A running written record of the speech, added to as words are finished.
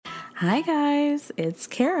Hi guys, it's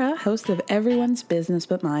Kara, host of Everyone's Business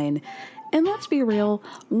But Mine. And let's be real,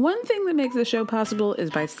 one thing that makes the show possible is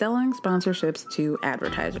by selling sponsorships to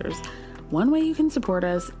advertisers. One way you can support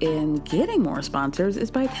us in getting more sponsors is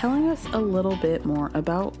by telling us a little bit more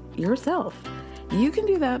about yourself. You can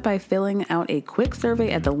do that by filling out a quick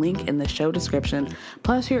survey at the link in the show description.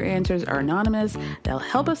 Plus, your answers are anonymous. They'll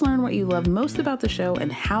help us learn what you love most about the show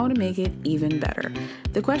and how to make it even better.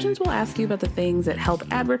 The questions will ask you about the things that help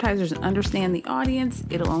advertisers understand the audience.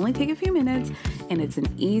 It'll only take a few minutes, and it's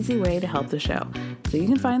an easy way to help the show. So you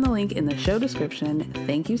can find the link in the show description.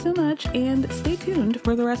 Thank you so much, and stay tuned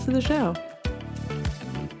for the rest of the show.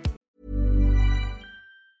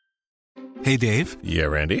 Hey, Dave. Yeah,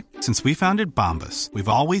 Randy. Since we founded Bombas, we've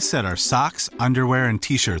always said our socks, underwear, and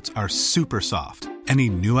T-shirts are super soft. Any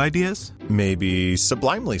new ideas? Maybe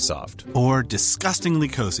sublimely soft. Or disgustingly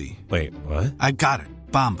cozy. Wait, what? I got it.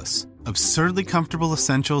 Bombas. Absurdly comfortable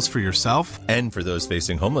essentials for yourself and for those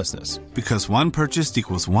facing homelessness. Because one purchased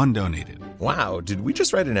equals one donated. Wow, did we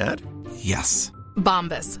just write an ad? Yes.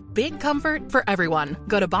 Bombas. Big comfort for everyone.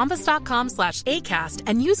 Go to bombas.com/ACAST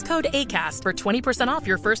and use code ACAST for 20% off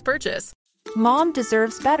your first purchase. Mom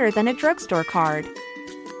deserves better than a drugstore card.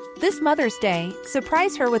 This Mother's Day,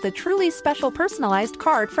 surprise her with a truly special personalized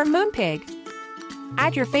card from Moonpig.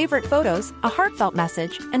 Add your favorite photos, a heartfelt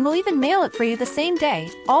message, and we'll even mail it for you the same day,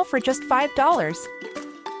 all for just $5.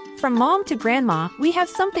 From mom to grandma, we have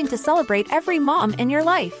something to celebrate every mom in your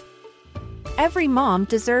life. Every mom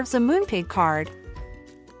deserves a Moonpig card.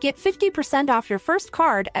 Get 50% off your first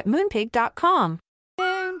card at moonpig.com.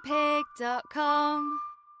 Moonpig.com.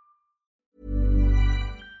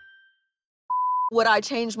 Would I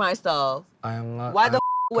change myself? I am not. Why the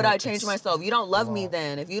would I change myself? You don't love me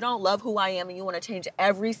then. If you don't love who I am and you want to change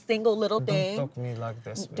every single little thing. Don't talk to me like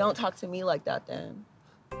this. Don't talk to me like that then.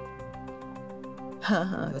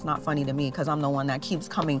 It's not funny to me because I'm the one that keeps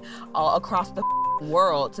coming all across the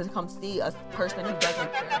world to come see a person who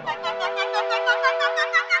doesn't care about me.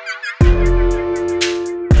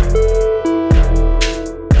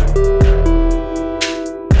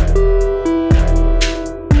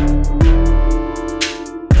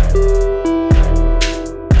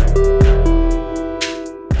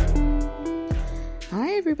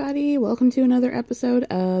 Everybody, welcome to another episode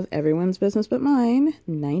of Everyone's Business But Mine,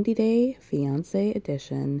 90 Day Fiancé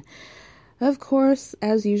Edition. Of course,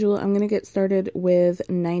 as usual, I'm going to get started with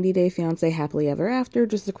 90 Day Fiancé Happily Ever After.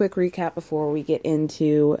 Just a quick recap before we get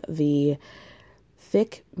into the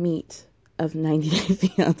thick meat of 90 Day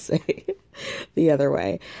Fiancé the other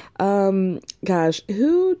way. Gosh,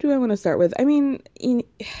 who do I want to start with? I mean,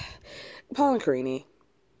 Paul and Karine.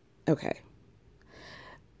 Okay.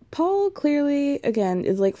 Paul clearly, again,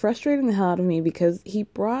 is like frustrating the hell out of me because he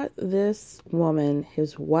brought this woman,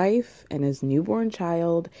 his wife, and his newborn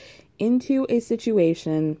child into a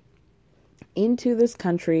situation, into this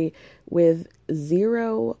country with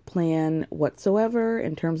zero plan whatsoever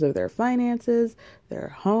in terms of their finances, their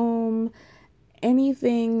home,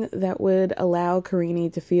 anything that would allow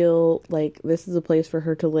Karine to feel like this is a place for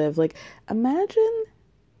her to live. Like, imagine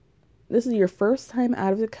this is your first time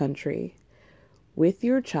out of the country with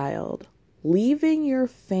your child, leaving your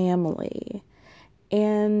family,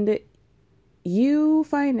 and you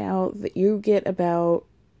find out that you get about,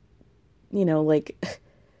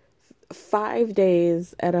 5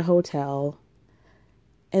 days at a hotel,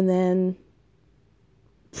 and then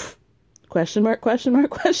question mark,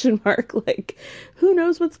 like, who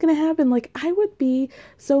knows what's going to happen? Like, I would be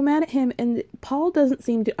so mad at him, and Paul doesn't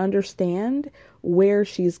seem to understand where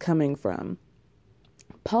she's coming from.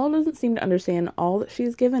 Paul doesn't seem to understand all that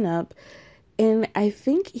she's given up, and I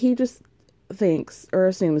think he just thinks or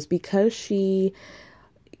assumes because she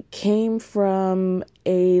came from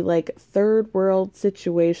a third world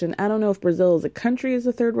situation. I don't know if Brazil as a country is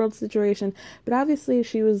a third world situation, but obviously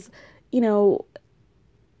she was,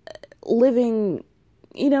 living,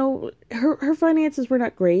 her finances were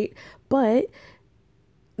not great, but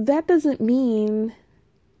that doesn't mean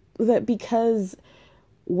that because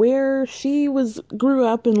where she grew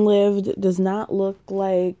up and lived does not look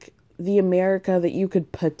like the America that you could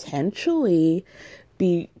potentially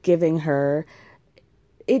be giving her.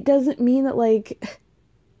 It doesn't mean that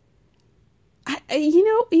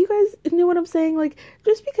you guys know what I'm saying? Like,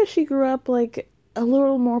 just because she grew up a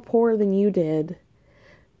little more poor than you did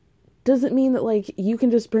doesn't mean that you can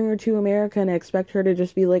just bring her to America and expect her to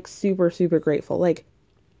just be super, super grateful.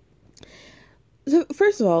 So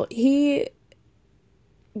first of all, he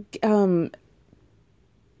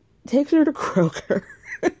takes her to Kroger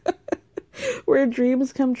where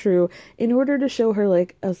dreams come true in order to show her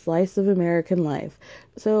a slice of American life.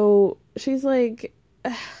 So she's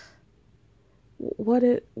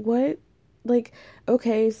what? Like,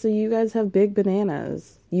 okay, so you guys have big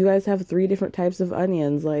bananas. You guys have 3 different types of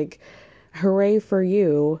onions. Like, hooray for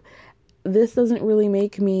you. This doesn't really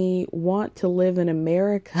make me want to live in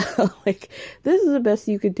America. Like, this is the best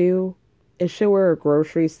you could do, is show her a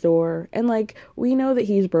grocery store. And, like, we know that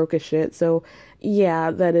he's broke as shit, so yeah,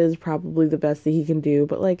 that is probably the best that he can do.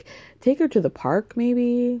 But, like, take her to the park,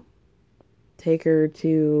 maybe. Take her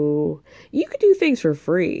to... You could do things for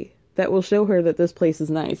free that will show her that this place is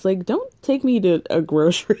nice. Like, don't take me to a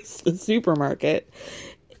grocery supermarket.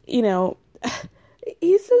 You know,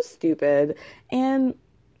 he's so stupid. And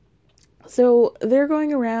so they're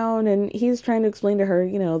going around and he's trying to explain to her,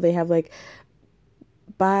 you know, they have like,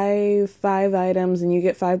 buy 5 items and you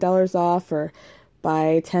get $5 off, or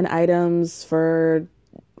buy 10 items for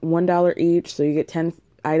 $1 each, so you get 10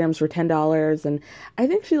 items for $10. And I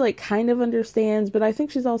think she like kind of understands, but I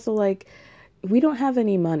think she's also like, we don't have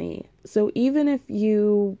any money. So even if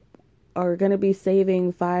you are going to be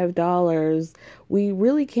saving $5, we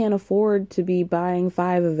really can't afford to be buying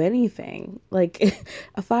 5 of anything. Like,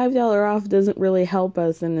 a $5 off doesn't really help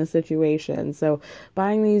us in this situation. So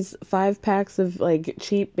buying these 5 packs of like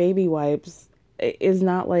cheap baby wipes is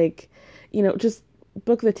not like, you know, just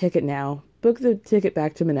book the ticket now. Book the ticket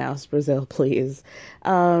back to Manaus, Brazil, please.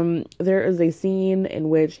 There is a scene in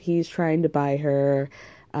which he's trying to buy her,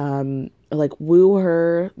 like woo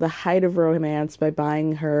her, the height of romance, by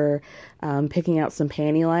buying her, picking out some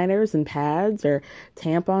panty liners and pads or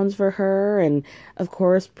tampons for her. And of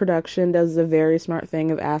course, production does a very smart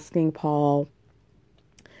thing of asking Paul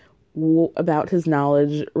about his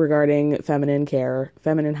knowledge regarding feminine care,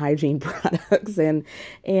 feminine hygiene products. And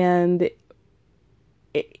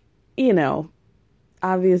it, you know,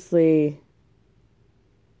 obviously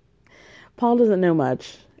Paul doesn't know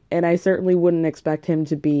much. And I certainly wouldn't expect him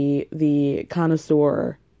to be the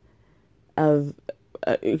connoisseur of,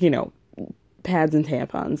 you know, pads and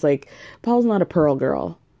tampons. Like, Paul's not a Pearl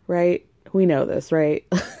girl, right? We know this, right?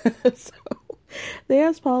 So they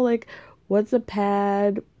asked Paul, like, what's a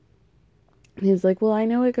pad? And he's like, well, I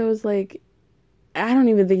know it goes like, I don't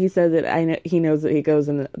even think he said that. I know he knows that he goes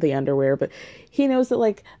in the underwear, but he knows that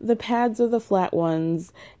like the pads are the flat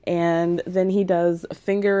ones, and then he does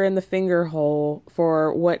finger in the finger hole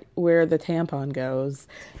for where the tampon goes.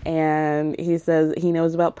 And he says he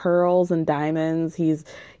knows about pearls and diamonds. He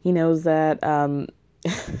knows that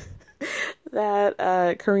that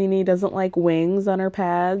Karini doesn't like wings on her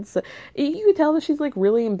pads. You can tell that she's like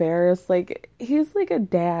really embarrassed. Like, he's like a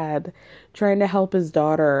dad trying to help his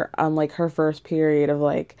daughter on like her first period of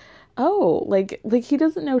like, oh, like he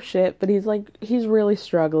doesn't know shit, but he's really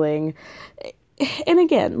struggling. And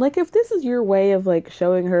again, like, if this is your way of like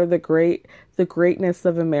showing her the greatness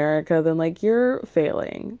of America, then like you're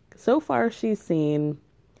failing. So far she's seen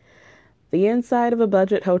the inside of a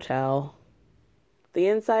budget hotel, the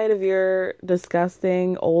inside of your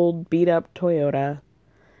disgusting old beat up Toyota,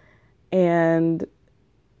 and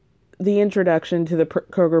the introduction to the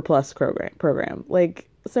Kroger Plus program. Like,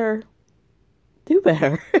 sir, do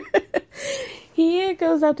better. He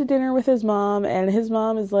goes out to dinner with his mom, and his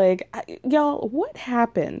mom is like, y'all, what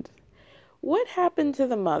happened? What happened to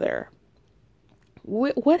the mother?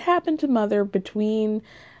 What happened to mother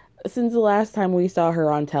since the last time we saw her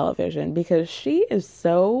on television? Because she is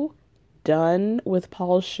so done with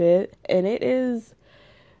Paul's shit, and it is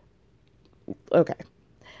okay.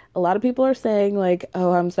 A lot of people are saying like,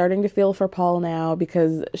 oh, I'm starting to feel for Paul now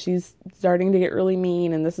because she's starting to get really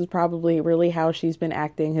mean, and this is probably really how she's been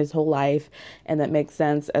acting his whole life, and that makes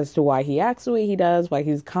sense as to why he acts the way he does, why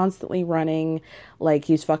he's constantly running like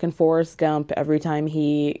he's fucking Forrest Gump every time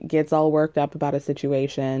he gets all worked up about a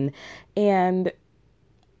situation. But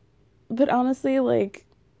honestly, like,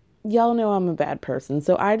 y'all know I'm a bad person,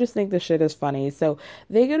 so I just think this shit is funny. So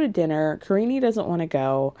they go to dinner. Karini doesn't want to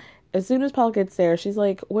go. As soon as Paul gets there, she's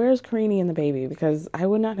like, where's Karini and the baby? Because I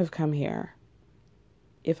would not have come here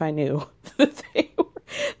if I knew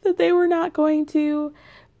that they were not going to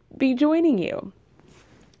be joining you.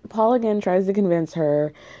 Paul again tries to convince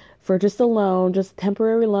her for just a loan, just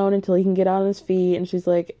temporary loan until he can get on his feet. And she's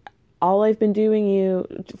like, all I've been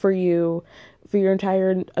doing for your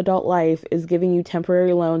entire adult life is giving you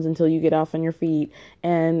temporary loans until you get off on your feet.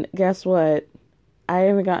 And guess what? I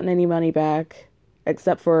haven't gotten any money back,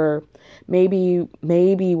 except for maybe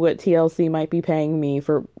what TLC might be paying me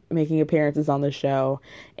for making appearances on the show.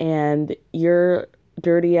 And your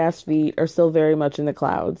dirty ass feet are still very much in the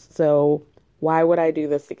clouds. So why would I do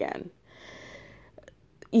this again?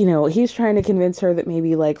 You know, he's trying to convince her that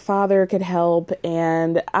maybe like father could help.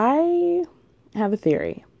 And I have a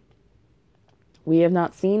theory. We have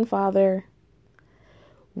not seen father.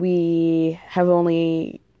 We I have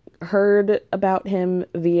only heard about him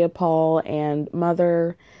via Paul and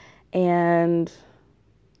Mother, and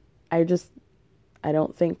I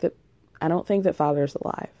don't think that Father's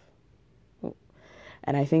alive.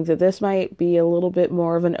 And I think that this might be a little bit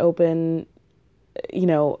more of an open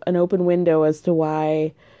window as to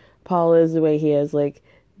why Paul is the way he is. Like,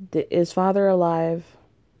 is Father alive?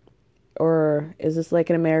 Or is this like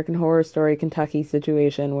an American Horror Story Kentucky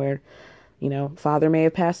situation where, Father may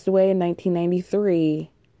have passed away in 1993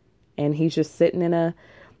 and he's just sitting in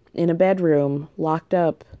a bedroom locked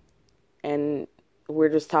up and we're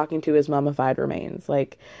just talking to his mummified remains.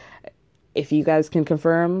 Like, if you guys can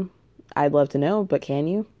confirm, I'd love to know, but can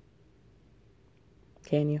you?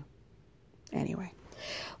 Can you? Anyway,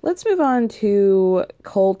 let's move on to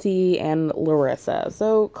Colty and Larissa.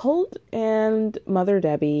 So Colt and Mother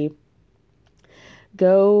Debbie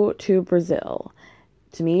go to Brazil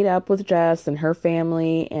to meet up with Jess and her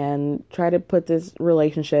family and try to put this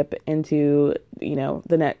relationship into,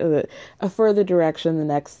 a further direction, the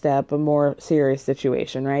next step, a more serious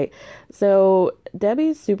situation, right? So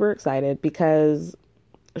Debbie's super excited because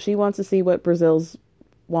she wants to see what Brazil's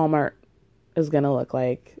Walmart is going to look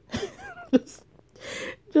like.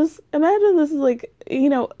 Just imagine this is like,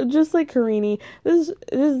 just like Karini. This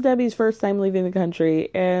is Debbie's first time leaving the country,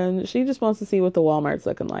 and she just wants to see what the Walmart's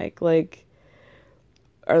looking like. Like,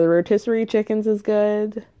 are the rotisserie chickens as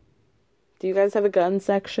good? Do you guys have a gun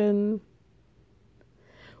section?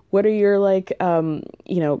 What are your,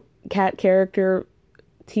 cat character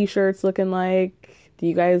t-shirts looking like? Do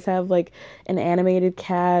you guys have, like, an animated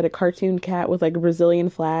cat, a cartoon cat with, like, a Brazilian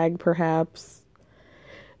flag, perhaps?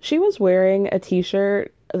 She was wearing a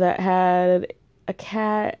t-shirt that had a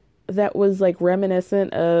cat that was, like,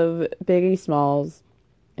 reminiscent of Biggie Smalls.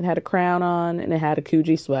 It had a crown on, and it had a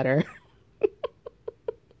Coogee sweater.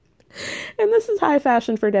 And this is high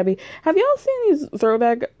fashion for Debbie. Have y'all seen these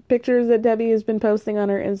throwback pictures that Debbie has been posting on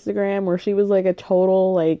her Instagram where she was, like, a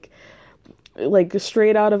total, like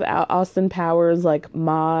straight out of Austin Powers, like,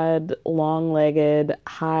 mod, long-legged,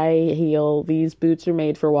 high heel, these boots are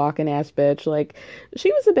made for walking ass bitch. Like,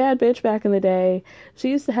 she was a bad bitch back in the day. She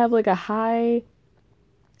used to have, like, a high,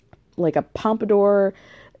 like, a pompadour,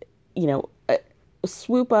 a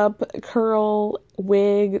swoop up curl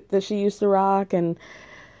wig that she used to rock. And,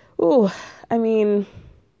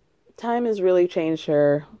 time has really changed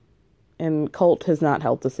her. And Colt has not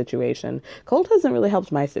helped the situation. Colt hasn't really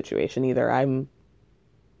helped my situation either. I'm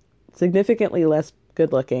significantly less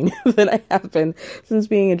good looking than I have been since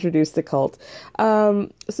being introduced to Colt. So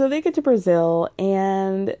they get to Brazil,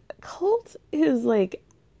 and Colt is like,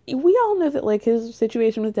 we all know that, like, his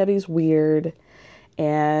situation with Debbie's weird,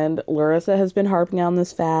 and Larissa has been harping on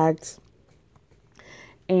this fact.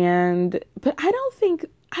 But I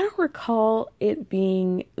don't recall it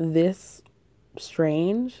being this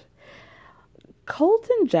strange. Colt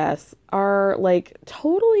and Jess are, like,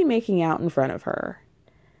 totally making out in front of her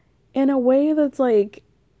in a way that's like,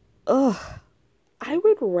 ugh, I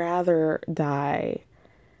would rather die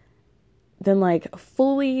than, like,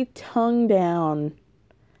 fully tongue down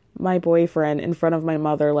my boyfriend in front of my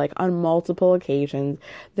mother, like, on multiple occasions.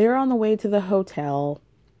 They're on the way to the hotel,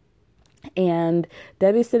 and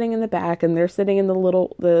Debbie's sitting in the back, and they're sitting in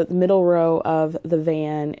the middle row of the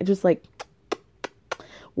van, just, like,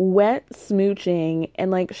 wet smooching, and,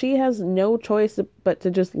 like, she has no choice but to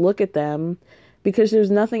just look at them because there's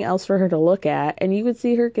nothing else for her to look at, and you would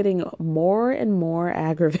see her getting more and more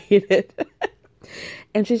aggravated.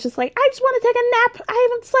 And she's just like, I just want to take a nap. I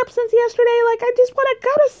haven't slept since yesterday. Like, I just want to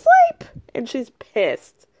go to sleep. And she's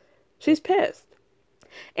pissed. She's pissed.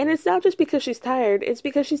 And it's not just because she's tired. It's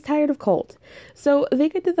because she's tired of Colt. So they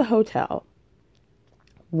get to the hotel.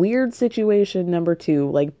 Weird situation number 2,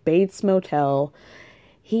 like Bates Motel.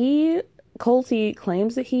 Colty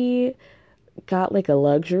claims that he got, like, a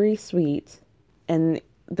luxury suite and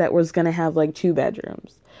that was going to have, like, 2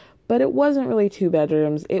 bedrooms. But it wasn't really 2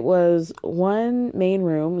 bedrooms. It was one main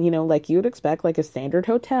room, like you would expect, like a standard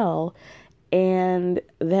hotel. And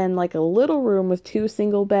then, like, a little room with 2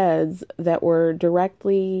 single beds that were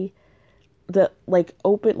directly,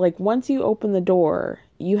 open. Like, once you open the door,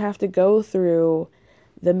 you have to go through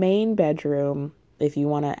the main bedroom if you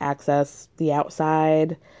want to access the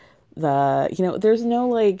outside. There's no,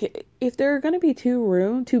 like, if there are going to be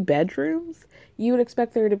 2 bedrooms, you would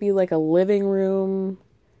expect there to be, like, a living room,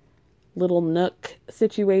 little nook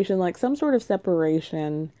situation, like some sort of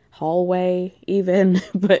separation, hallway even.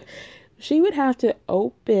 But she would have to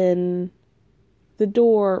open the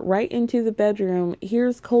door right into the bedroom.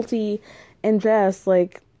 Here's Colty and Jess,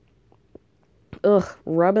 like,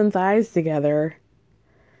 rubbing thighs together.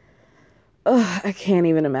 I can't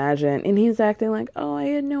even imagine. And he's acting like, oh, I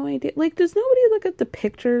had no idea. Like, does nobody look at the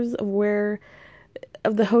pictures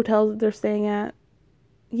of the hotels that they're staying at?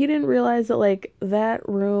 You didn't realize that, like, that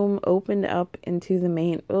room opened up into the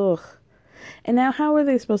main, ugh. And now how are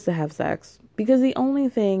they supposed to have sex? Because the only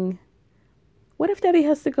thing, what if Debbie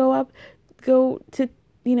has to go to,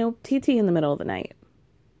 TT in the middle of the night?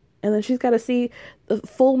 And then she's got to see the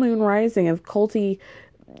full moon rising of Colty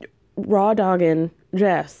raw dogging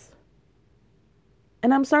Jess.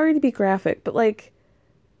 And I'm sorry to be graphic, but, like,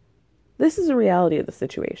 this is the reality of the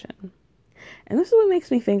situation. And this is what makes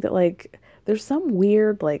me think that, like, there's some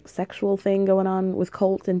weird, like, sexual thing going on with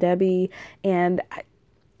Colt and Debbie. And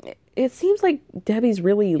it seems like Debbie's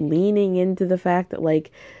really leaning into the fact that,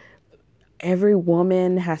 like, every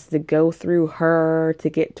woman has to go through her to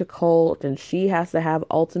get to Colt, and she has to have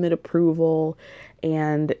ultimate approval.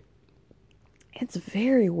 And it's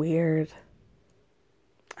very weird.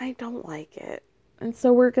 I don't like it. And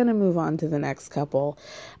so we're going to move on to the next couple.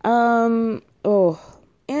 Angela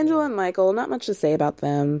and Michael, not much to say about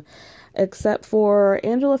them, except for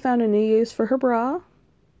Angela found a new use for her bra.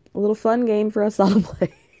 A little fun game for us all to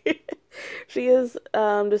play. She has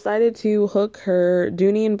decided to hook her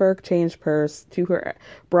Dooney and Burke change purse to her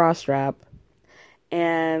bra strap.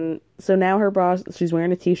 And so now she's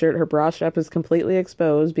wearing a t-shirt. Her bra strap is completely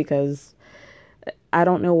exposed because I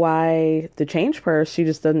don't know why the change purse, she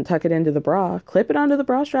just doesn't tuck it into the bra. Clip it onto the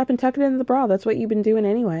bra strap and tuck it into the bra. That's what you've been doing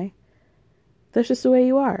anyway. That's just the way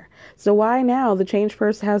you are. So why now the change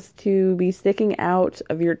purse has to be sticking out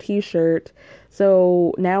of your t-shirt?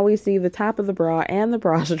 So now we see the top of the bra and the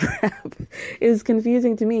bra strap is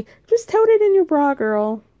confusing to me. Just tote it in your bra,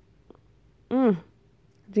 girl.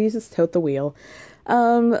 Jesus, tote the wheel.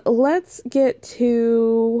 Let's get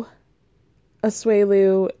to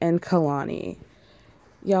Asuelu and Kalani.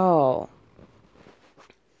 Y'all,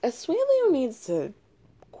 Asuelu needs to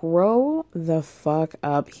grow the fuck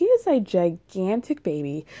up. He is a gigantic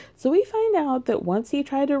baby. So we find out that once he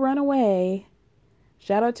tried to run away,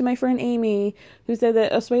 shout out to my friend Amy, who said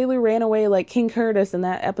that Asuelu ran away like King Curtis in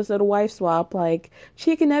that episode of Wife Swap, like,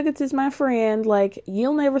 Chicken Nuggets is my friend, like,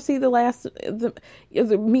 you'll never see the last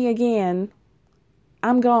of me again.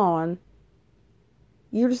 I'm gone.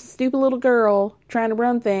 You're just a stupid little girl trying to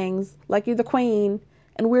run things like you're the queen,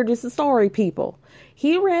 and we're just the sorry people.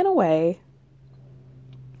 He ran away,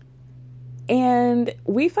 and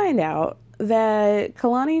we find out that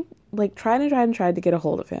Kalani, like, tried to get a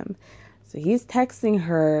hold of him. So he's texting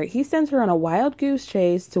her. He sends her on a wild goose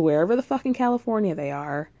chase to wherever the fucking California they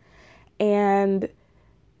are. And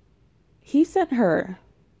he sent her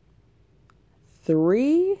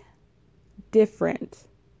 3 different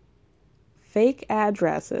fake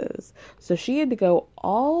addresses. So she had to go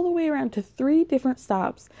all the way around to 3 different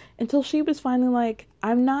stops until she was finally like,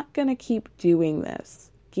 I'm not going to keep doing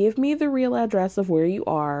this. Give me the real address of where you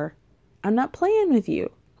are. I'm not playing with you.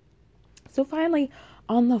 So finally,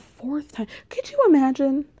 on the 4th time, could you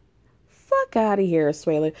imagine? Fuck out of here,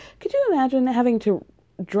 Asuelu. Could you imagine having to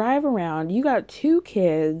drive around? You got 2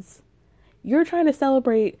 kids. You're trying to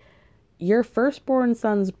celebrate your firstborn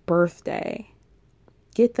son's birthday.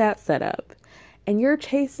 Get that set up. And you're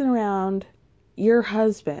chasing around your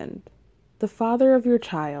husband, the father of your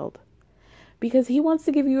child, because he wants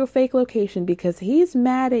to give you a fake location because he's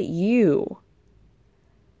mad at you.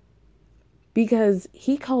 Because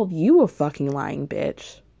he called you a fucking lying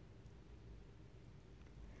bitch.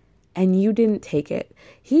 And you didn't take it.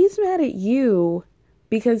 He's mad at you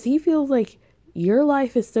because he feels like your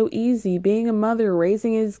life is so easy being a mother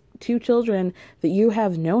raising his 2 children that you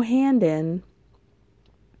have no hand in.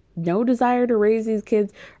 No desire to raise these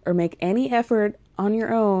kids or make any effort on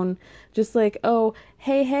your own. Just like, oh,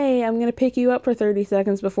 hey, I'm going to pick you up for 30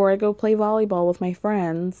 seconds before I go play volleyball with my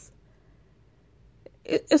friends.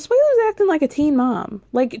 Asuelu's acting like a teen mom.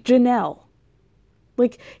 Like Janelle.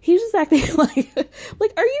 Like, he's just acting like,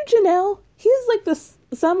 are you Janelle? He's like this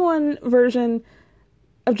someone version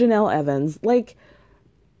of Janelle Evans. Like,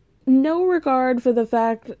 no regard for the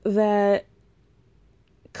fact that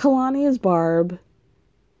Kalani is Barb,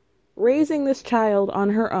 raising this child on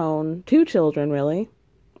her own, 2 children really,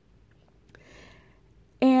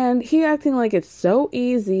 and he acting like it's so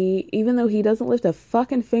easy, even though he doesn't lift a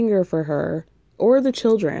fucking finger for her or the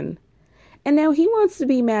children. And now he wants to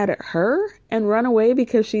be mad at her and run away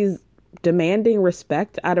because she's demanding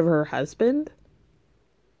respect out of her husband.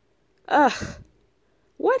 Ugh,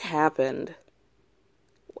 what happened?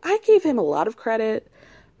 I gave him a lot of credit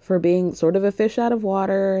for being sort of a fish out of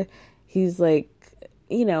water. He's like,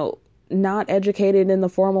 not educated in the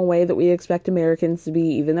formal way that we expect Americans to be,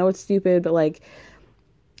 even though it's stupid, but like,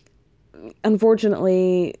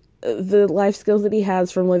 unfortunately, the life skills that he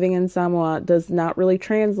has from living in Samoa does not really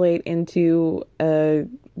translate into a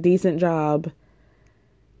decent job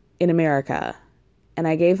in America. And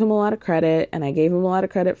I gave him a lot of credit, and I gave him a lot of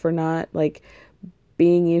credit for not, like,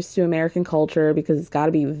 being used to American culture, because it's got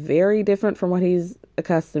to be very different from what he's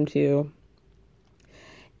accustomed to.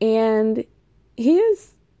 And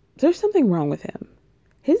there's something wrong with him.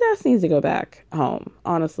 His ass needs to go back home,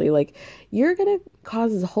 honestly. Like, you're going to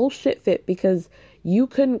cause this whole shit fit because you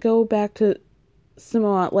couldn't go back to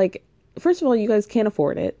Samoa. Like, first of all, you guys can't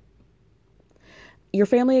afford it. Your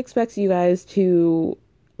family expects you guys to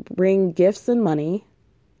bring gifts and money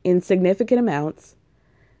in significant amounts.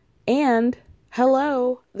 And,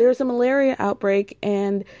 hello, there's a malaria outbreak,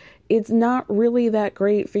 and it's not really that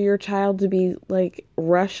great for your child to be, like,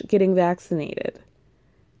 rush getting vaccinated.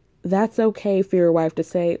 That's okay for your wife to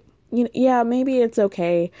say, yeah, maybe it's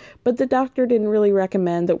okay, but the doctor didn't really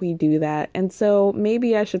recommend that we do that, and so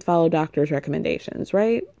maybe I should follow doctor's recommendations,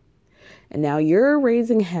 right? And now you're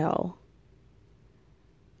raising hell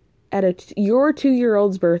at your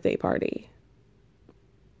 2-year-old's birthday party.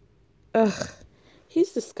 Ugh,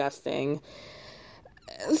 he's disgusting.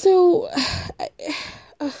 So,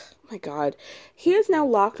 oh my God, he has now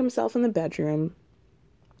locked himself in the bedroom,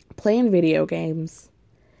 playing video games.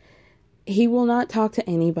 He will not talk to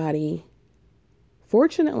anybody.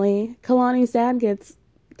 Fortunately, Kalani's dad gets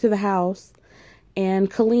to the house, and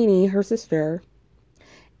Kalini, her sister,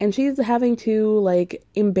 and she's having to, like,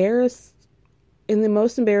 embarrass, in the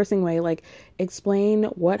most embarrassing way, like, explain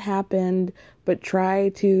what happened, but try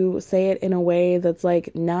to say it in a way that's,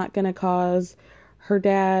 like, not gonna cause her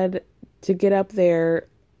dad to get up there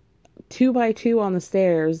 2 by 2 on the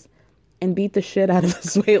stairs and beat the shit out of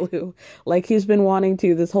Asuelu, like he's been wanting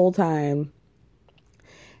to this whole time,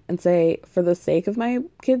 and say, for the sake of my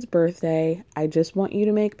kid's birthday, I just want you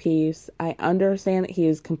to make peace. I understand that he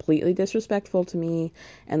is completely disrespectful to me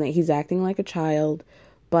and that he's acting like a child,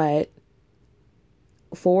 but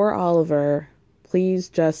for Oliver, please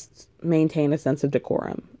just maintain a sense of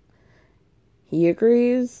decorum. He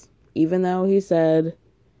agrees, even though he said,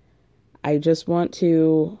 I just want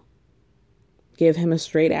to give him a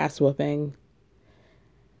straight ass whooping.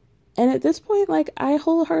 And at this point, like, I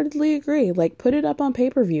wholeheartedly agree. Like, put it up on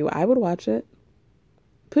pay-per-view. I would watch it.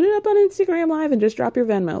 Put it up on Instagram Live and just drop your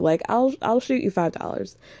Venmo. Like, I'll shoot you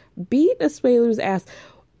 $5. Beat Asuelu's ass.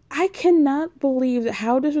 I cannot believe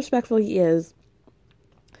how disrespectful he is.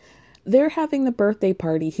 They're having the birthday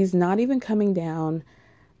party. He's not even coming down.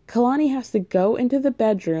 Kalani has to go into the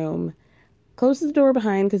bedroom, closes the door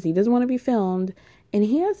behind because he doesn't want to be filmed, and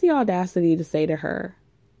he has the audacity to say to her,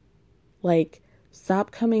 like,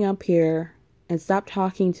 stop coming up here and stop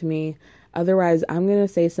talking to me. Otherwise, I'm going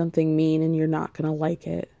to say something mean and you're not going to like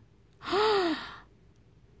it.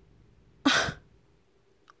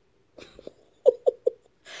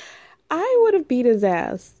 I would have beat his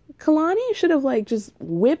ass. Kalani should have, like, just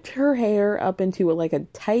whipped her hair up into a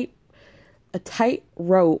tight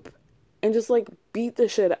rope and just, like, beat the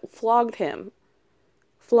shit out. Flogged him.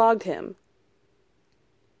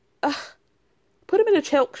 Put him in a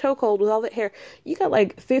chokehold with all that hair. You got,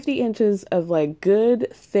 like, 50 inches of, like,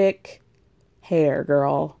 good, thick hair,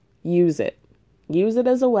 girl. Use it. Use it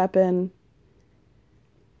as a weapon.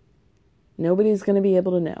 Nobody's gonna be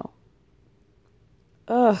able to know.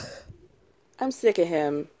 Ugh. I'm sick of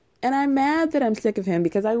him. And I'm mad that I'm sick of him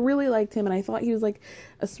because I really liked him and I thought he was, like,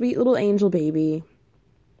 a sweet little angel baby.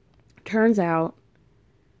 Turns out,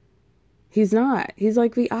 he's not. He's,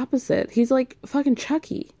 like, the opposite. He's, like, fucking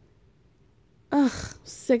Chucky. Ugh,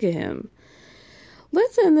 sick of him.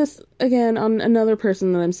 Let's end this again on another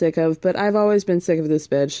person that I'm sick of, but I've always been sick of this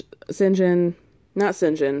bitch. Sinjin, not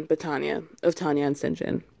Sinjin, but Tanya, of Tanya and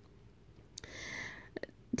Sinjin.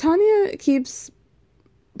 Tanya keeps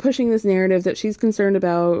pushing this narrative that she's concerned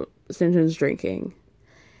about Sinjin's drinking.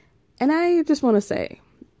 And I just want to say,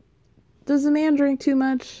 does a man drink too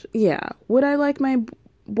much? Yeah. Would I like my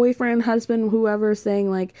boyfriend, husband, whoever saying,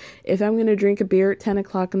 like, if I'm going to drink a beer at 10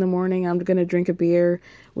 o'clock in the morning, I'm going to drink a beer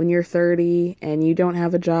when you're 30 and you don't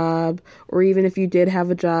have a job, or even if you did have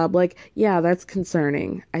a job, like, yeah, that's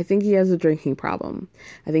concerning. I think he has a drinking problem.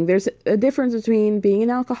 I think there's a difference between being an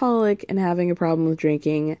alcoholic and having a problem with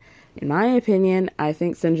drinking. In my opinion, I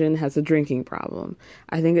think Sinjin has a drinking problem.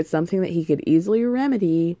 I think it's something that he could easily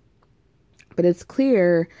remedy, but it's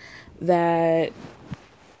clear that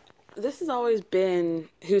this has always been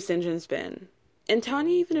who Sinjin's been. And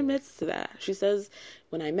Tanya even admits to that. She says,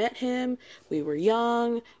 when I met him, we were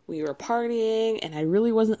young, we were partying, and I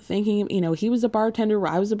really wasn't thinking, he was a bartender,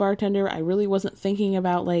 I was a bartender. I really wasn't thinking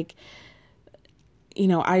about, like,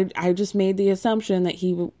 I just made the assumption that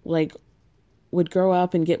he, like, would grow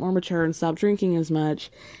up and get more mature and stop drinking as much.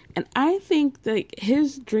 And I think that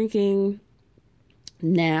his drinking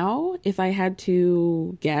now, if I had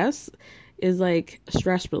to guess, is like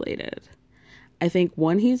stress related. I think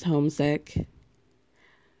 1, he's homesick.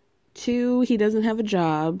 2, he doesn't have a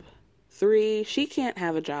job. 3, she can't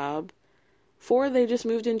have a job. 4, they just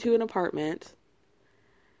moved into an apartment.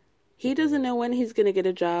 He doesn't know when he's going to get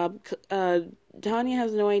a job. Tanya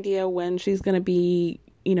has no idea when she's going to be,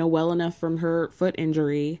 well enough from her foot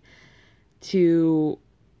injury to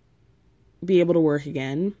be able to work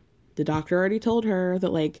again. The doctor already told her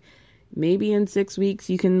that, like, maybe in 6 weeks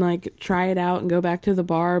you can, like, try it out and go back to the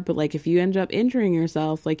bar. But, like, if you end up injuring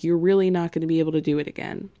yourself, like, you're really not going to be able to do it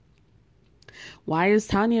again. Why is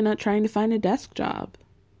Tanya not trying to find a desk job?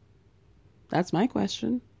 That's my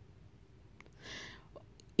question.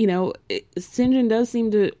 St. John does seem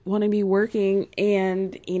to want to be working,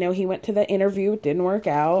 and, he went to the interview, it didn't work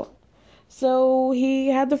out. So he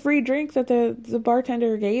had the free drink that the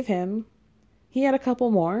bartender gave him. He had a couple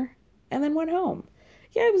more and then went home.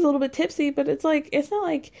 Yeah, he was a little bit tipsy, but it's not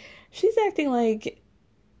like she's acting like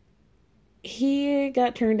he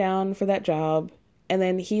got turned down for that job, and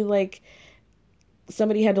then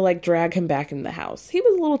somebody had to drag him back in the house. He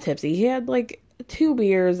was a little tipsy. He had 2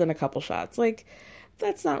 beers and a couple shots.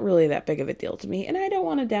 That's not really that big of a deal to me. And I don't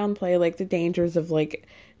want to downplay the dangers of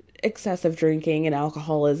excessive drinking and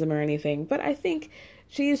alcoholism or anything, but I think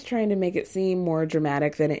she's trying to make it seem more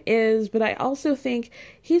dramatic than it is. But I also think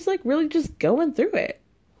he's really just going through it.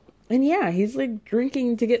 And yeah, he's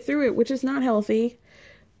drinking to get through it, which is not healthy.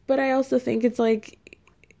 But I also think it's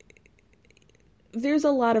there's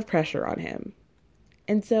a lot of pressure on him.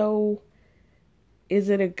 And so, is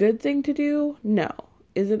it a good thing to do? No.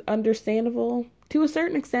 Is it understandable? To a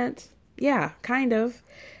certain extent. Yeah, kind of.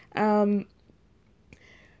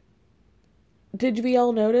 Did we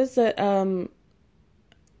all notice that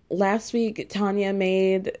last week Tanya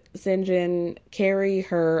made St. John carry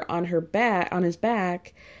her on his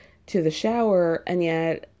back to the shower, and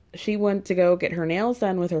yet she went to go get her nails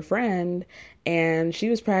done with her friend, and she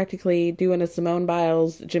was practically doing a Simone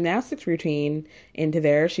Biles gymnastics routine into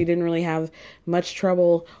there. She didn't really have much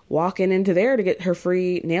trouble walking into there to get her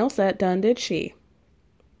free nail set done, did she?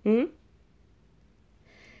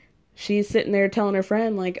 She's sitting there telling her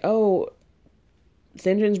friend, oh,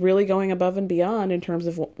 St. John's really going above and beyond in terms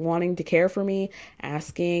of wanting to care for me,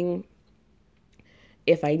 asking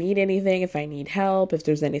if I need anything, if I need help, if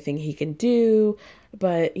there's anything he can do.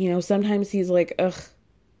 But, sometimes he's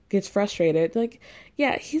gets frustrated.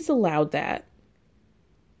 Yeah, he's allowed that.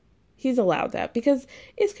 He's allowed that because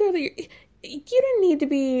it's clear that you don't need to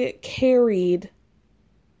be carried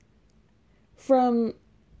from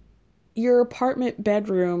your apartment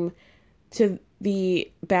bedroom to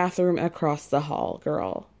the bathroom across the hall,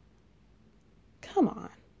 girl. Come on.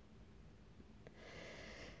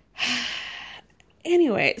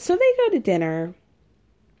 Anyway, so they go to dinner,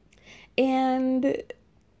 and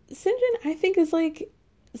St. John, I think, is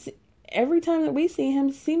every time that we see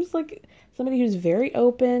him, seems like somebody who's very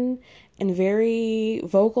open and very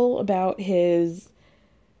vocal about his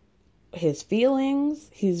feelings.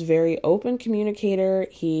 He's very open communicator.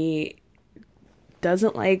 He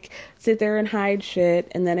doesn't sit there and hide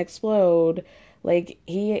shit and then explode.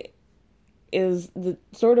 He is the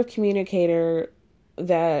sort of communicator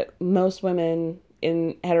that most women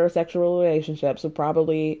in heterosexual relationships would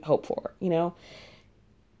probably hope for, they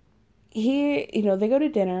go to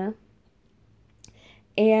dinner,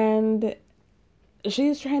 and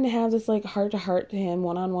she's trying to have this heart to him,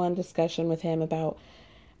 one-on-one discussion with him about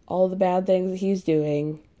all the bad things that he's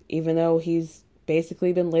doing, even though he's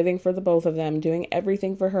basically been living for the both of them, doing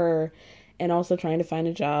everything for her, and also trying to find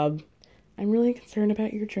a job. I'm really concerned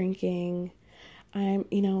about your drinking.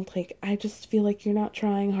 I just feel like you're not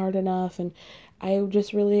trying hard enough, and I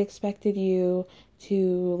just really expected you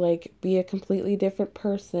to, be a completely different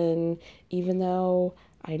person, even though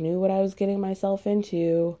I knew what I was getting myself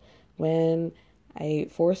into when I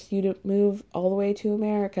forced you to move all the way to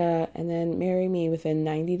America and then marry me within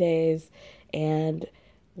 90 days. And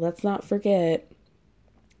let's not forget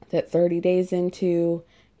that 30 days into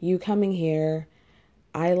you coming here,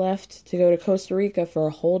 I left to go to Costa Rica for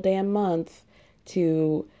a whole damn month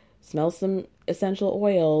to smell some essential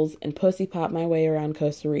oils and pussy pop my way around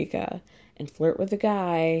Costa Rica and flirt with a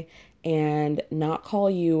guy and not call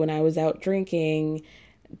you when I was out drinking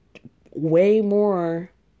way more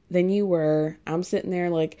than you were. I'm sitting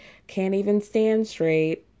there can't even stand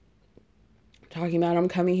straight, talking about I'm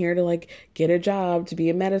coming here to get a job, to be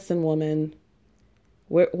a medicine woman.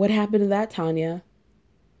 What happened to that, Tanya?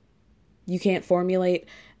 You can't formulate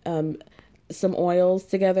some oils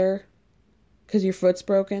together Because your foot's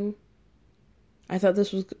broken? I thought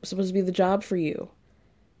this was supposed to be the job for you.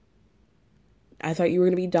 I thought you were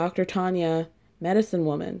going to be Dr. Tanya, medicine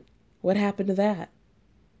woman. What happened to that?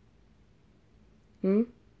 You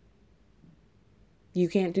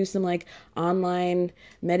can't do some like online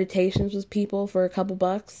meditations with people for a couple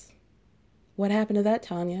bucks? What happened to that,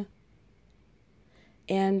 Tanya?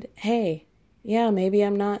 And hey, yeah, maybe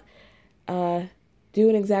I'm not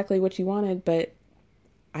doing exactly what you wanted, but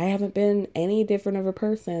I haven't been any different of a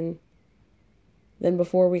person than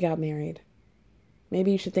before we got married.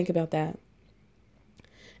 Maybe you should think about that.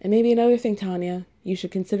 And maybe another thing, Tanya, you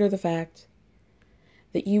should consider the fact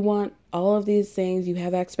that you want all of these things, you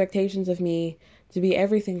have expectations of me to be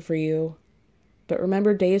everything for you. But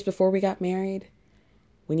remember days before we got married,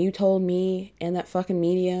 when you told me and that fucking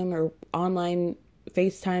medium or online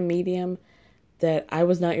FaceTime medium that I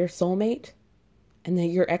was not your soulmate and that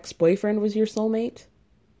your ex-boyfriend was your soulmate?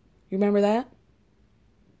 You remember that?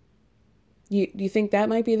 Do you think that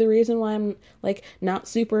might be the reason why I'm like not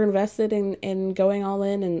super invested in going all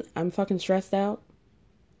in and I'm fucking stressed out?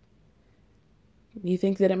 You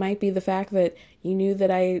think that it might be the fact that you knew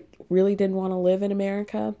that I really didn't want to live in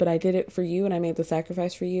America, but I did it for you and I made the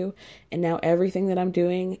sacrifice for you, and now everything that I'm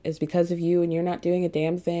doing is because of you and you're not doing a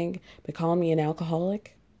damn thing but calling me an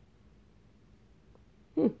alcoholic?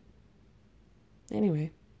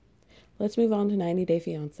 Anyway, let's move on to 90 Day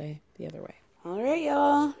Fiancé the other way. All right,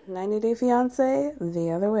 y'all. 90 Day Fiancé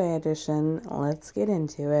the other way edition. Let's get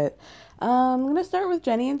into it. I'm going to start with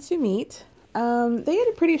Jenny and Sumit. They had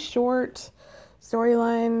a pretty short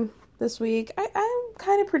storyline this week. I'm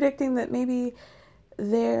kind of predicting that maybe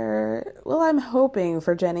I'm hoping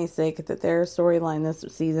for Jenny's sake that their storyline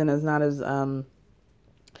this season is not as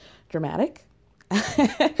dramatic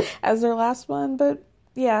as their last one, but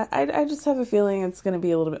yeah, I just have a feeling it's going to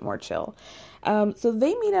be a little bit more chill. So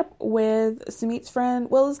they meet up with Sumit's friend.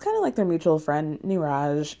 Well, it's kind of like their mutual friend,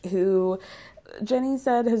 Niraj, who Jenny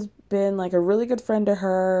said has been like a really good friend to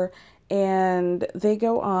her. And they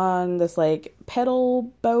go on this like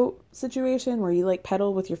pedal boat situation where you like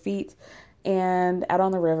pedal with your feet and out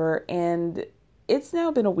on the river. And it's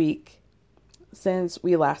now been a week since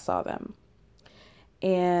we last saw them.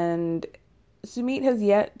 And Sumit has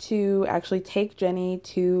yet to actually take Jenny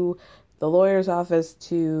to the lawyer's office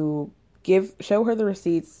to show her the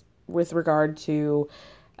receipts with regard to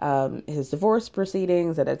his divorce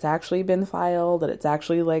proceedings, that it's actually been filed, that it's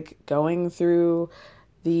actually like going through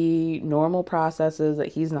the normal processes, that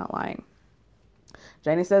he's not lying.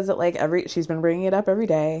 Jenny says that like she's been bringing it up every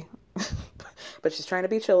day, but she's trying to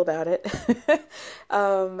be chill about it.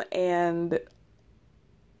 And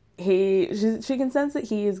she can sense that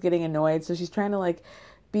he is getting annoyed, so she's trying to like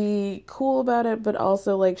be cool about it, but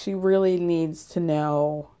also like she really needs to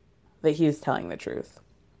know that he is telling the truth.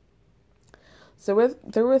 So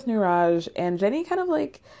they're with Niraj, and Jenny kind of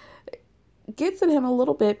like gets at him a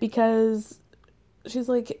little bit because she's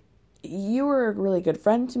like, you were a really good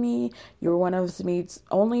friend to me. You were one of Sumit's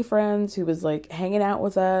only friends who was like hanging out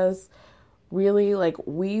with us. Really, like,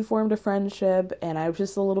 we formed a friendship, and I was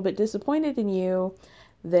just a little bit disappointed in you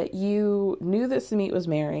that you knew that Sumit was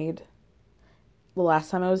married the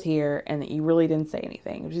last time I was here and that you really didn't say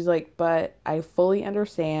anything. She's like, but I fully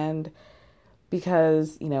understand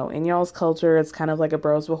because, you know, in y'all's culture, it's kind of like a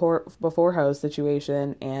bros before hoes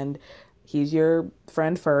situation, and he's your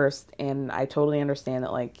friend first, and I totally understand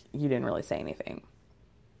that, like, you didn't really say anything.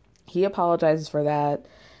 He apologizes for that,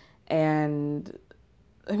 and,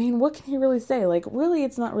 I mean, what can he really say? Like, really,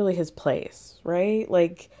 it's not really his place, right?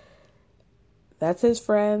 Like, that's his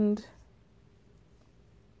friend,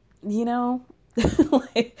 you know?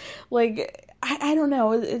 I don't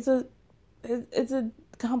know. It's a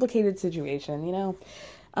complicated situation, you know?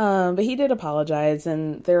 But he did apologize,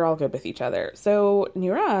 and they're all good with each other. So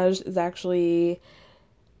Niraj is actually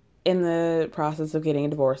in the process of getting a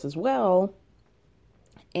divorce as well.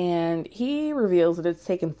 And he reveals that it's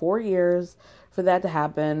taken 4 years for that to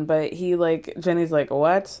happen. But Jenny's like,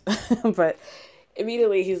 what? But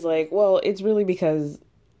immediately he's like, well, it's really because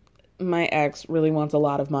my ex really wants a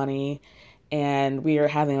lot of money, and we are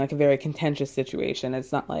having like a very contentious situation.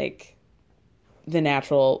 It's not like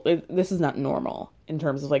this is not normal in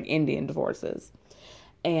terms of like Indian divorces.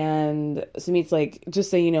 And Sumit's like,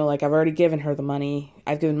 just so you know, like, I've already given her the money.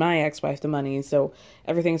 I've given my ex-wife the money, so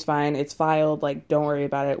everything's fine. It's filed. Like, don't worry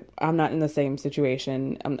about it. I'm not in the same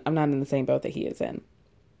situation. I'm not in the same boat that he is in.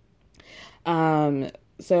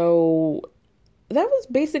 So that was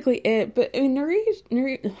basically it. But I mean,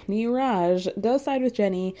 Niraj does side with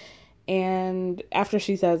Jenny. And after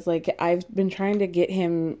she says, like, I've been trying to get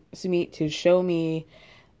Sumit to show me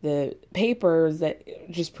the papers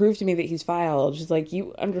that just prove to me that he's filed. She's like,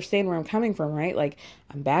 you understand where I'm coming from, right? Like,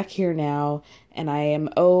 I'm back here now, and I am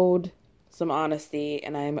owed some honesty,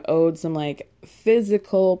 and I am owed some, like,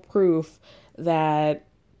 physical proof that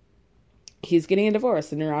he's getting a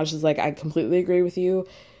divorce. And Niraj is like, I completely agree with you.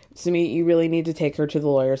 Sumit, you really need to take her to the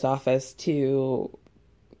lawyer's office to,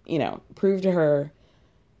 you know, prove to her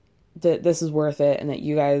that this is worth it and that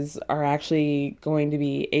you guys are actually going to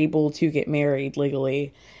be able to get married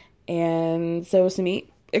legally. And so Sumit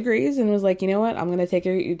agrees and was like, you know what? I'm going to take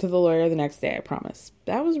you to the lawyer the next day, I promise.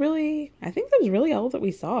 I think that was really all that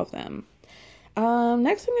we saw of them.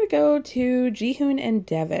 Next I'm going to go to Jihoon and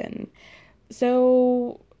Devin.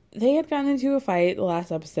 So they had gotten into a fight the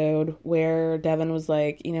last episode where Devin was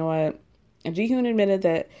like, you know what? And Jihoon admitted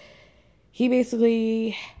that he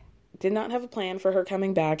basically did not have a plan for her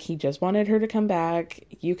coming back. He just wanted her to come back.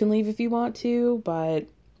 You can leave if you want to, but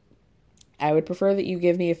I would prefer that you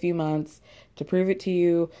give me a few months to prove it to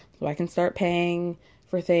you so I can start paying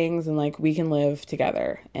for things and, like, we can live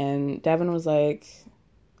together. And Devin was like,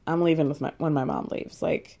 I'm leaving when my mom leaves.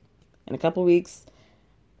 Like, in a couple weeks,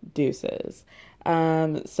 deuces.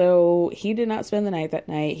 So he did not spend the night that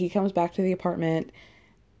night. He comes back to the apartment.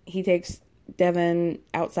 He takes Devin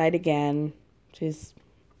outside again. She's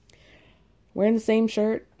wearing the same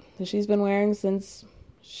shirt that she's been wearing since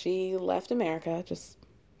she left America. Just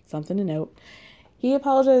something to note. He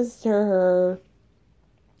apologized to her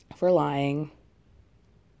for lying.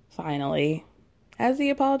 Finally. Has he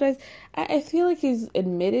apologized? I feel like he's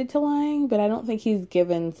admitted to lying, but I don't think he's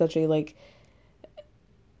given such a,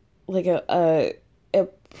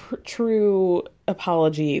 true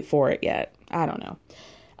apology for it yet. I don't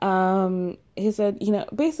know. He said, you know,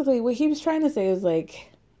 basically what he was trying to say is,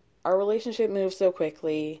 like, our relationship moved so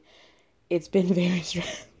quickly. It's been very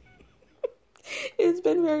it's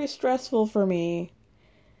been very stressful for me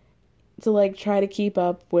to, like, try to keep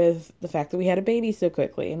up with the fact that we had a baby so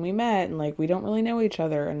quickly and we met and, like, we don't really know each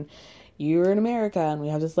other and you're in America and we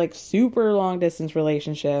have this, like, super long distance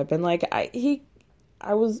relationship. And, like, I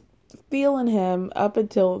was feeling him up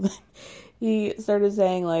until he started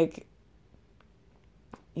saying, like,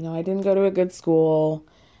 you know, I didn't go to a good school.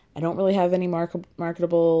 I don't really have any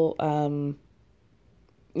marketable,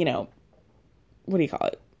 you know, what do you call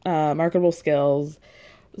it? Marketable skills.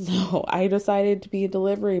 So I decided to be a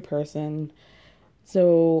delivery person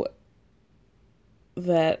so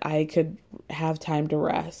that I could have time to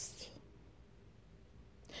rest.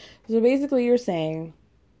 So basically you're saying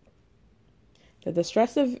that the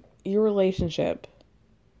stress of your relationship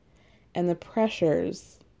and the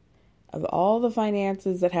pressures of all the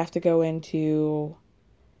finances that have to go into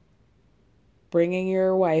bringing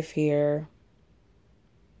your wife here,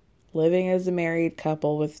 living as a married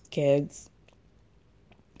couple with kids,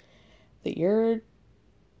 that your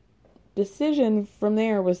decision from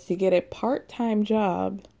there was to get a part-time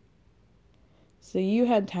job so you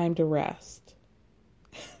had time to rest.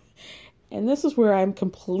 And this is where I'm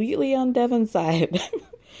completely on Devin's side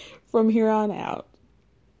from here on out.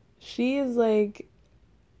 She is like,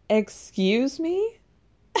 excuse me?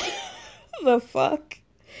 The fuck?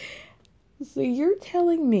 So you're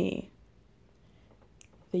telling me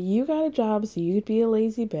that you got a job so you'd be a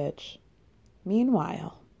lazy bitch.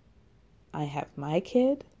 Meanwhile, I have my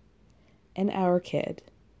kid and our kid,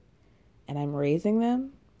 and I'm raising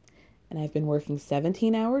them, and I've been working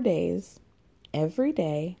 17-hour days every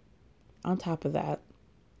day on top of that.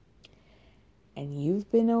 And you've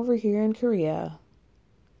been over here in Korea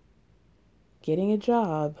getting a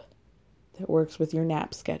job that works with your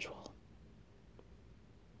nap schedule.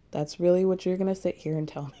 That's really what you're going to sit here and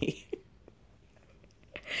tell me.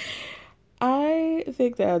 I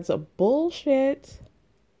think that's a bullshit.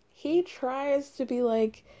 He tries to be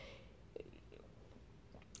like,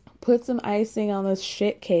 put some icing on this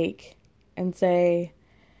shit cake and say,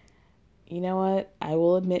 you know what? I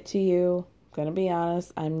will admit to you, I'm going to be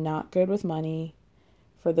honest, I'm not good with money.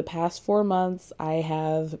 For the past 4 months, I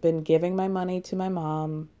have been giving my money to my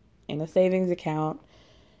mom in a savings account.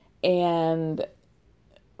 And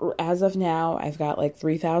as of now, I've got like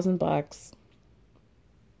 $3,000.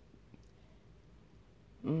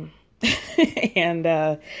 And,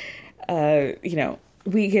 you know,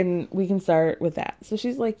 we can start with that. So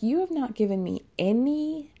she's like, you have not given me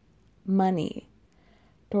any money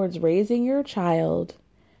towards raising your child,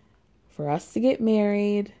 for us to get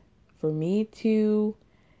married, for me to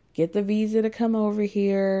get the visa to come over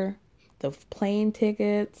here, the plane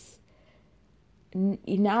tickets,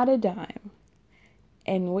 not a dime.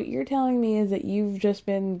 And what you're telling me is that you've just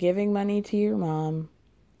been giving money to your mom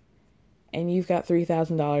and you've got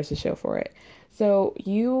 $3,000 to show for it. So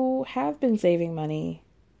you have been saving money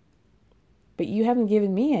but you haven't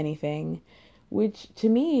given me anything, which to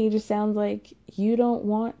me just sounds like you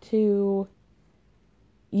don't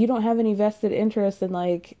have any vested interest in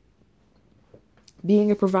like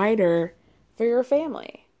being a provider for your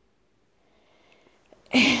family.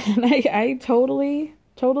 And I totally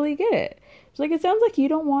get it. It's like, it sounds like you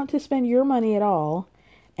don't want to spend your money at all.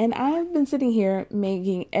 And I've been sitting here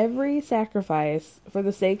making every sacrifice for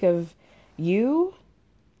the sake of you,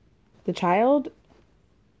 the child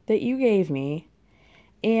that you gave me,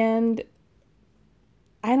 and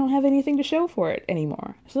I don't have anything to show for it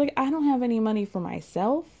anymore. So like, I don't have any money for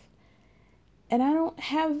myself, and I don't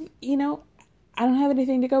have, I don't have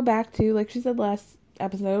anything to go back to, like she said last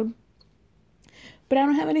episode, but I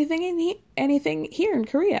don't have anything here in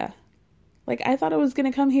Korea. Like, I thought I was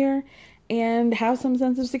going to come here and have some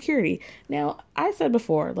sense of security. Now, I said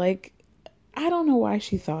before, like, I don't know why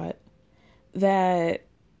she thought that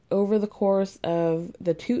over the course of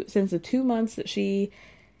the 2 months that she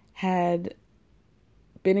had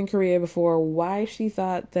been in Korea before, why she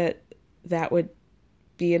thought that would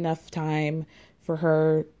be enough time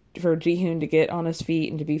for Jihoon to get on his feet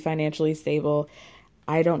and to be financially stable.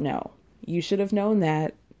 I don't know. You should have known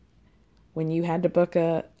that when you had to book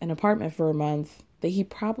an apartment for a month, that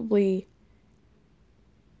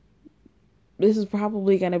this is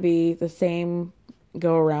probably going to be the same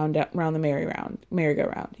go around the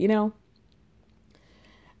merry-go-round,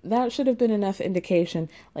 That should have been enough indication.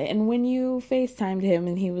 Like, and when you FaceTimed him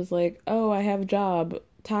and he was like, "Oh, I have a job,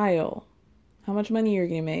 tile. How much money are you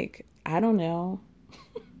going to make?" I don't know.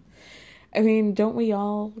 I mean, don't we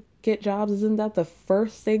all get jobs? Isn't that the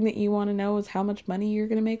first thing that you want to know, is how much money you're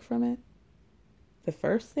going to make from it? The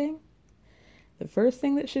first thing? The first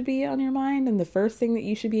thing that should be on your mind, and the first thing that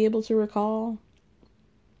you should be able to recall?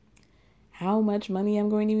 How much money I'm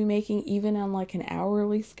going to be making, even on like an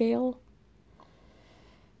hourly scale?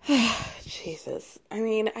 Jesus. I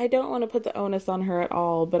mean, I don't want to put the onus on her at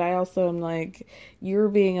all, but I also am like, you're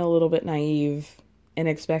being a little bit naive and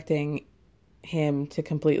expecting him to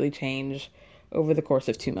completely change over the course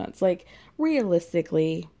of 2 months. Like,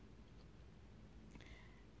 realistically,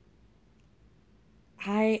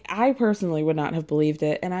 I personally would not have believed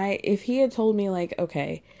it. And if he had told me like,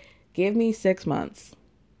 okay, give me 6 months,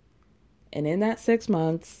 and in that 6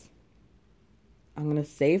 months, I'm going to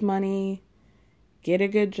save money, get a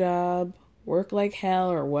good job, work like hell,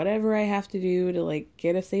 or whatever I have to do to like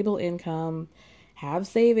get a stable income, have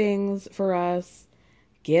savings for us,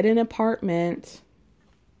 get an apartment.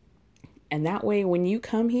 And that way, when you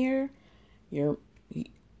come here,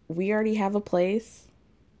 we already have a place.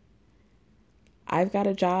 I've got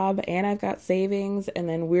a job and I've got savings, and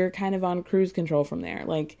then we're kind of on cruise control from there.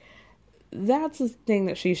 Like, that's the thing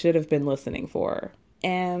that she should have been listening for.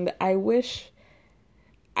 And I wish,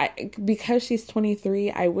 because she's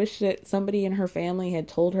 23, I wish that somebody in her family had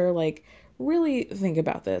told her, like, really think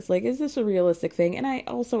about this. Like, is this a realistic thing? And I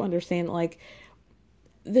also understand, like,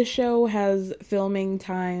 the show has filming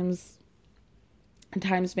times, a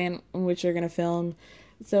time span in which they're going to film.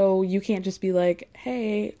 So you can't just be like,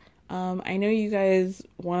 hey, I know you guys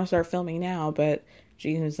want to start filming now, but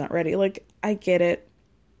Jihoon's not ready. Like, I get it.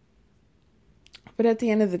 But at the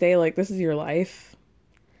end of the day, like, this is your life.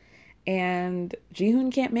 And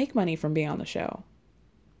Jihoon can't make money from being on the show.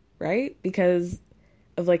 Right? Because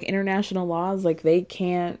of, like, international laws. Like, they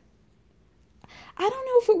can't. I don't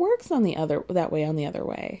know if it works on the other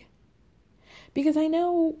way. Because I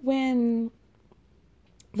know when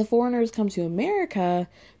the foreigners come to America,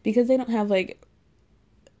 because they don't have, like,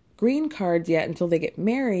 green cards yet until they get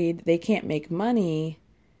married, they can't make money.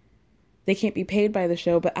 They can't be paid by the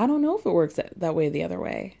show, but I don't know if it works that way the other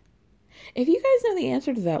way. If you guys know the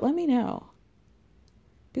answer to that, let me know.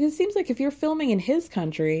 Because it seems like if you're filming in his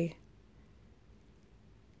country,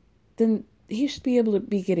 then he should be able to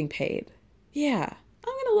be getting paid. Yeah,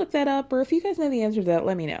 I'm going to look that up, or if you guys know the answer to that,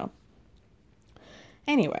 let me know.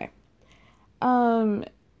 Anyway, Devin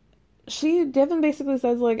basically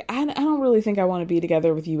says, like, I don't really think I want to be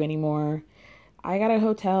together with you anymore. I got a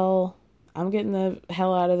hotel. I'm getting the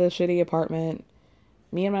hell out of this shitty apartment.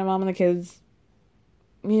 Me and my mom and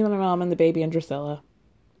the baby and Drusilla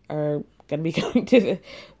are going to be going to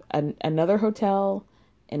another hotel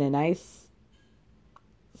in a nice,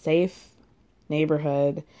 safe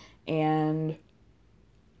neighborhood. And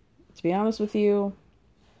to be honest with you,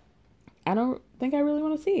 I don't think I really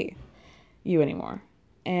want to see you anymore.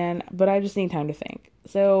 But I just need time to think.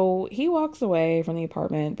 So he walks away from the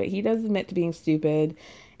apartment, but he does admit to being stupid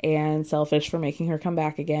and selfish for making her come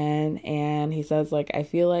back again. And he says, like, I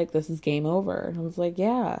feel like this is game over. And I was like,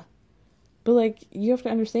 yeah. But, like, you have to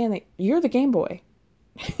understand that you're the Game Boy.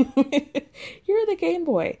 You're the Game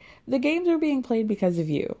Boy. The games are being played because of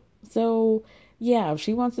you. So, yeah, if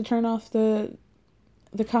she wants to turn off the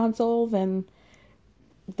console, then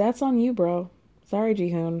that's on you, bro. Sorry,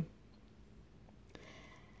 Jihoon.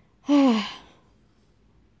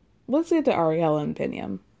 Let's get to Ariella and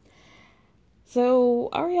Binyam. So,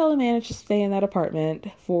 Ariella managed to stay in that apartment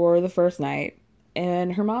for the first night,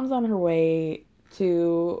 and her mom's on her way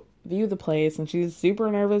to view the place, and she's super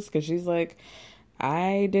nervous because she's like,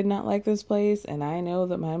 I did not like this place, and I know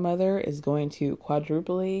that my mother is going to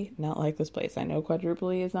quadruply not like this place. I know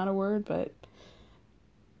quadruply is not a word, but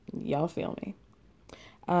y'all feel me.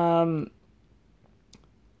 Oh,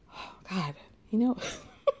 God,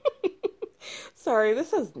 sorry,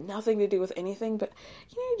 this has nothing to do with anything, but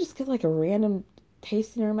you just get like a random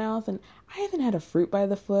taste in your mouth, and I haven't had a fruit by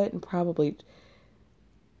the foot in probably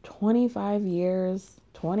 25 years,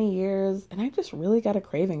 20 years, and I just really got a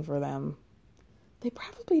craving for them. They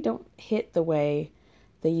probably don't hit the way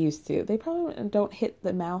they used to. They probably don't hit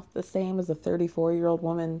the mouth the same as a 34-year-old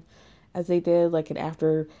woman as they did like an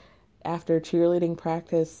after cheerleading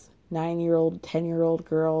practice 9-year-old, 10-year-old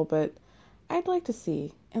girl, but I'd like to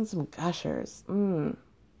see. And some gushers.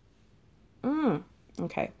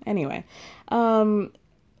 Okay, anyway.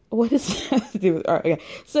 What does that have to do with... Okay.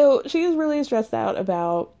 So, she is really stressed out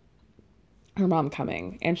about her mom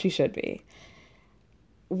coming, and she should be.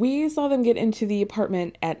 We saw them get into the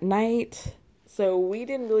apartment at night, so we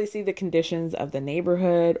didn't really see the conditions of the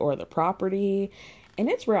neighborhood or the property, and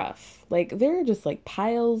it's rough. Like, there are just, like,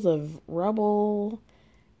 piles of rubble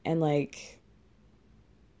and, like,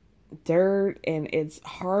 dirt, and it's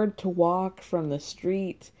hard to walk from the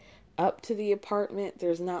street up to the apartment.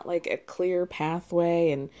 There's not, like, a clear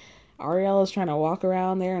pathway, and Ariella's trying to walk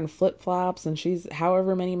around there in flip-flops, and she's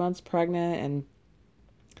however many months pregnant, and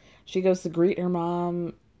she goes to greet her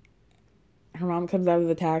mom. Her mom comes out of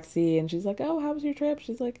the taxi, and she's like, oh, how was your trip?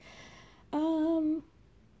 She's like, I'm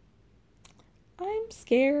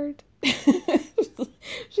scared.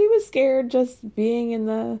 She was scared just being in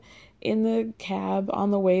the cab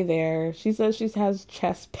on the way there. She says she has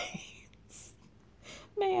chest pains.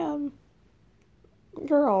 Ma'am,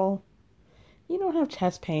 girl, you don't have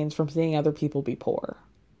chest pains from seeing other people be poor.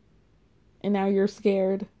 And now you're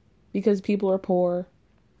scared because people are poor.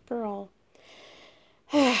 Girl.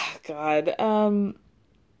 God.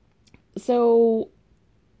 So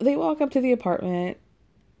they walk up to the apartment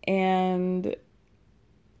and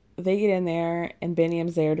they get in there and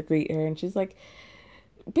Binyam's there to greet her, and she's like,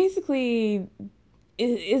 basically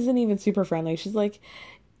isn't even super friendly. She's like,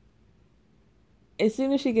 as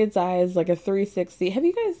soon as she gets eyes, like a 360. Have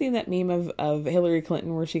you guys seen that meme of Hillary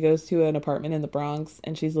Clinton where she goes to an apartment in the Bronx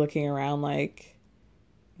and she's looking around like,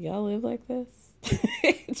 y'all live like this?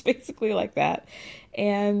 It's basically like that.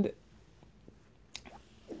 And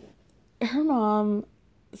her mom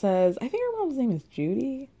says, I think her mom's name is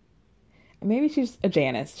Judy. Maybe she's a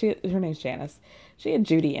Janice. Her name's Janice. She had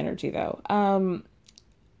Judy energy though.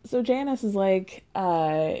 So Janice is like,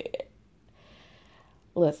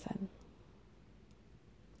 listen,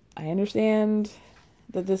 I understand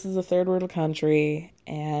that this is a third world country,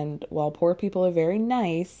 and while poor people are very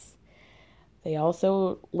nice, they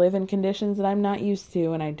also live in conditions that I'm not used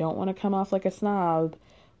to, and I don't want to come off like a snob,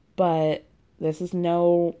 but this is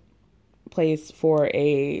no place for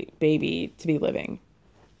a baby to be living.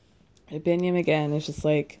 And Binyam, again, is just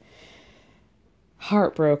like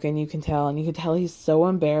heartbroken, you can tell, and you can tell he's so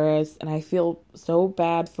embarrassed, and I feel so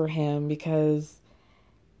bad for him because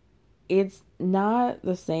it's not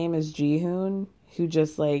the same as Jihoon, who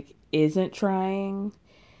just, like, isn't trying.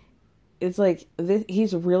 It's like,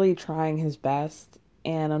 he's really trying his best,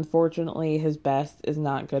 and unfortunately his best is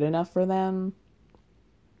not good enough for them.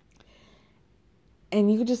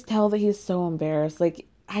 And you could just tell that he's so embarrassed. Like,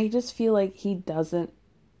 I just feel like he doesn't,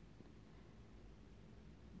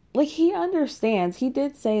 like, he understands. He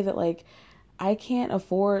did say that, like, I can't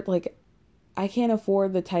afford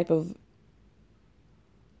the type of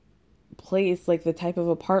place, like, the type of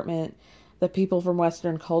apartment that people from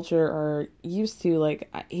Western culture are used to. Like,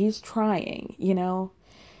 he's trying, you know?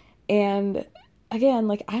 And again,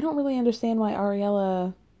 like, I don't really understand why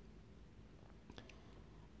Ariella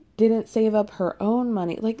didn't save up her own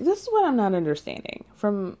money. Like, this is what I'm not understanding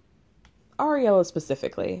from Ariella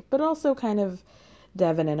specifically, but also kind of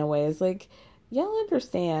Devin in a way, is like, y'all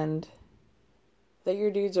understand that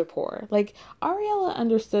your dudes are poor. Like, Ariella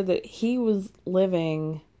understood that he was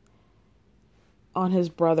living on his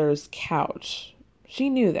brother's couch. She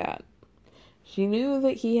knew that. She knew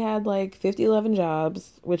that he had like 50-11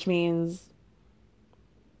 jobs, which means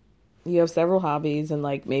you have several hobbies and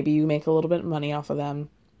like maybe you make a little bit of money off of them.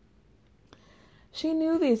 she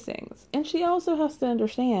knew these things. And she also has to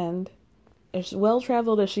understand, as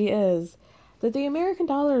well-traveled as she is, that the American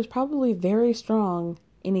dollar is probably very strong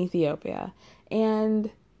in Ethiopia.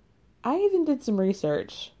 And I even did some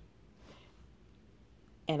research.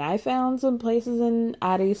 And I found some places in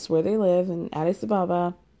Addis, where they live, in Addis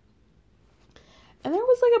Ababa. And there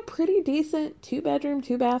was like a pretty decent 2-bedroom,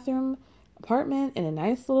 2-bathroom apartment in a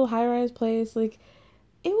nice little high-rise place. Like,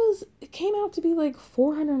 it came out to be like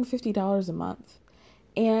 $450 a month.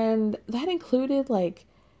 And that included like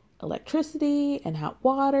electricity and hot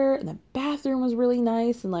water, and the bathroom was really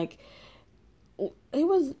nice, and like it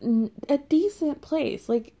was a decent place.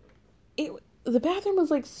 Like, the bathroom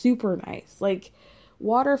was like super nice, like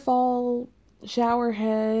waterfall, shower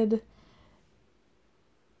head.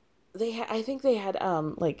 I think they had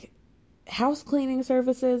like house cleaning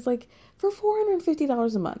services, like for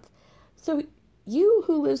 $450 a month. So you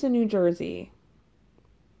who lives in New Jersey,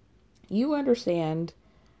 you understand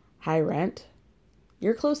high rent.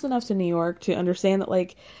 You're close enough to New York to understand that,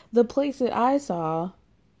 like, the place that I saw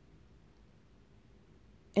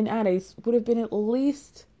in Addis would have been at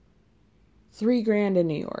least $3,000 in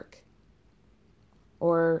New York,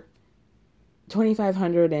 or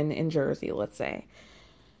 $2,500 in Jersey, let's say.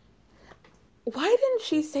 Why didn't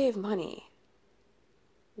she save money?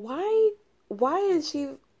 Why is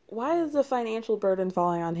the financial burden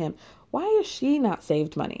falling on him? Why has she not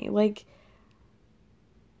saved money? Like,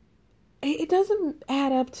 it doesn't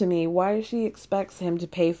add up to me why she expects him to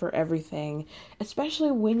pay for everything,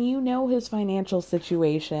 especially when you know his financial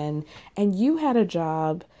situation and you had a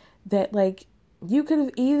job that, like, you could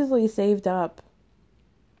have easily saved up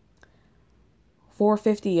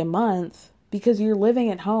 $450 a month because you're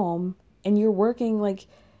living at home and you're working, like,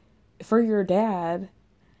 for your dad.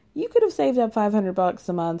 You could have saved up $500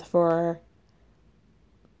 a month for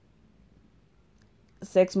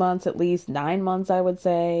 6 months, at least 9 months, I would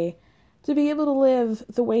say, to be able to live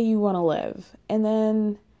the way you want to live. And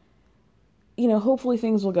then, you know, hopefully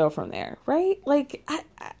things will go from there, right? Like,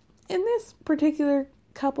 in this particular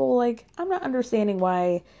couple, like, I'm not understanding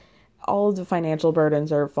why all of the financial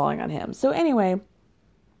burdens are falling on him. So anyway,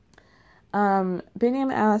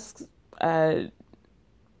 Biniyam asks,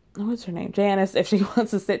 what's her name? Janice, if she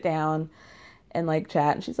wants to sit down and, like,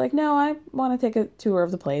 chat. And she's like, no, I want to take a tour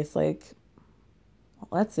of the place. Like,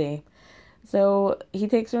 let's see. So he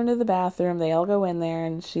takes her into the bathroom. They all go in there,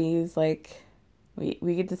 and she's like,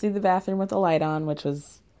 we get to see the bathroom with the light on, which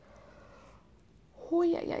was,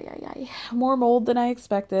 more mold than I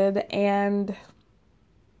expected. And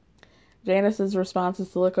Janice's response is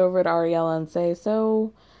to look over at Ariella and say,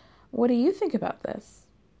 so what do you think about this?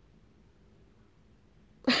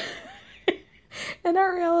 And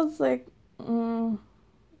Ariella's like,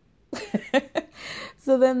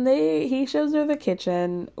 So then he shows her the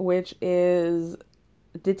kitchen, which is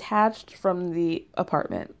detached from the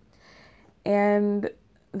apartment. And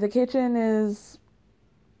the kitchen is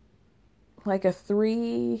like a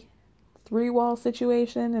three wall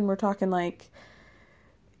situation. And we're talking like,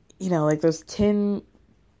 you know, like those tin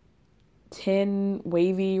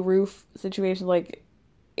wavy roof situations. Like,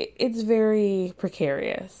 it's very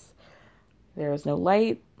precarious. There is no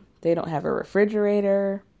light. They don't have a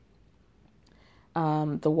refrigerator.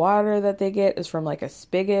 The water that they get is from like a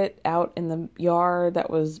spigot out in the yard that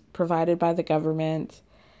was provided by the government.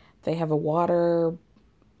 They have a water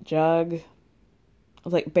jug,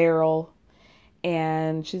 like barrel.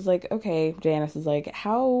 And she's like, okay, Janice is like,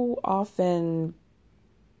 how long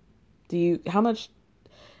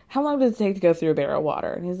does it take to go through a barrel of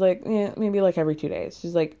water? And he's like, yeah, maybe like every 2 days.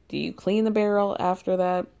 She's like, do you clean the barrel after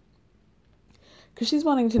that? Because she's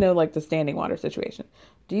wanting to know, like, the standing water situation.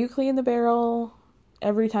 Do you clean the barrel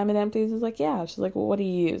every time it empties? He's like, yeah. She's like, well, what do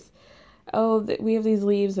you use? Oh, we have these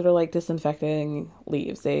leaves that are like disinfecting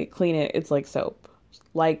leaves. They clean it. It's like soap.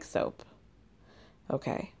 Like soap.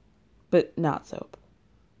 Okay. But not soap.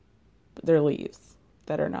 But they're leaves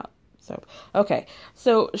that are not soap. Okay.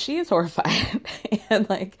 So she is horrified. And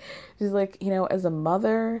like, she's like, you know, as a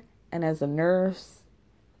mother and as a nurse,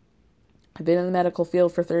 I've been in the medical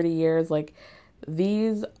field for 30 years. Like,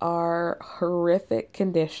 these are horrific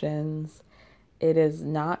conditions. It is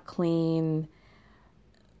not clean.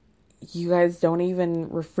 You guys don't even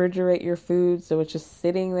refrigerate your food, so it's just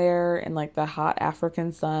sitting there in like the hot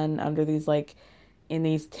African sun under these like in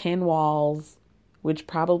these tin walls, which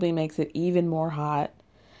probably makes it even more hot.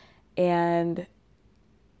 And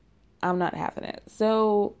I'm not having it.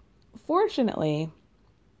 So fortunately,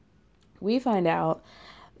 we find out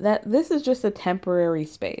that this is just a temporary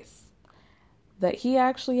space. That he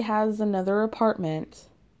actually has another apartment,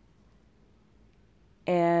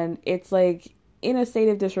 and it's like in a state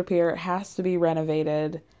of disrepair. It has to be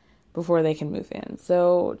renovated before they can move in.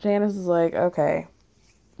 So Janice is like, okay,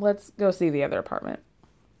 let's go see the other apartment.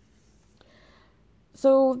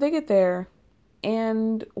 So they get there,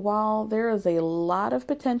 and while there is a lot of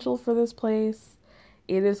potential for this place,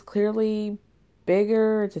 it is clearly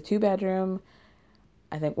bigger. It's a 2-bedroom,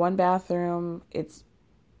 I think 1 bathroom. It's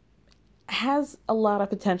has a lot of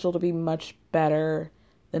potential to be much better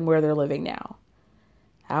than where they're living now.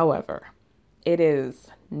 However, it is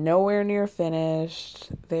nowhere near finished.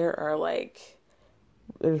 There's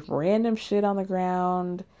random shit on the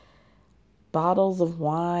ground, bottles of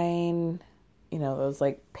wine, those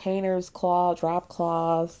like painter's drop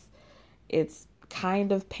cloths. It's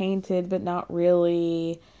kind of painted, but not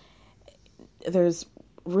really. There's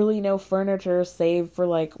really no furniture save for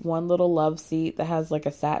like one little love seat that has like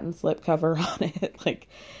a satin slip cover on it.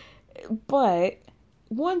 But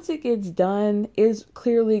once it gets done, is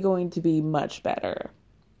clearly going to be much better.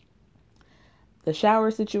 The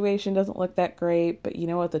shower situation doesn't look that great, but you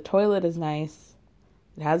know what? The toilet is nice.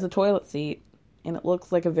 It has a toilet seat, and it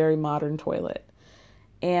looks like a very modern toilet.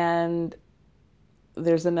 And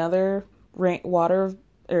there's another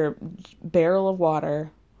barrel of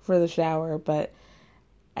water for the shower, but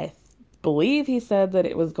I believe he said that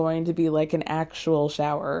it was going to be like an actual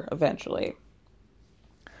shower eventually.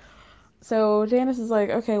 So Janice is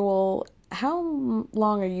like, okay, well, how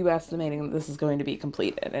long are you estimating that this is going to be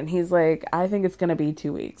completed? And he's like, I think it's going to be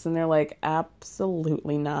 2 weeks. And they're like,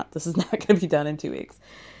 absolutely not. This is not going to be done in 2 weeks.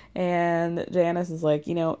 And Janice is like,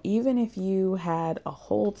 even if you had a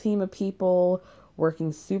whole team of people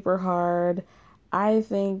working super hard, I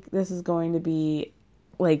think this is going to be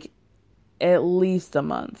like at least a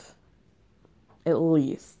month. At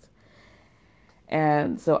least.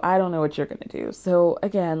 And so I don't know what you're going to do. So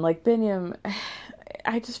again, like Binyam,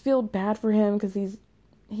 I just feel bad for him because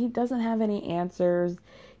he doesn't have any answers.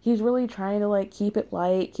 He's really trying to like keep it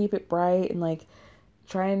light, keep it bright, and like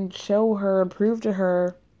try and show her, prove to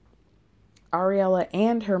her, Ariella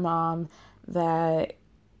and her mom, that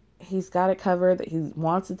he's got it covered, that he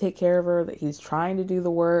wants to take care of her, that he's trying to do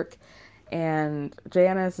the work. And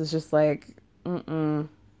Janice is just like, no,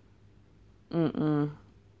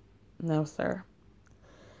 sir.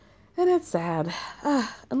 And it's sad.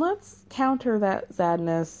 And let's counter that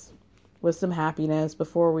sadness with some happiness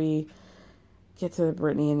before we get to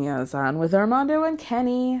Brittany and Yazan with Armando and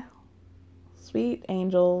Kenny. Sweet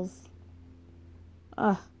angels.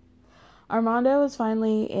 Armando is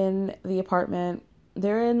finally in the apartment.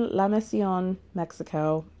 They're in La Mission,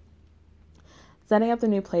 Mexico, setting up the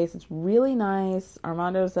new place. It's really nice.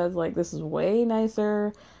 Armando says, like, this is way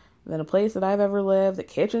nicer than a place that I've ever lived. The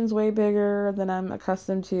kitchen's way bigger than I'm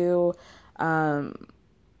accustomed to.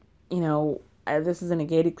 This is in a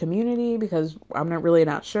gated community because I'm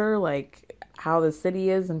not sure, like, how the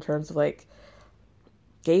city is in terms of, like,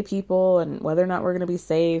 gay people and whether or not we're going to be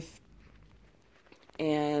safe.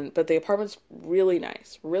 But the apartment's really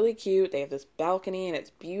nice, really cute. They have this balcony and it's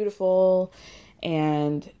beautiful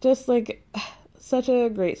and just like such a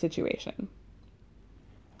great situation.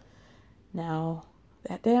 Now,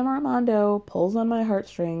 that damn Armando pulls on my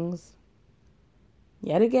heartstrings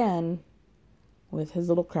yet again with his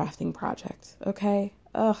little crafting project. Okay?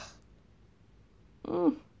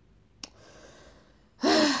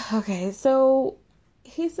 Okay, so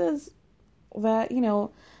he says that,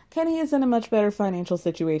 Kenny is in a much better financial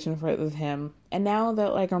situation with him. And now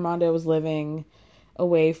that, like, Armando is living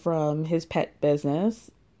away from his pet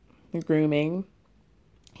business, grooming,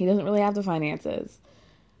 he doesn't really have the finances.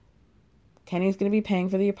 Kenny's going to be paying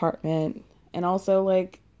for the apartment. And also,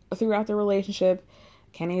 like, throughout the relationship,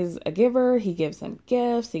 Kenny's a giver. He gives him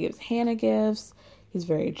gifts. He gives Hannah gifts. He's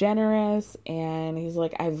very generous. And he's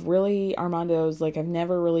like, Armando's like, I've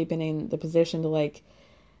never really been in the position to, like,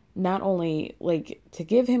 not only like to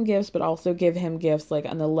give him gifts, but also give him gifts like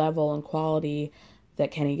on the level and quality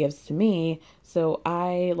that Kenny gives to me. So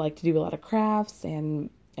I like to do a lot of crafts, and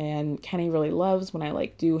Kenny really loves when I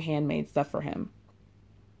like do handmade stuff for him.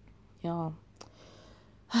 Y'all,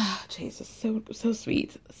 Jesus, so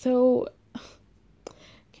sweet. So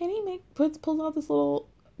Kenny pulls out this little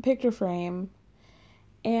picture frame,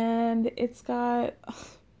 and it's got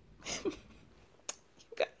you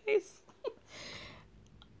guys.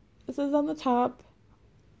 It says on the top,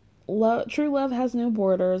 true love has no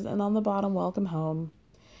borders, and on the bottom, welcome home.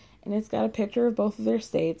 And it's got a picture of both of their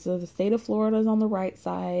states. So the state of Florida is on the right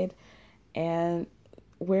side, and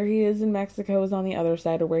where he is in Mexico is on the other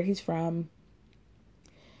side, or where he's from.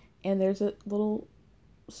 And there's a little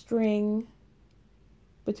string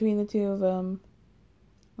between the two of them,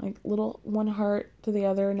 like little one heart to the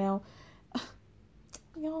other. Now,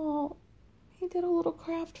 y'all, He did a little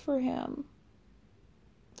craft for him.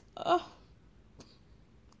 And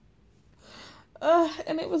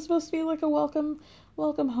it was supposed to be like a welcome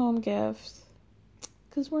home gift.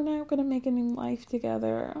 Because we're not going to make a new life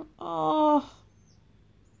together. Oh.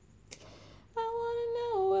 I want to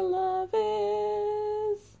know what love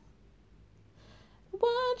is. I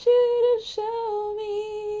want you to show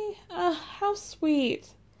me. How sweet.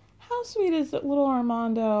 How sweet is it, little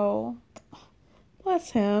Armando?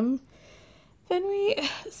 Bless him. Then we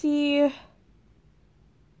see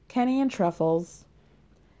Kenny and Truffles.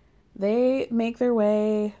 They make their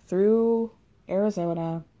way through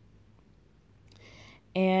Arizona.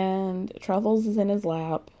 And Truffles is in his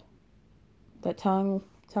lap. That tongue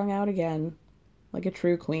out again. Like a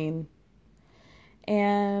true queen.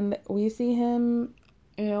 And we see him,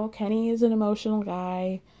 Kenny is an emotional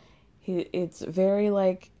guy. It's very,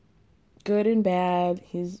 like, good and bad.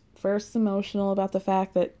 He's first emotional about the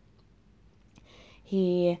fact that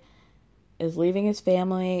he is leaving his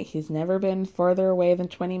family. He's never been further away than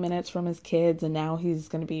 20 minutes from his kids, and now he's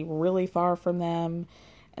going to be really far from them.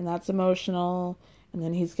 And that's emotional. And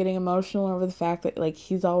then he's getting emotional over the fact that, like,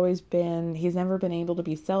 he's never been able to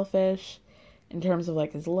be selfish in terms of,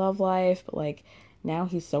 like, his love life. But, like, now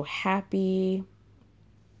he's so happy.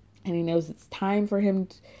 And he knows it's time for him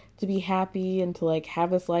to be happy and to, like,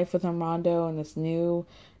 have this life with Armando and this new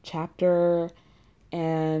chapter.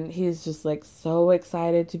 And he's just, like, so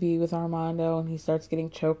excited to be with Armando. And he starts getting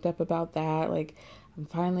choked up about that. Like, I'm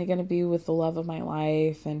finally going to be with the love of my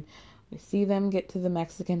life. And we see them get to the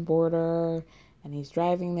Mexican border. And he's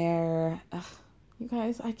driving there. Ugh, you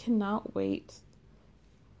guys, I cannot wait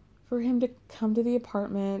for him to come to the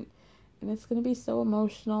apartment. And it's going to be so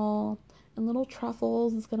emotional. And little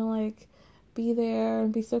Truffles is going to, like, be there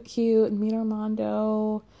and be so cute and meet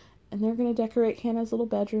Armando. And they're going to decorate Hannah's little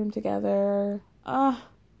bedroom together. I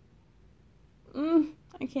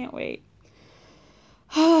can't wait.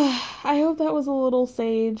 I hope that was a little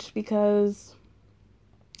sage because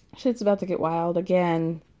shit's about to get wild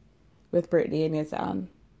again with Brittany and Yazan.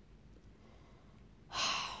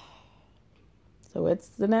 So it's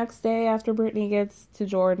the next day after Brittany gets to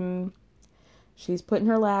Jordan. She's putting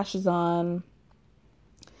her lashes on.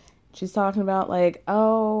 She's talking about, like,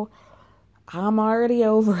 oh, I'm already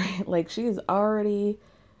over it. Like, she's already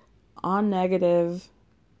on negative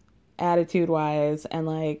attitude-wise. And,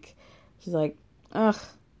 like, she's like, ugh,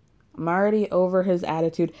 I'm already over his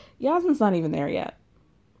attitude. Yazan's not even there yet.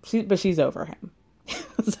 But she's over him.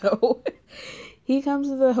 So he comes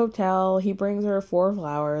to the hotel. He brings her 4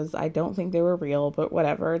 flowers. I don't think they were real, but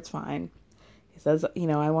whatever. It's fine. He says,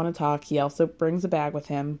 I want to talk. He also brings a bag with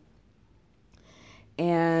him.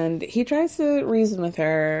 And he tries to reason with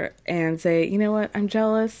her and say, you know what? I'm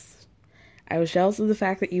jealous. I was jealous of the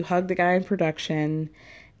fact that you hugged the guy in production.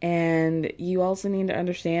 And you also need to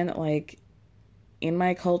understand that, like, in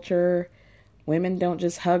my culture, women don't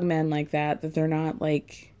just hug men like that they're not,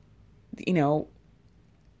 like,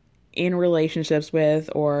 in relationships with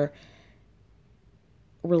or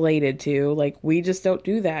related to. Like, we just don't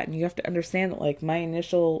do that. And you have to understand that, like, my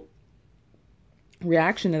initial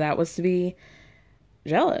reaction to that was to be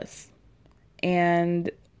jealous. And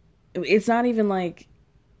it's not even, like,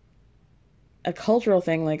 a cultural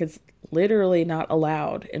thing. Like, it's literally not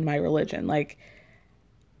allowed in my religion. Like,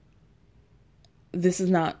 this is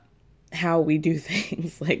not how we do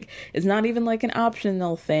things. Like, it's not even, like, an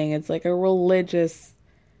optional thing. It's, like, a religious,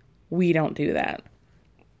 we don't do that.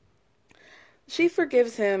 She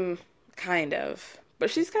forgives him, kind of. But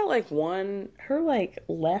she's got, like, her, like,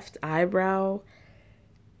 left eyebrow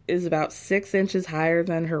is about 6 inches higher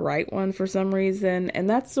than her right one for some reason. And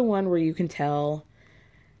that's the one where you can tell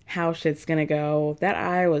how shit's gonna go. That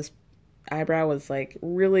eyebrow was, like,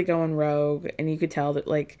 really going rogue. And you could tell that,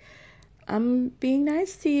 like, I'm being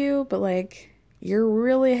nice to you, but, like, you're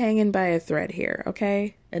really hanging by a thread here,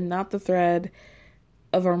 okay? And not the thread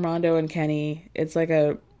of Armando and Kenny. It's like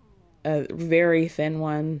a very thin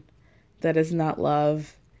one that is not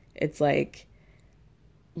love. It's like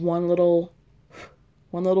one little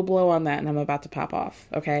blow on that and I'm about to pop off,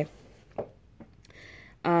 okay?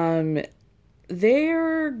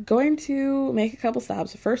 They're going to make a couple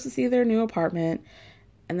stops. First to see their new apartment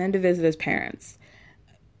and then to visit his parents.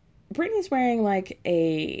 Brittany's wearing, like,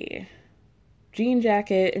 a jean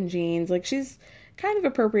jacket and jeans. Like, she's kind of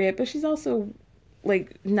appropriate, but she's also,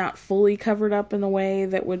 like, not fully covered up in a way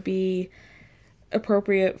that would be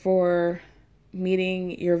appropriate for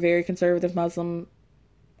meeting your very conservative Muslim,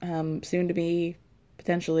 soon to be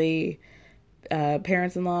potentially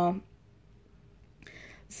parents-in-law.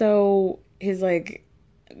 So he's like,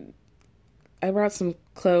 I brought some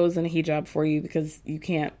clothes and a hijab for you because you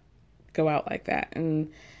can't go out like that.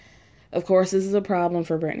 And of course, this is a problem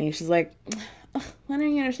for Brittany. She's like, why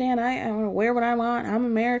don't you understand? I want to wear what I want. I'm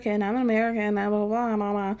American. I'm an American. Blah, blah, blah,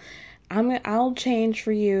 blah, blah. I'll change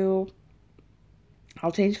for you.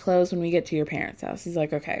 I'll change clothes when we get to your parents' house. He's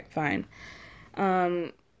like, okay, fine.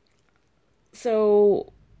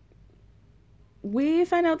 So we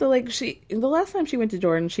find out that, like, the last time she went to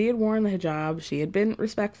Jordan, she had worn the hijab. She had been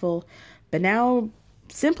respectful. But now,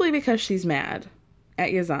 simply because she's mad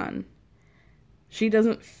at Yazan, she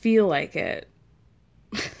doesn't feel like it.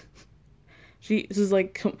 She's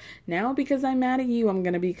like, now because I'm mad at you, I'm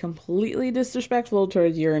going to be completely disrespectful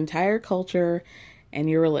towards your entire culture and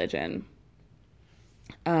your religion.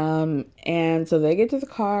 And so they get to the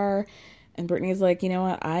car, and Brittany's like, you know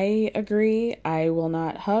what? I agree. I will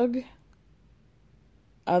not hug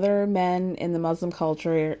other men in the Muslim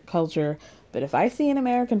culture. But if I see an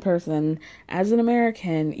American person, as an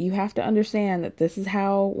American, you have to understand that this is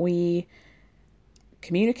how we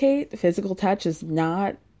communicate. Physical touch is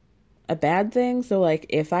not a bad thing. So, like,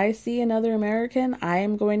 if I see another American, I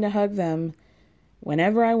am going to hug them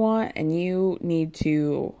whenever I want, and you need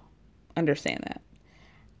to understand that.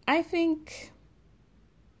 I think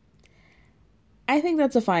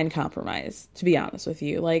that's a fine compromise, to be honest with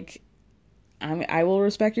you. Like, I will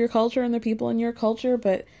respect your culture and the people in your culture,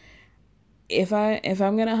 but if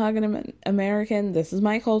I'm gonna hug an American, this is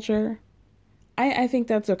my culture. I think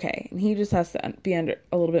that's okay, and he just has to be a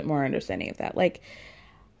little bit more understanding of that. Like,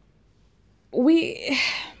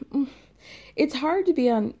 it's hard to be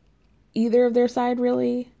on either of their side,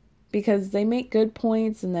 really, because they make good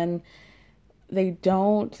points and then they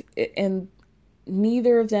don't, and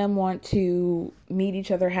neither of them want to meet each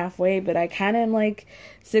other halfway. But I kind of am like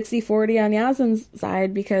 60-40 on Yazan's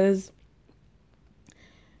side, because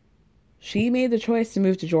she made the choice to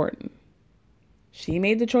move to Jordan. She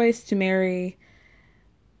made the choice to marry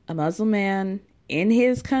a Muslim man in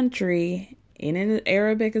his country, in an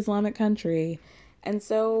Arabic Islamic country. And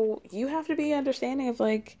so you have to be understanding of,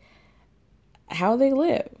 like, how they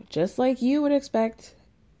live. Just like you would expect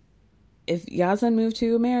if Yazan moved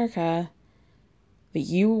to America, that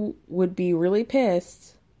you would be really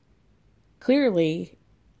pissed, clearly,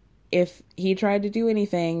 if he tried to do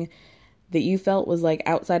anything that you felt was, like,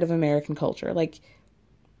 outside of American culture. Like,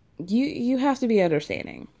 you have to be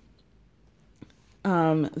understanding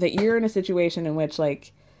that you're in a situation in which,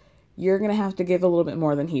 like, you're going to have to give a little bit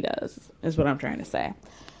more than he does, is what I'm trying to say.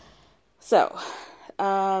 So,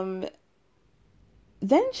 then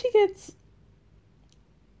she gets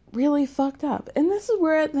really fucked up. And this is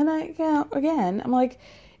where then I'm like,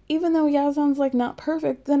 even though Yazan's, like, not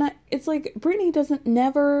perfect, then it's like Brittany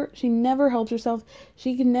she never helps herself.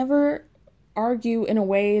 She can never argue in a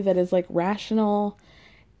way that is, like, rational,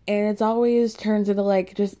 and it's always turns into,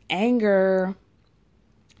 like, just anger,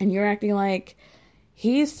 and you're acting like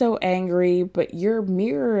he's so angry, but you're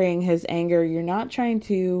mirroring his anger. You're not trying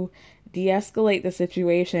to de-escalate the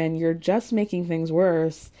situation. You're just making things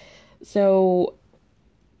worse. So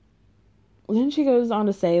then she goes on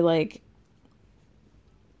to say, like,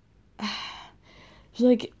 she's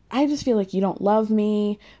like, I just feel like you don't love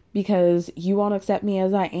me because you won't accept me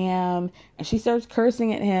as I am. And she starts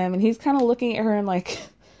cursing at him, and he's kind of looking at her and, like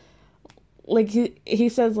he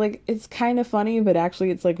says, like, it's kind of funny, but actually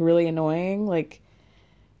it's, like, really annoying. Like,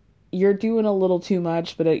 you're doing a little too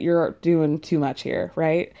much, but you're doing too much here,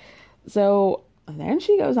 right? So then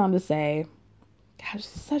she goes on to say, gosh,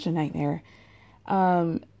 this is such a nightmare. She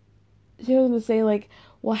goes on to say, like,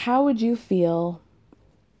 well, how would you feel?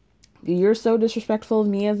 You're so disrespectful of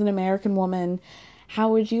me as an American woman. How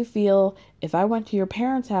would you feel if I went to your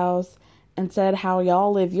parents' house and said how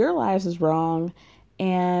y'all live your lives is wrong?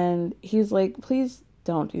 And he's like, please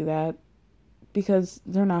don't do that, because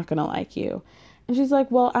they're not going to like you. And she's like,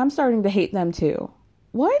 well, I'm starting to hate them too.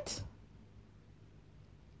 What?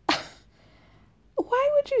 Why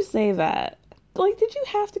would you say that? Like, did you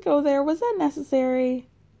have to go there? Was that necessary?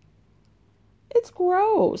 It's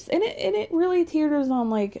gross. And it really teeters on,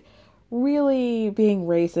 like, really being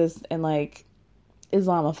racist and, like,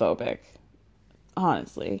 Islamophobic.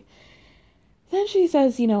 Honestly. Then she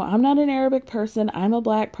says, you know, I'm not an Arabic person. I'm a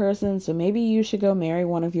black person. So maybe you should go marry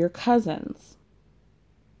one of your cousins.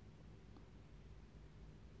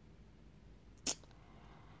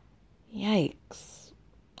 Yikes.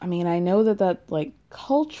 I mean, I know that like,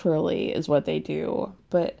 culturally is what they do,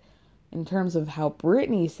 but in terms of how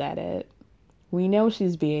Brittany said it, we know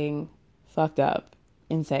she's being fucked up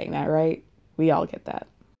in saying that, right? We all get that.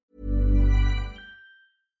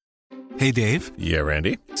 Hey, Dave. Yeah,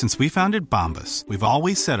 Randy. Since we founded Bombas, we've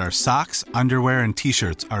always said our socks, underwear, and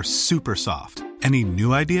T-shirts are super soft. Any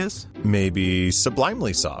new ideas? Maybe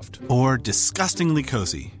sublimely soft. Or disgustingly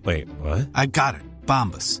cozy? Wait, what? I got it.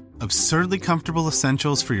 Bombas. Absurdly comfortable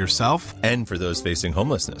essentials for yourself And for those facing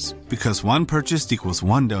homelessness. because one purchased equals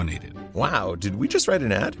one donated. Wow, did we just write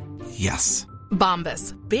an ad? Yes.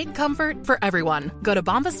 Bombas. Big comfort for everyone. Go to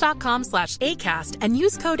bombas.com/ACAST and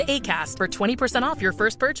use code ACAST for 20% off your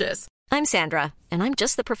first purchase. I'm Sandra, and I'm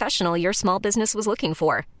just the professional your small business was looking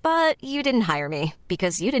for. But you didn't hire me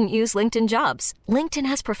because you didn't use LinkedIn Jobs. LinkedIn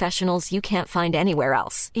has professionals you can't find anywhere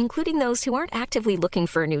else, including those who aren't actively looking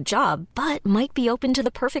for a new job, but might be open to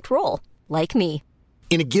the perfect role, like me.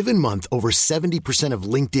 In a given month, over 70% of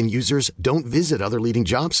LinkedIn users don't visit other leading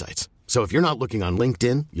job sites. So if you're not looking on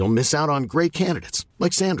LinkedIn, you'll miss out on great candidates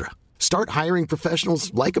like Sandra. Start hiring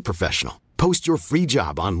professionals like a professional. Post your free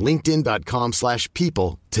job on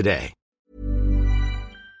linkedin.com/people today.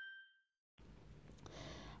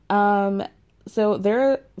 So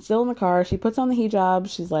they're still in the car. She puts on the hijab.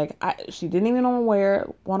 She's like, she didn't even want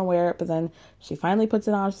to wear it, but then she finally puts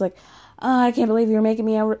it on. She's like, I can't believe you're making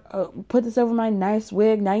me put this over my nice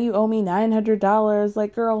wig. Now you owe me $900.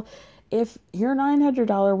 Like, girl, if your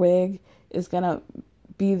 $900 wig is gonna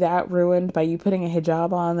be that ruined by you putting a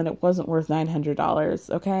hijab on, then it wasn't worth $900.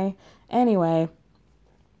 Okay. Anyway,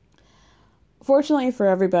 fortunately for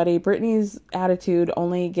everybody, Brittany's attitude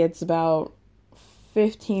only gets about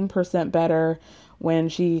 15% better when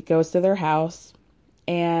she goes to their house,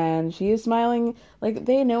 and she is smiling like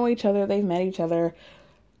they know each other, they've met each other.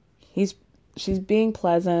 She's being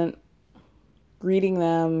pleasant, greeting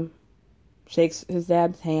them, shakes his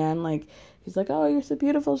dad's hand, like he's like, oh, you're so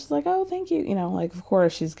beautiful. She's like, oh, thank you. You know, like, of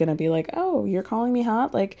course she's gonna be like, oh, you're calling me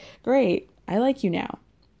hot? Like, great, I like you now.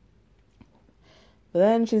 But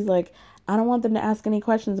then she's like, I don't want them to ask any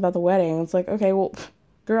questions about the wedding. It's like, okay, well,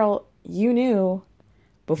 girl, you knew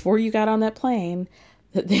before you got on that plane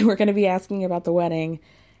that they were going to be asking about the wedding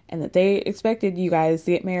and that they expected you guys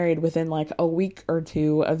to get married within like a week or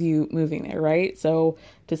two of you moving there, right? So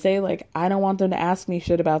to say like, I don't want them to ask me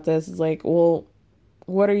shit about this is like, well,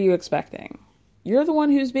 what are you expecting? You're the one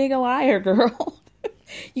who's being a liar, girl.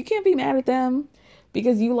 You can't be mad at them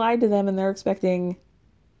because you lied to them and they're expecting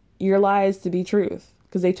your lies to be truth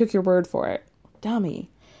because they took your word for it. Dummy.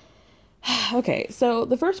 Okay, so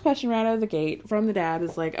the first question right out of the gate from the dad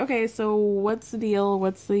is like, okay, so what's the deal?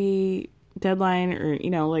 What's the deadline? Or,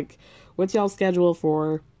 you know, like, what's y'all's schedule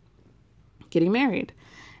for getting married?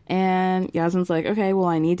 And Yasmin's like, okay, well,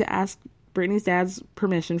 I need to ask Brittany's dad's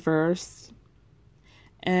permission first.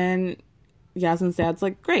 And Yasmin's dad's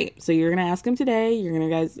like, great. So you're going to ask him today.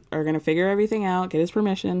 Guys are going to figure everything out, get his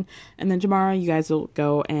permission. And then tomorrow you guys will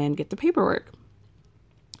go and get the paperwork.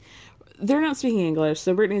 They're not speaking English,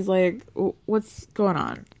 so Brittany's like, what's going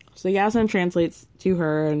on? So Yasmin translates to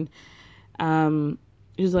her, and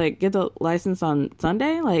she's like, get the license on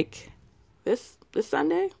Sunday? Like, this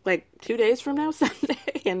Sunday? Like, 2 days from now,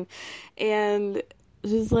 Sunday? And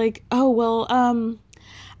she's like, oh, well,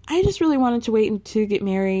 I just really wanted to wait to get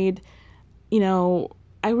married. You know,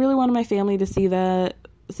 I really wanted my family to see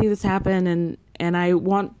this happen, and I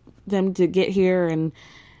want them to get here and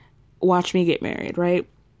watch me get married, right?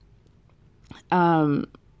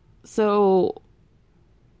 So,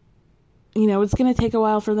 you know, it's going to take a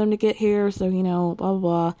while for them to get here. So, you know, blah,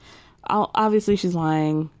 blah, blah. Obviously she's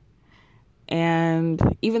lying.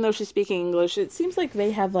 And even though she's speaking English, it seems like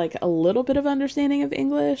they have like a little bit of understanding of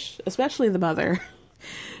English, especially the mother.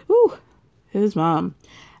 Ooh, his mom.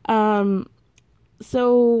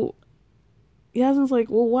 So Yasmin's like,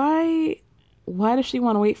 well, why does she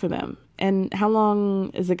want to wait for them? And how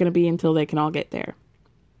long is it going to be until they can all get there?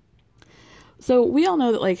 So we all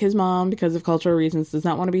know that, like, his mom, because of cultural reasons, does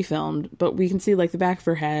not want to be filmed, but we can see, like, the back of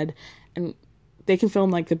her head, and they can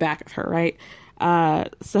film, like, the back of her, right?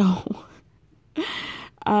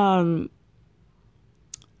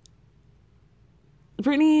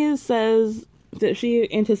 Brittany says that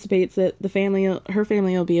she anticipates that her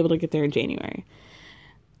family will be able to get there in January.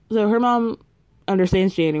 So her mom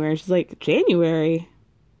understands January. She's like, January?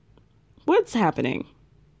 What's happening?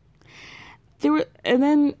 And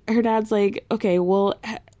then her dad's like, okay, well,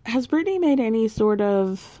 has Brittany made any sort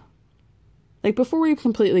of, like, before we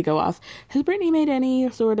completely go off, has Brittany made any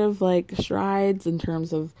sort of, like, strides in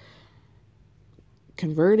terms of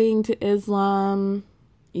converting to Islam,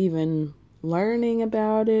 even learning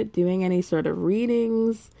about it, doing any sort of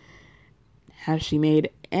readings? Has she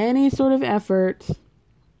made any sort of effort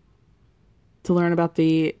to learn about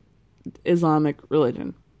the Islamic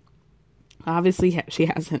religion? Obviously, she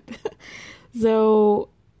hasn't. So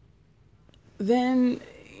then,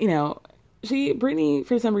 Brittany,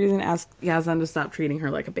 for some reason, asked Yasmin to stop treating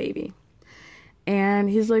her like a baby. And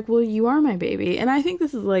he's like, well, you are my baby. And I think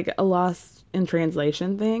this is like a lost in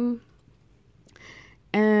translation thing.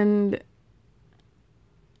 And,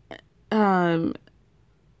 so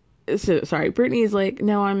sorry, Brittany's like,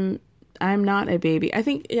 no, I'm not a baby. I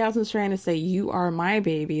think Yasmin's trying to say, you are my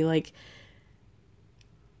baby. Like,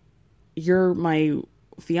 you're my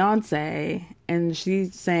fiance. And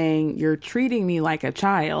she's saying, you're treating me like a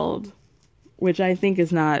child, which I think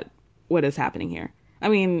is not what is happening here. I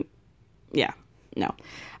mean, yeah, no.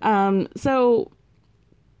 So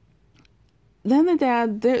then the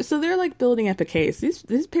dad, they're like building up a case.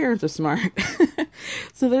 These parents are smart.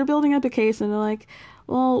 So they're building up a case and they're like,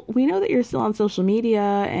 well, we know that you're still on social media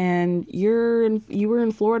and you were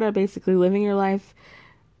in Florida basically living your life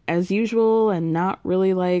as usual and not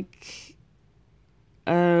really like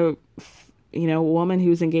a, woman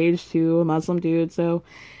who's engaged to a Muslim dude. So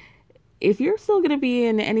if you're still going to be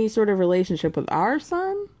in any sort of relationship with our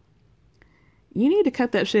son, you need to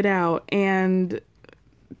cut that shit out. And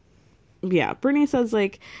yeah, Brittany says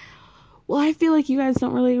like, well, I feel like you guys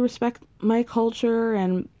don't really respect my culture.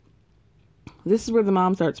 And this is where the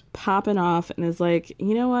mom starts popping off and is like,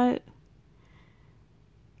 you know what?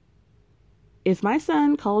 If my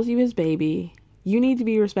son calls you his baby, you need to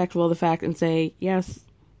be respectful of the fact and say, yes,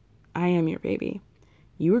 I am your baby.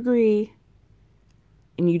 You agree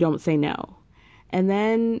and you don't say no. And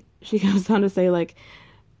then she goes on to say like,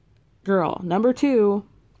 girl, number 2,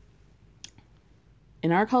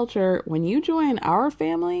 in our culture, when you join our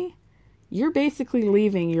family, you're basically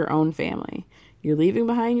leaving your own family. You're leaving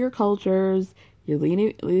behind your cultures. You're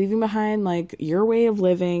leaving behind like your way of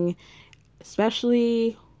living,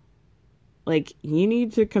 especially like you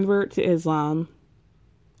need to convert to Islam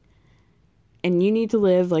and you need to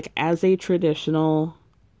live like as a traditional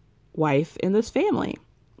wife in this family.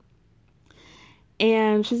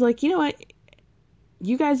 And she's like, you know what?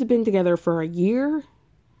 You guys have been together for a year.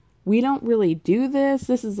 We don't really do this.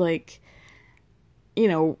 This is like,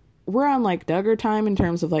 we're on like Duggar time in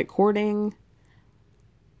terms of like courting.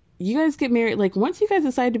 You guys get married. Like once you guys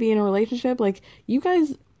decide to be in a relationship, like you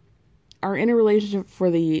guys are in a relationship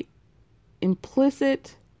for the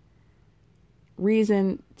implicit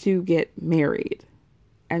reason to get married.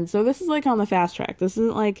 And so this is like on the fast track. This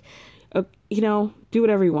isn't like, do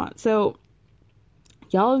whatever you want. So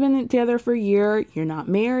y'all have been together for a year. You're not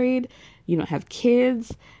married. You don't have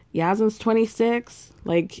kids. Yasmin's 26.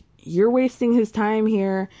 Like, you're wasting his time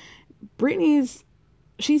here.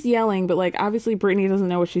 She's yelling, but like, obviously Brittany doesn't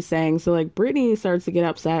know what she's saying. So like, Brittany starts to get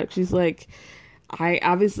upset. She's like, I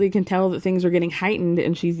obviously can tell that things are getting heightened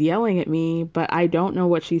and she's yelling at me, but I don't know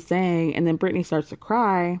what she's saying. And then Brittany starts to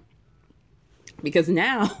cry because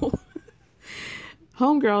now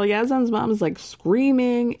homegirl, Yazan's mom, is like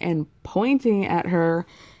screaming and pointing at her.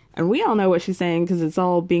 And we all know what she's saying because it's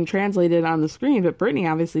all being translated on the screen, but Brittany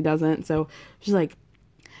obviously doesn't. So she's like,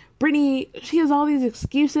 Brittany, she has all these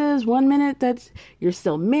excuses. 1 minute that you're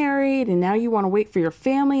still married and now you want to wait for your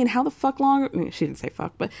family. And how the fuck long? I mean, she didn't say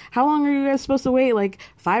fuck, but how long are you guys supposed to wait? Like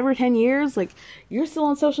 5 or 10 years? Like you're still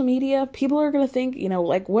on social media. People are going to think,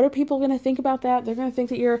 like what are people going to think about that? They're going to think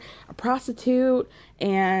that you're a prostitute.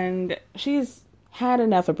 And she's had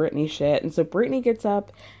enough of Brittany's shit. And so Brittany gets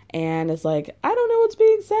up and is like, I don't know what's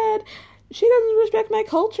being said. She doesn't respect my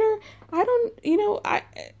culture.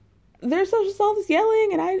 There's just all this yelling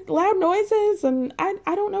and loud noises and I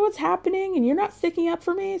don't know what's happening and you're not sticking up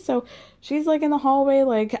for me. So she's like in the hallway,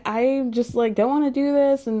 like, I just like don't want to do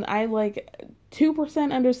this. And I like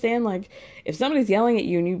 2% understand, like if somebody's yelling at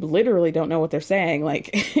you and you literally don't know what they're saying, like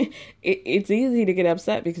it's easy to get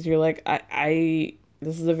upset because you're like,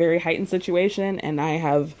 this is a very heightened situation and I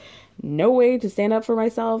have no way to stand up for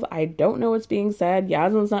myself. I don't know what's being said.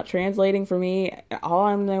 Yasmin's not translating for me. All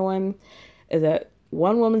I'm knowing is that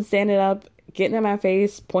one woman standing up, getting in my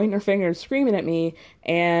face, pointing her finger and screaming at me.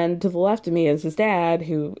 And to the left of me is his dad,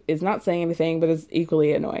 who is not saying anything, but is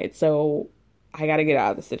equally annoyed. So I got to get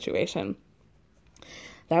out of the situation.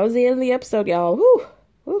 That was the end of the episode, y'all. Woo!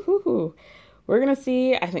 Woo, woo, woo. We're going to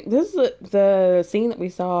see, I think this is the scene that we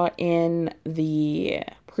saw in the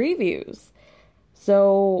previews.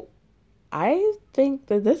 So I think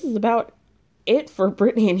that this is about it for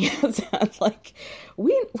Brittany and Yazan. Like,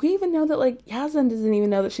 we even know that, like, Yazan doesn't even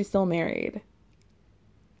know that she's still married.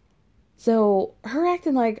 So her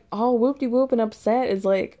acting like all whoop-de-whoop and upset is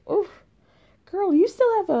like, oh, girl, you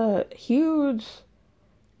still have a huge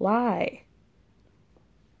lie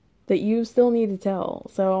that you still need to tell.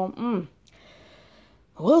 So,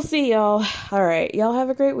 we'll see, y'all. All right, y'all have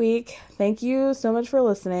a great week. Thank you so much for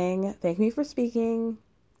listening. Thank me for speaking.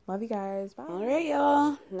 Love you guys. Bye. All right,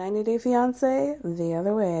 y'all. 90 Day Fiance, The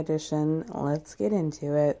Other Way edition. Let's get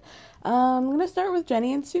into it. I'm going to start with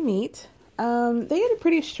Jenny and Sumit. They had a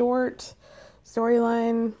pretty short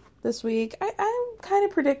storyline this week. I'm kind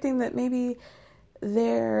of predicting that maybe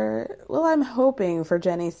I'm hoping for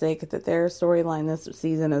Jenny's sake that their storyline this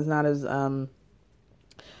season is not as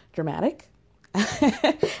dramatic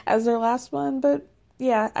as their last one, but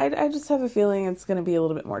yeah, I just have a feeling it's going to be a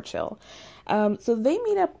little bit more chill. So they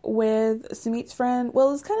meet up with Sumit's friend.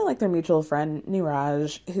 Well, it's kind of like their mutual friend,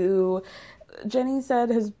 Niraj, who Jenny said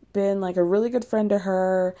has been like a really good friend to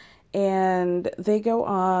her. And they go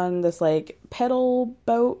on this like pedal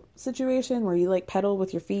boat situation where you like pedal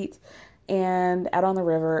with your feet and out on the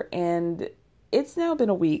river. And it's now been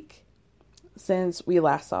a week since we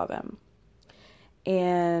last saw them.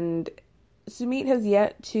 And Sumit has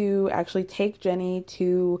yet to actually take Jenny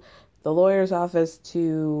to the lawyer's office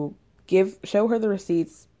to show her the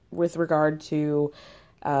receipts with regard to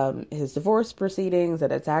his divorce proceedings,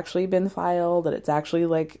 that it's actually been filed, that it's actually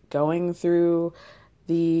like going through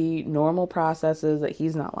the normal processes, that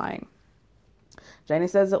he's not lying. Jenny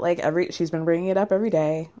says that like she's been bringing it up every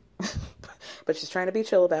day, but she's trying to be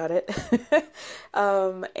chill about it.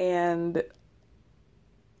 And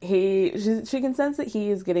she can sense that he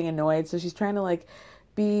is getting annoyed, so she's trying to like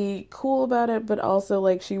be cool about it, but also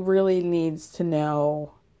like she really needs to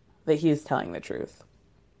know that he is telling the truth.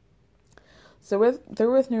 So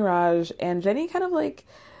they're with Niraj, and Jenny kind of like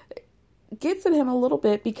gets at him a little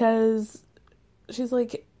bit because she's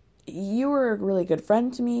like, you were a really good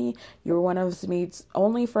friend to me. You were one of Sumit's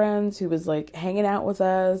only friends who was like hanging out with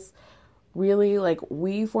us. Really, like,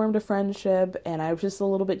 we formed a friendship, and I was just a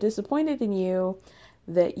little bit disappointed in you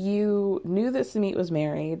that you knew that Sumit was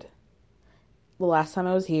married the last time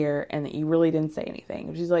I was here and that you really didn't say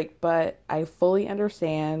anything. She's like, but I fully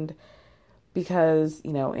understand because,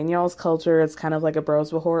 you know, in y'all's culture, it's kind of like a bros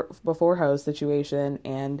before hoes situation,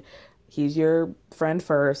 and he's your friend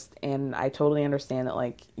first, and I totally understand that,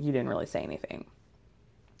 like, you didn't really say anything.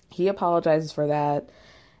 He apologizes for that,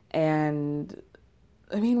 and,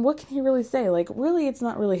 I mean, what can he really say? Like, really, it's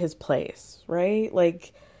not really his place, right?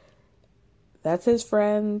 Like, that's his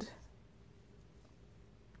friend,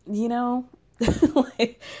 you know?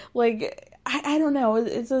 I don't know.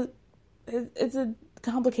 It's a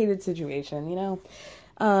complicated situation, you know?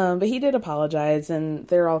 But he did apologize, and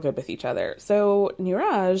they're all good with each other. So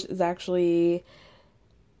Niraj is actually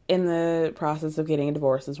in the process of getting a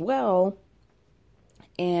divorce as well.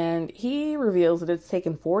 And he reveals that it's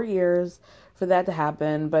taken 4 years for that to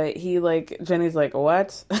happen. But Jenny's like,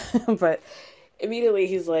 what? But immediately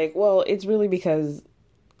he's like, well, it's really because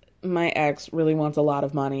my ex really wants a lot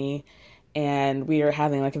of money, and we are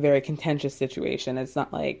having like a very contentious situation. It's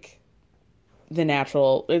not like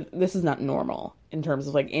this is not normal in terms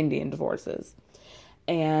of like Indian divorces.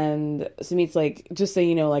 And Sumit's like, just so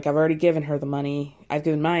you know, like, I've already given her the money. I've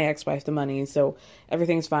given my ex-wife the money, so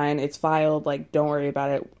everything's fine. It's filed. Like, don't worry about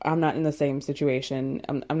it. I'm not in the same situation.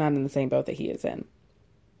 I'm not in the same boat that he is in.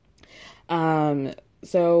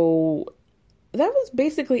 So that was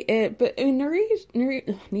basically it. But I mean,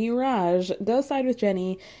 Niraj does side with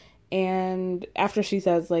Jenny. And after she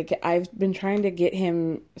says, like, I've been trying to get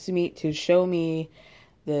Sumit to show me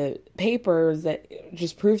the papers that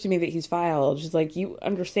just prove to me that he's filed. She's like, you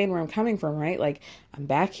understand where I'm coming from, right? Like, I'm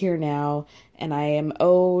back here now, and I am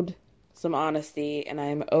owed some honesty, and I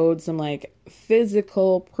am owed some, like,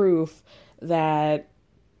 physical proof that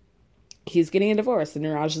he's getting a divorce. And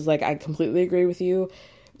Niraj is like, I completely agree with you.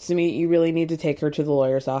 Sumit, you really need to take her to the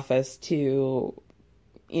lawyer's office to,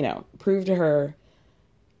 you know, prove to her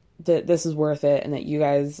that this is worth it and that you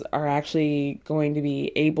guys are actually going to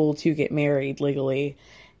be able to get married legally.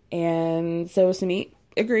 And so Sumit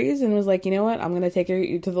agrees and was like, you know what? I'm going to take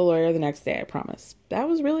you to the lawyer the next day, I promise. I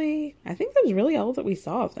think that was really all that we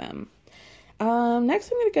saw of them. Next I'm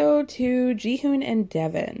going to go to Jihoon and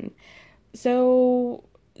Devin. So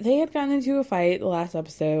they had gotten into a fight the last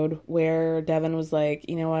episode where Devin was like,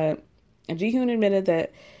 you know what? And Jihoon admitted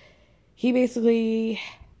that he basically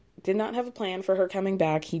did not have a plan for her coming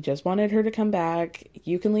back. He just wanted her to come back.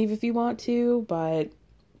 You can leave if you want to, but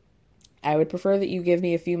I would prefer that you give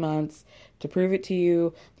me a few months to prove it to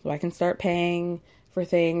you so I can start paying for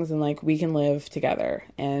things and, like, we can live together.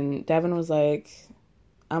 And Devin was like,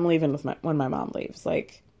 I'm leaving when my mom leaves.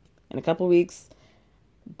 Like, in a couple weeks,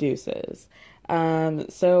 deuces.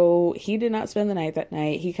 So he did not spend the night that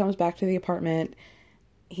night. He comes back to the apartment.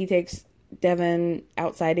 He takes Devin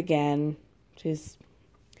outside again. She's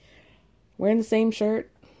wearing the same shirt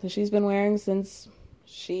that she's been wearing since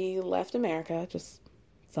she left America. Just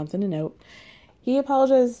something to note. He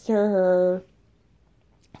apologized to her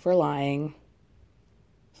for lying.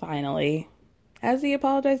 Finally. Has he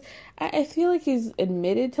apologized? I feel like he's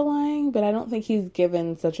admitted to lying, but I don't think he's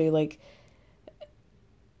given such a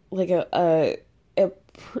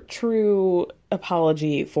true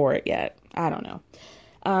apology for it yet. I don't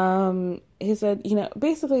know. He said,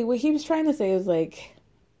 basically what he was trying to say is like,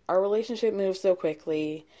 our relationship moved so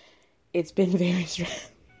quickly. It's been very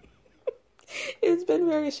it's been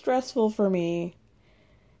very stressful for me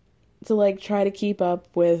to like try to keep up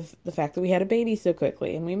with the fact that we had a baby so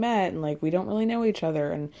quickly, and we met, and like we don't really know each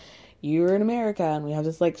other, and you're in America, and we have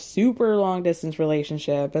this like super long distance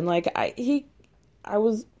relationship, and like I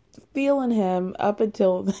was feeling him up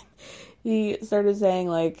until he started saying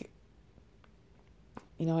like,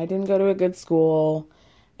 I didn't go to a good school,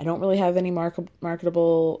 I don't really have any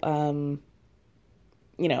marketable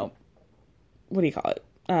what do you call it?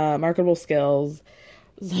 Marketable skills.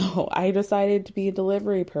 So I decided to be a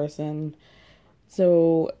delivery person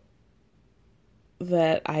so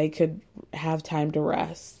that I could have time to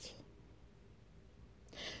rest.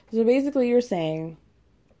 So basically you're saying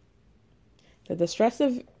that the stress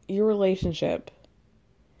of your relationship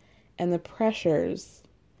and the pressures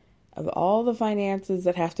of all the finances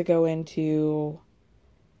that have to go into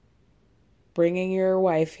bringing your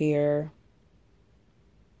wife here,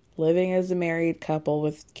 living as a married couple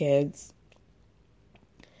with kids,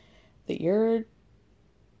 that your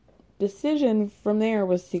decision from there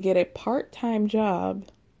was to get a part-time job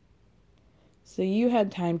so you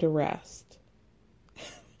had time to rest.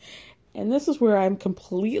 And this is where I'm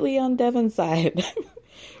completely on Devon's side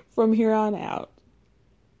from here on out.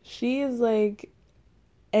 She is like,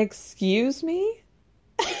 excuse me?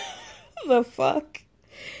 The fuck?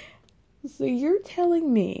 So you're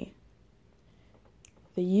telling me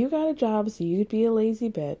that you got a job so you could be a lazy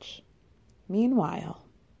bitch. Meanwhile,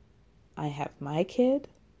 I have my kid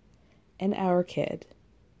and our kid,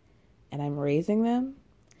 and I'm raising them,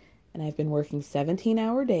 and I've been working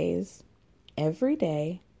 17-hour days every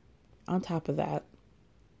day on top of that.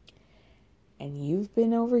 And you've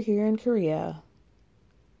been over here in Korea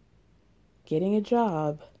getting a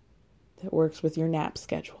job that works with your nap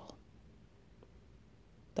schedule.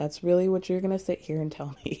 That's really what you're going to sit here and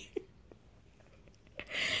tell me.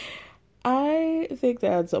 I think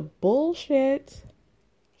that's a bullshit.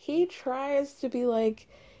 He tries to be like,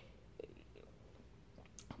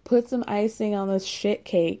 put some icing on this shit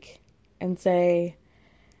cake and say,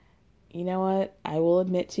 you know what? I will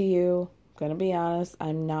admit to you, I'm going to be honest,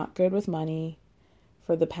 I'm not good with money.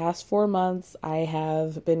 For the past 4 months, I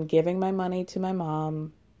have been giving my money to my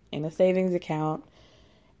mom in a savings account.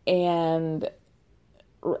 And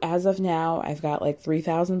as of now, I've got like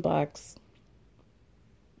 $3,000.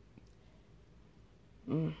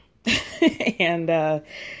 And,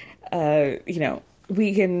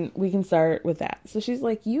 we can start with that. So she's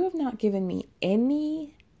like, you have not given me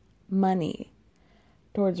any money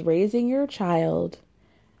towards raising your child,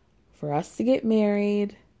 for us to get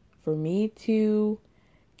married, for me to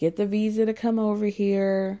get the visa to come over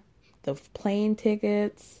here, the plane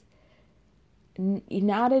tickets,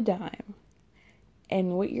 not a dime.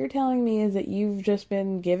 And what you're telling me is that you've just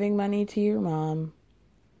been giving money to your mom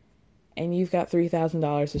and you've got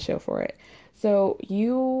 $3,000 to show for it. So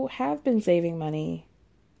you have been saving money,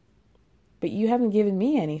 but you haven't given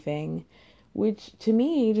me anything, which to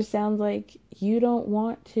me just sounds like you don't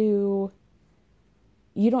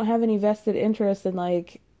have any vested interest in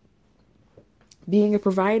like being a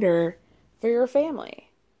provider for your family.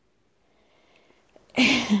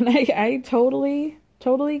 And I totally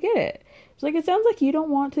get it. It's like, it sounds like you don't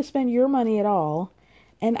want to spend your money at all.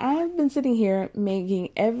 And I've been sitting here making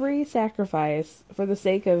every sacrifice for the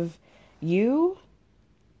sake of you,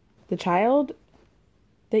 the child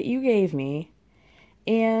that you gave me,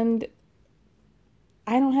 and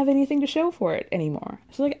I don't have anything to show for it anymore.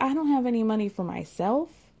 So like, I don't have any money for myself,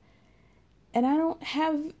 and I don't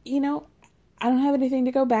have anything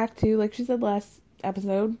to go back to, like she said last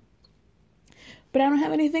episode, but I don't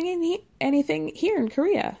have anything here in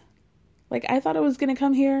Korea. Like, I thought I was going to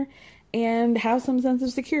come here and have some sense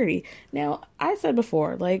of security. Now, I said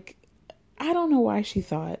before, like, I don't know why she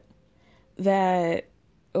thought that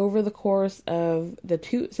over the course of the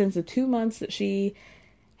 2 months that she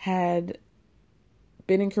had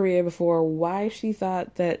been in Korea before, why she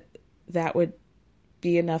thought that would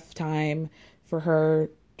be enough time for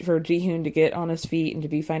Jihoon to get on his feet and to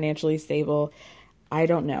be financially stable. I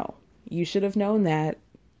don't know. You should have known that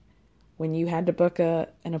when you had to book an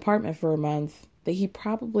apartment for a month, that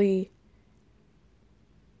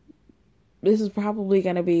this is probably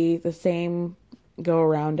going to be the same go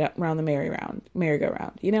around the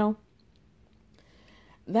merry-go-round,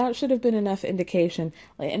 that should have been enough indication.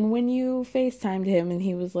 Like, and when you FaceTimed him and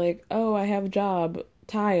he was like, oh, I have a job,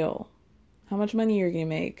 tile. How much money you're going to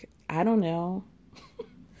make? I don't know.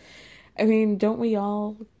 I mean, don't we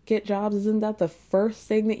all get jobs? Isn't that the first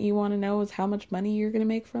thing that you want to know is how much money you're going to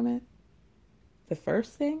make from it? The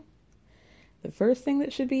first thing? The first thing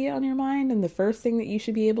that should be on your mind and the first thing that you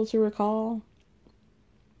should be able to recall?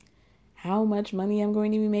 How much money I'm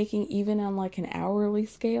going to be making even on like an hourly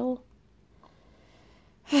scale?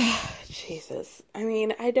 Jesus. I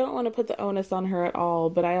mean, I don't want to put the onus on her at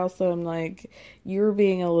all, but I also am like, you're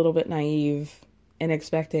being a little bit naive and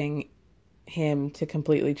expecting him to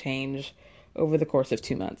completely change over the course of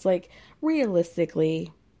 2 months. Like,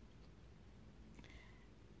 realistically,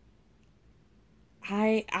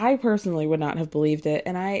 I personally would not have believed it.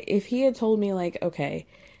 And if he had told me like, okay,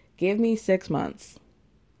 give me 6 months,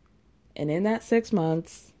 and in that 6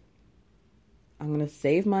 months, I'm going to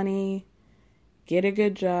save money, get a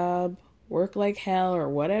good job, work like hell, or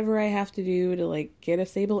whatever I have to do to like get a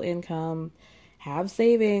stable income, have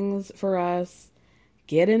savings for us,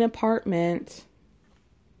 get an apartment,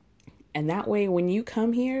 and that way when you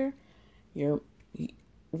come here,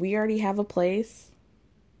 we already have a place,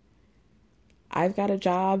 I've got a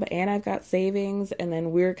job, and I've got savings, and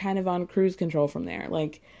then we're kind of on cruise control from there.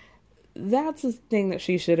 Like, that's the thing that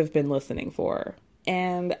she should have been listening for.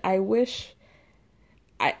 And I wish,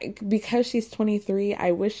 because she's 23,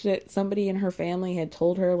 I wish that somebody in her family had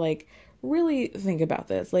told her, like, really think about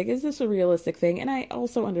this. Like, is this a realistic thing? And I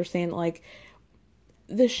also understand, like,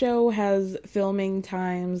 the show has filming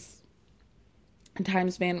times, a time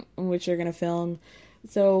span in which you're going to film.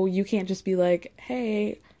 So you can't just be like,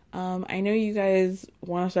 hey, I know you guys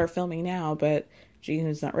want to start filming now, but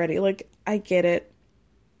Ji-hoon's not ready. Like, I get it.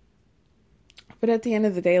 But at the end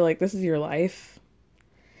of the day, like, this is your life.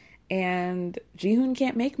 And Ji-hoon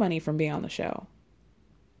can't make money from being on the show.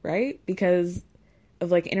 Right? Because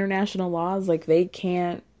of, like, international laws. Like, they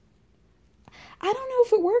can't. I don't know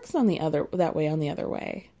if it works on that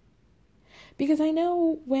way. Because I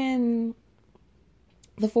know when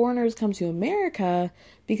the foreigners come to America,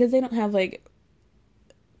 because they don't have, like,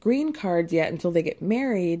 green cards yet until they get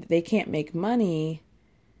married, they can't make money.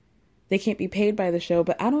 They can't be paid by the show,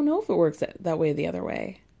 but I don't know if it works that way the other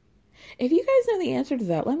way. If you guys know the answer to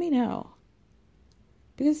that, let me know.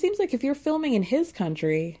 Because it seems like if you're filming in his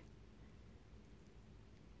country,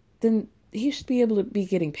 then he should be able to be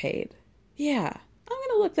getting paid. Yeah, I'm going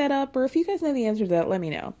to look that up, or if you guys know the answer to that, let me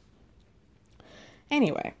know.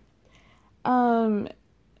 Anyway, Devin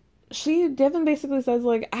basically says,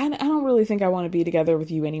 like, I don't really think I want to be together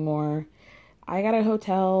with you anymore. I got a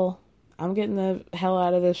hotel. I'm getting the hell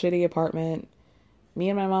out of this shitty apartment. Me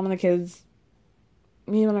and my mom and the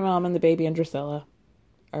baby and Drusilla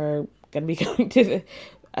are going to be going to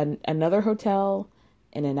another hotel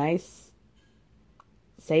in a nice,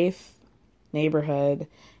 safe neighborhood.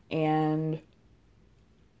 And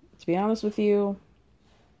to be honest with you,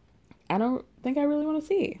 I don't think I really want to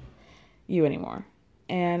see you anymore.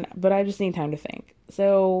 But I just need time to think.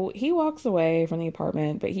 So he walks away from the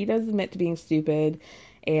apartment, but he does admit to being stupid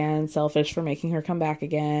and selfish for making her come back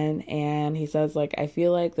again. And he says, like, I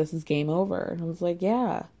feel like this is game over. And I was like,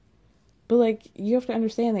 yeah. But, like, you have to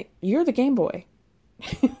understand that you're the Game Boy.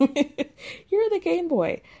 You're the Game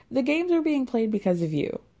Boy. The games are being played because of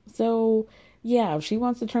you. So, yeah, if she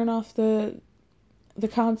wants to turn off the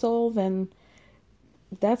console, then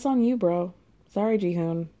that's on you, bro. Sorry,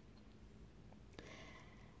 Ji-hoon.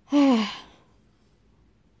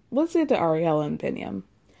 Let's get to Ariella and Binyam.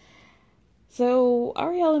 So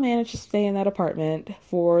Ariella managed to stay in that apartment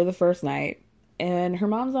for the first night, and her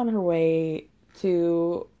mom's on her way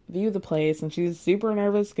to view the place, and she's super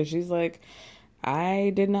nervous because she's like,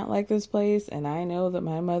 I did not like this place, and I know that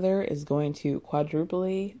my mother is going to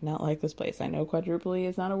quadruply not like this place. I know quadruply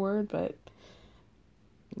is not a word, but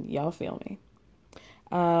y'all feel me.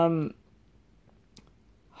 Oh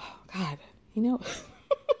God, you know...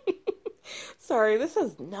 Sorry, this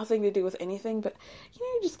has nothing to do with anything, but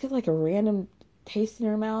you just get like a random taste in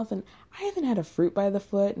your mouth, and I haven't had a fruit by the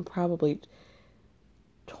foot in probably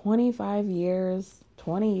 20 years,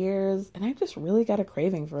 and I just really got a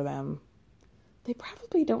craving for them. They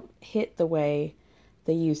probably don't hit the way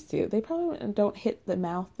they used to. They probably don't hit the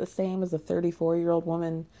mouth the same as a 34-year-old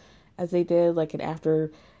woman as they did like an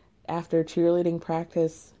after cheerleading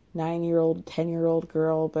practice 9-year-old, 10-year-old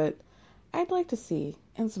girl, but I'd like to see.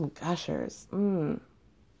 And some gushers.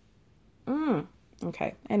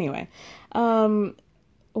 Okay, anyway.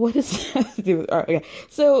 What does that have to do with... okay.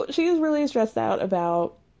 So, she's really stressed out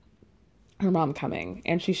about her mom coming.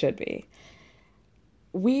 And she should be.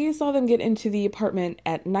 We saw them get into the apartment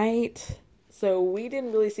at night. So we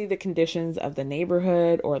didn't really see the conditions of the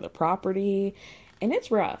neighborhood or the property, and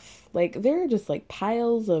it's rough. Like, there are just like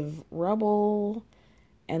piles of rubble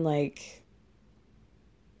and like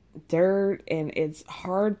dirt, and it's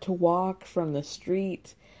hard to walk from the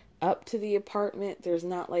street up to the apartment. There's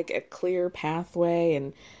not like a clear pathway,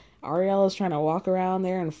 and Ariella's trying to walk around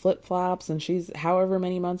there in flip-flops, and she's however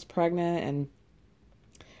many months pregnant, and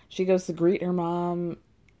she goes to greet her mom.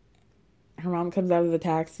 Her mom comes out of the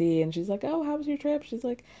taxi, and she's like, "Oh, how was your trip?" She's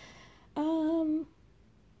like, I'm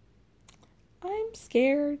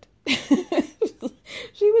scared."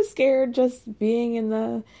 She was scared just being in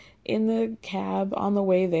the cab on the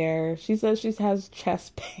way there. She says she has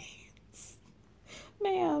chest pains.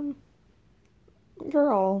 Ma'am,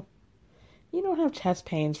 girl, you don't have chest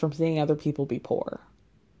pains from seeing other people be poor.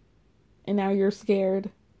 And now you're scared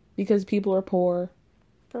because people are poor.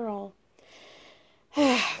 Girl.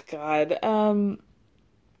 God.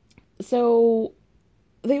 So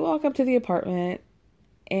they walk up to the apartment,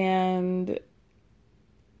 and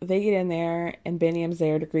they get in there, and Biniam's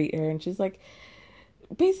there to greet her, and she's like,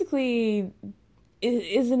 basically,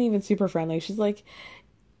 isn't even super friendly. She's like,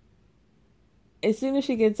 as soon as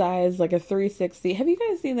she gets eyes, like a 360. Have you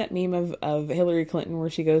guys seen that meme of Hillary Clinton where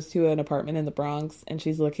she goes to an apartment in the Bronx and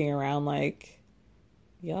she's looking around like,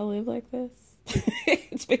 y'all live like this?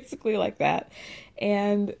 It's basically like that.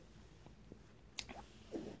 And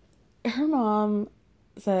her mom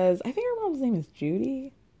says, I think her mom's name is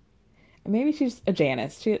Judy. Maybe she's a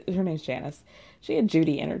Janice. Her name's Janice. She had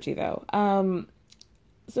Judy energy though.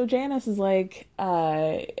 So Janice is like,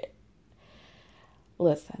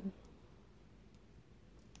 listen,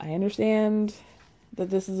 I understand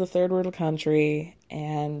that this is a third world country,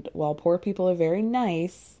 and while poor people are very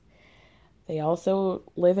nice, they also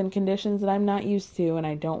live in conditions that I'm not used to, and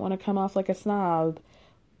I don't want to come off like a snob,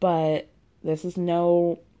 but this is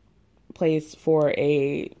no place for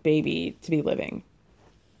a baby to be living.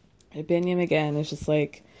 And Biniam, again, is just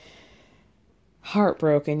like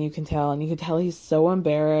heartbroken, you can tell, and you can tell he's so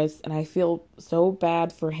embarrassed, and I feel so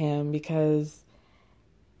bad for him because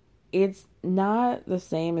it's not the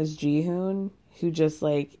same as Jihoon, who just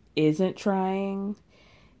like isn't trying.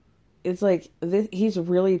 It's like he's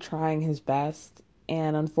really trying his best,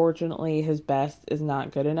 and unfortunately his best is not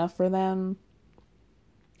good enough for them.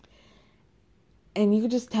 And you could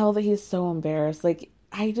just tell that he's so embarrassed. Like,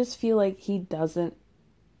 I just feel like he doesn't,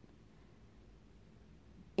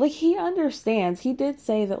 like, he understands. He did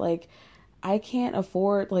say that, like, I can't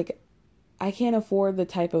afford the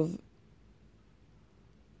type of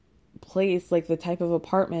place, like the type of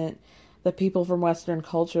apartment that people from Western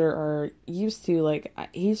culture are used to. Like,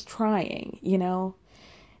 he's trying, you know?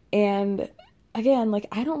 And again, like,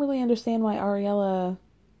 I don't really understand why Ariella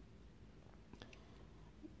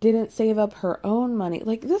didn't save up her own money.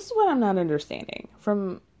 Like, this is what I'm not understanding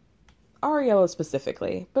from Ariella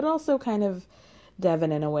specifically, but also kind of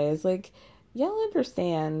Devin in a way. Is like, y'all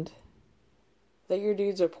understand that your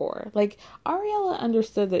dudes are poor. Like, Ariella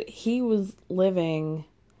understood that he was living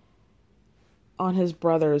on his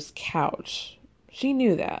brother's couch. She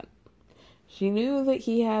knew that. She knew that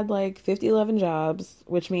he had like 50-11 jobs,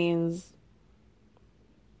 which means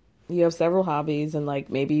you have several hobbies and like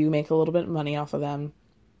maybe you make a little bit of money off of them.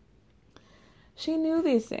 She knew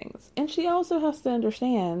these things. And she also has to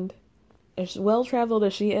understand, as well-traveled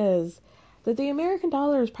as she is, that the American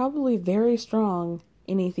dollar is probably very strong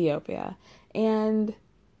in Ethiopia. And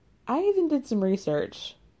I even did some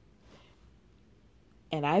research.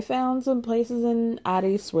 And I found some places in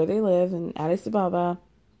Addis where they live, in Addis Ababa.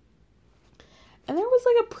 And there was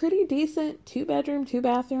like a pretty decent 2-bedroom,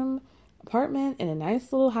 2-bathroom apartment in a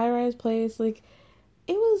nice little high-rise place. Like,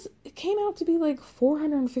 it came out to be like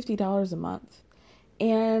 $450 a month.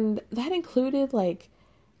 And that included like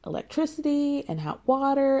electricity and hot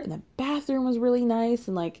water, and the bathroom was really nice,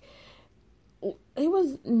 and like it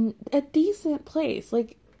was a decent place.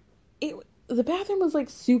 Like, the bathroom was like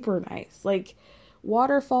super nice, like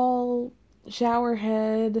waterfall, shower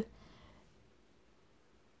head.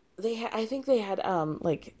 I think they had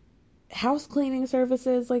like house cleaning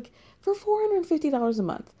services, like for $450 a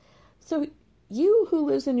month. So you who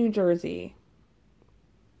lives in New Jersey,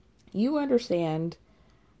 you understand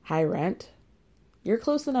high rent. You're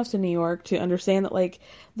close enough to New York to understand that, like,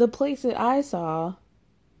 the place that I saw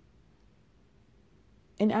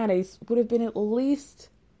in Addis would have been at least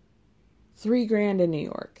 $3,000 in New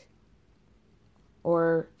York,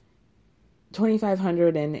 or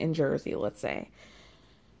 $2,500 in Jersey, let's say.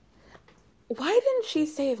 Why didn't she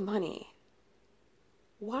save money?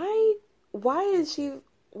 Why is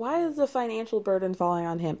the financial burden falling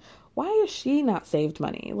on him? Why has she not saved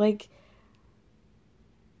money? Like,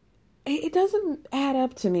 it doesn't add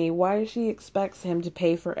up to me why she expects him to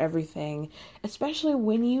pay for everything, especially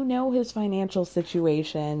when you know his financial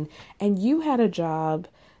situation and you had a job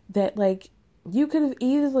that, like, you could have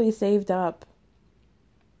easily saved up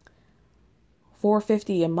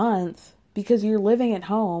 $450 a month because you're living at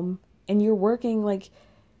home and you're working, like,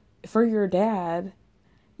 for your dad.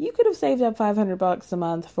 You could have saved up $500 a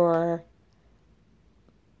month for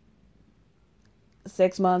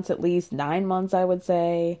 6 months, at least 9 months, I would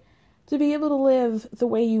say, to be able to live the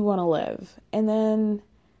way you want to live. And then,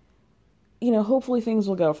 you know, hopefully things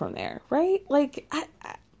will go from there, right? Like,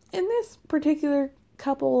 in this particular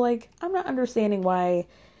couple, like, I'm not understanding why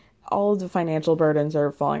all of the financial burdens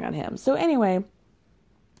are falling on him. So anyway,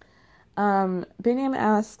 Biniyam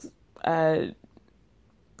asks,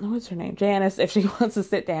 what's her name? Janice, if she wants to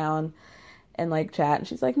sit down and, like, chat. And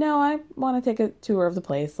she's like, no, I want to take a tour of the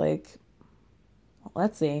place. Like,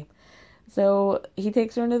 let's see. So he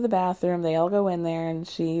takes her into the bathroom. They all go in there, and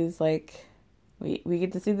she's like, we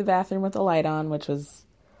get to see the bathroom with the light on, which was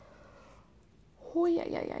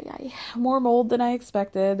more mold than I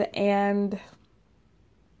expected. And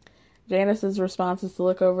Janice's response is to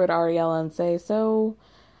look over at Ariella and say, so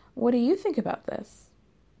what do you think about this?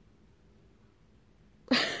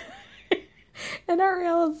 And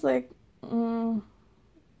Ariella's like,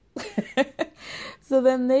 So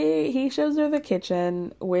then he shows her the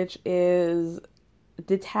kitchen, which is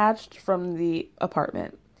detached from the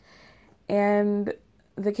apartment. And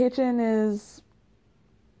the kitchen is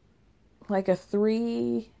like a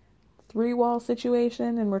three wall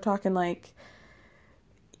situation. And we're talking like,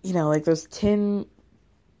 you know, like those tin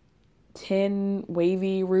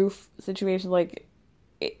wavy roof situation. Like,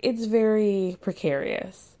 it's very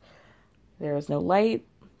precarious. There is no light.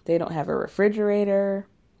 They don't have a refrigerator.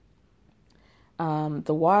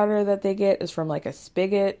 The water that they get is from like a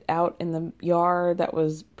spigot out in the yard that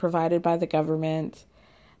was provided by the government.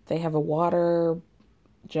 They have a water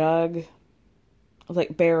jug,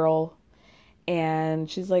 like barrel. And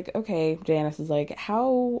she's like, okay, Janice is like,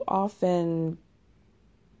 how long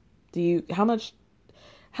does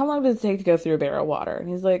it take to go through a barrel of water? And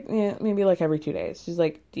he's like, yeah, maybe like every 2 days. She's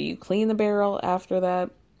like, do you clean the barrel after that?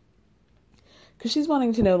 Because she's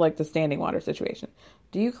wanting to know, like, the standing water situation.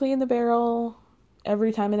 Do you clean the barrel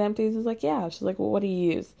every time it empties? He's like, yeah. She's like, well, what do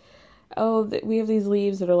you use? Oh, we have these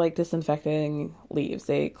leaves that are like disinfecting leaves.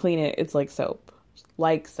 They clean it. It's like soap.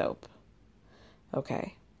 Like soap.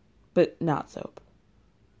 Okay. But not soap.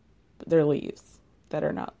 They're leaves that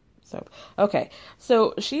are not soap. Okay.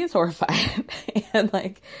 So she is horrified. And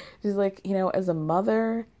like, she's like, you know, as a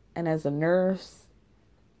mother and as a nurse,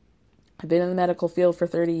 I've been in the medical field for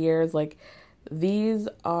 30 years. Like, these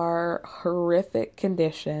are horrific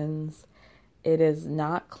conditions. It is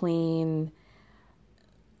not clean.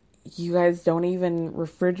 You guys don't even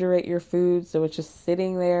refrigerate your food, so it's just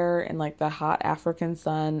sitting there in like the hot African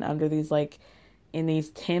sun under these like in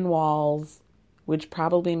these tin walls, which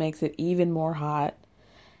probably makes it even more hot.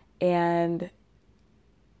 And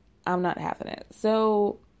I'm not having it.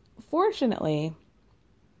 So fortunately,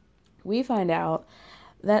 we find out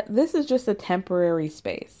that this is just a temporary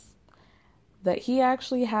space. That he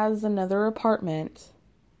actually has another apartment,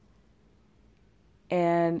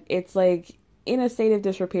 and it's like in a state of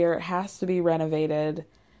disrepair. It has to be renovated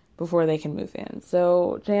before they can move in.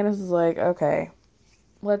 So Janice is like, okay,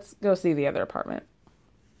 let's go see the other apartment.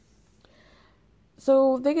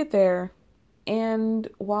 So they get there, and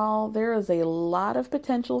while there is a lot of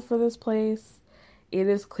potential for this place, it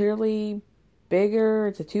is clearly bigger.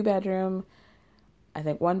 It's a 2-bedroom, I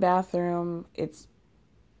think 1 bathroom. It's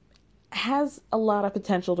has a lot of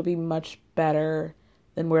potential to be much better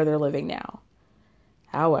than where they're living now.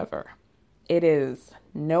 However, it is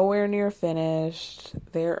nowhere near finished.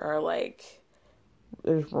 There's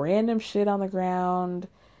random shit on the ground,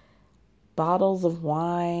 bottles of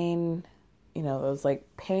wine, you know, those like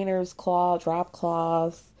painter's drop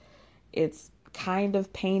cloths. It's kind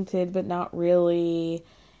of painted, but not really.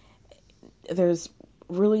 There's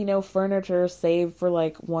really no furniture save for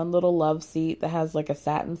like one little love seat that has like a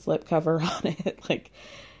satin slipcover on it. Like,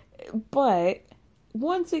 but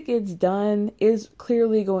once it gets done, is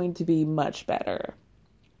clearly going to be much better.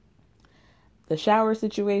 The shower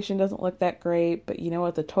situation doesn't look that great, but you know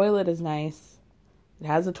what? The toilet is nice. It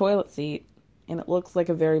has a toilet seat, and it looks like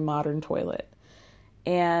a very modern toilet.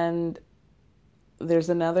 And there's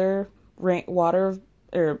another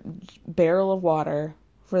barrel of water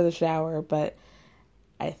for the shower, but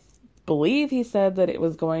I believe he said that it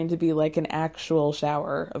was going to be like an actual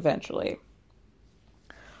shower eventually.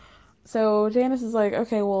 So Janice is like,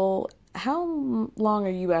 okay, well, how long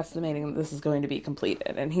are you estimating this is going to be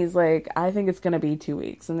completed? And he's like, I think it's going to be 2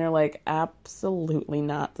 weeks. And they're like, absolutely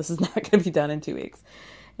not. This is not going to be done in 2 weeks.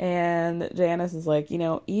 And Janice is like,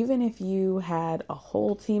 even if you had a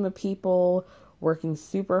whole team of people working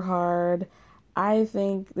super hard, I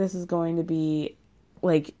think this is going to be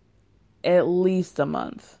like at least a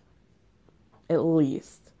month. At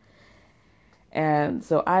least. And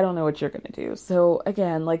so I don't know what you're going to do. So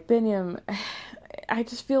again, like Binyam, I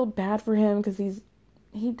just feel bad for him because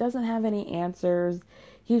he doesn't have any answers.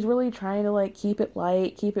 He's really trying to like keep it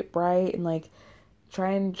light, keep it bright, and like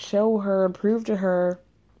try and show her, prove to her,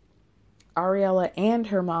 Ariella and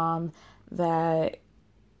her mom, that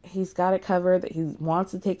he's got it covered, that he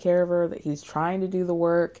wants to take care of her, that he's trying to do the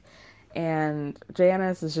work. And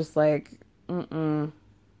Janice is just like, no,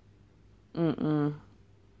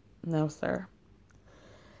 sir.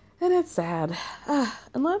 And it's sad.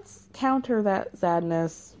 And let's counter that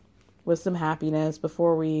sadness with some happiness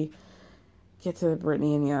before we get to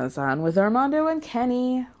Brittany and Yazan with Armando and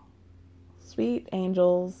Kenny. Sweet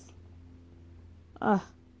angels.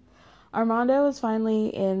 Armando is finally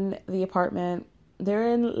in the apartment. They're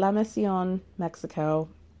in La Mission, Mexico,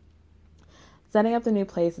 setting up the new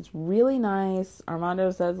place. It's really nice.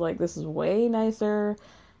 Armando says, like, this is way nicer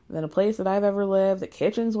than a place that I've ever lived. The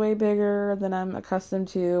kitchen's way bigger than I'm accustomed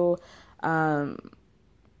to.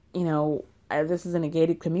 This is in a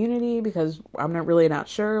gated community because I'm not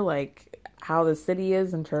sure, like, how the city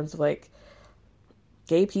is in terms of, like,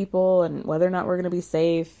 gay people and whether or not we're going to be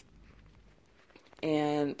safe.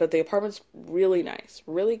 But the apartment's really nice,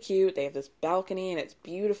 really cute. They have this balcony and it's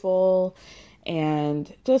beautiful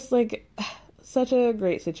and just, like, such a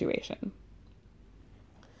great situation.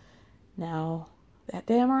 Now, that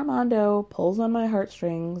damn Armando pulls on my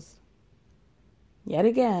heartstrings yet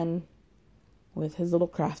again with his little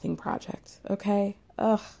crafting project. Okay?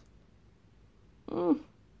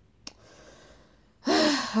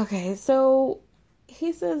 Okay, so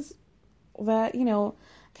he says that,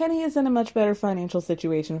 Kenny is in a much better financial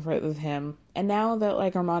situation with him. And now that,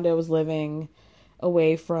 like, Armando is living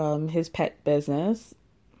away from his pet business,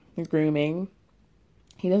 grooming,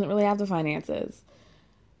 he doesn't really have the finances.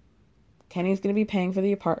 Kenny's going to be paying for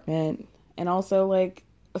the apartment. And also, like,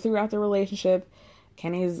 throughout the relationship,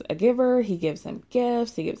 Kenny's a giver. He gives him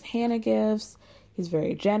gifts. He gives Hannah gifts. He's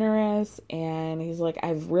very generous. And he's like,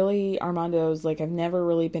 Armando's like, I've never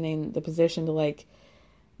really been in the position to, like,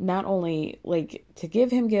 not only, like, to give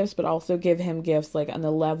him gifts, but also give him gifts, like, on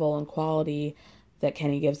the level and quality that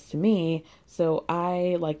Kenny gives to me. So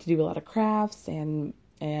I like to do a lot of crafts, and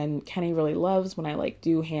Kenny really loves when I, like,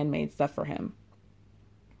 do handmade stuff for him.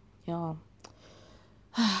 Y'all.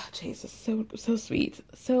 Jesus, so sweet.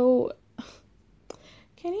 So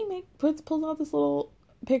Kenny pulls out this little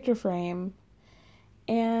picture frame,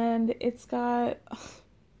 and it's got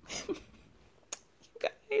you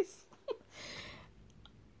guys.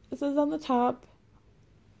 It says on the top,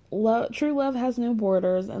 true love has no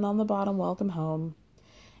borders, and on the bottom, welcome home.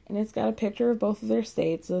 And it's got a picture of both of their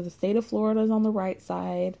states. So the state of Florida is on the right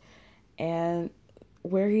side, and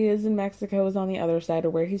where he is in Mexico is on the other side, or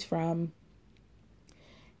where he's from.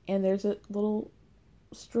 And there's a little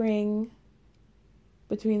string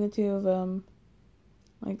between the two of them,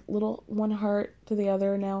 like little one heart to the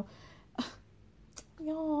other. Now,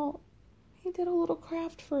 y'all, he did a little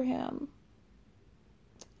craft for him.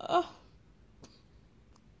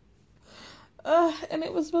 And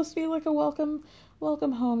it was supposed to be like a welcome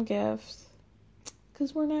home gift,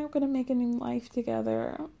 because we're now gonna make a new life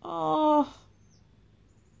together. Oh,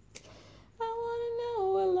 I wanna know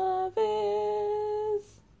what love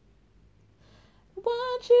is. I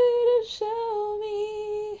want you to show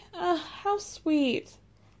me. How sweet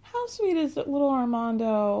is little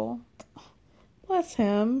Armando? Bless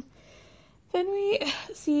him. Then we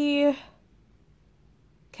see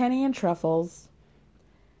Kenny and Truffles.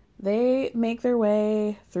 They make their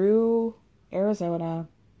way through Arizona,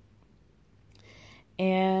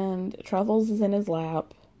 and Truffles is in his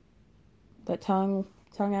lap, but tongue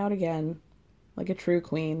out again, like a true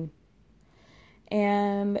queen.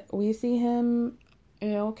 And we see him,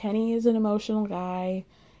 Kenny is an emotional guy.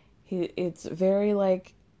 It's very,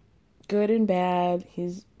 like, good and bad.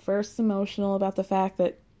 He's first emotional about the fact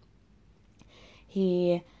that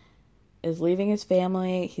he is leaving his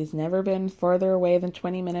family. He's never been further away than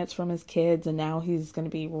 20 minutes from his kids, and now he's going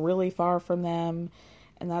to be really far from them,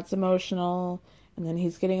 and that's emotional. And then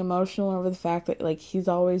he's getting emotional over the fact that, like, he's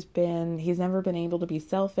never been able to be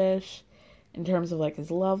selfish in terms of, like,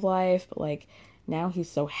 his love life, but, like, now he's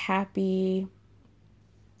so happy,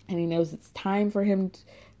 and he knows it's time for him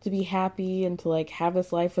to be happy and to, like, have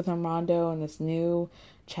this life with Armando and this new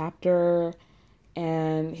chapter,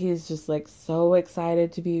 and he's just like so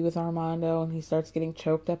excited to be with Armando, and he starts getting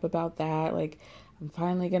choked up about that. Like, I'm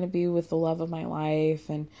finally going to be with the love of my life.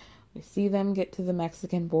 And we see them get to the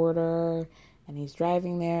Mexican border, and he's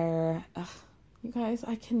driving there. Ugh, you guys,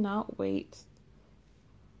 I cannot wait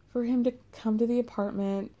for him to come to the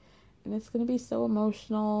apartment, and it's going to be so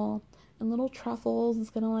emotional, and little Truffles is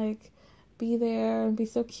going to like be there and be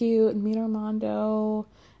so cute and meet Armando,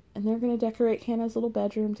 and they're going to decorate Hannah's little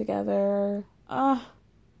bedroom together. I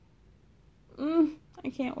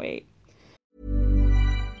can't wait.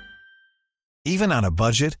 Even on a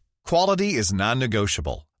budget, quality is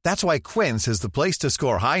non-negotiable. That's why Quince is the place to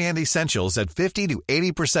score high-end essentials at 50 to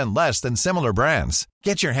 80% less than similar brands.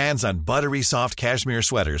 Get your hands on buttery soft cashmere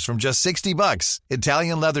sweaters from just $60,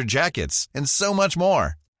 Italian leather jackets, and so much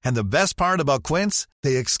more. And the best part about Quince,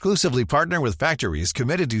 they exclusively partner with factories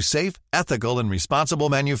committed to safe, ethical, and responsible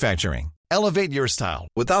manufacturing. Elevate your style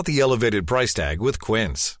without the elevated price tag with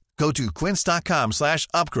Quince. Go to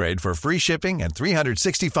quince.com/upgrade for free shipping and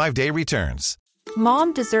 365-day returns.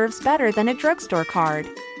 Mom deserves better than a drugstore card.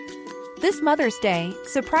 This Mother's Day,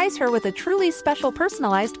 surprise her with a truly special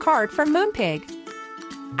personalized card from Moonpig.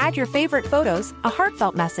 Add your favorite photos, a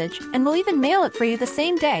heartfelt message, and we'll even mail it for you the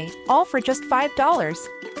same day, all for just $5.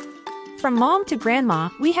 From mom to grandma,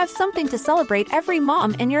 we have something to celebrate every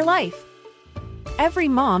mom in your life. Every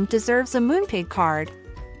mom deserves a Moonpig card.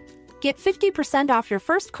 Get 50% off your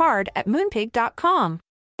first card at Moonpig.com.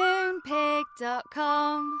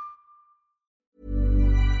 Moonpig.com.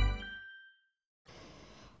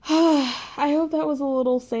 I hope that was a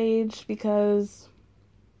little sage, because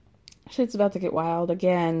shit's about to get wild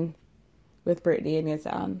again with Brittany and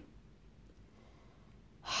Yazan.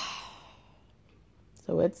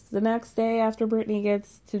 So it's the next day after Brittany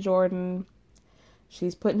gets to Jordan.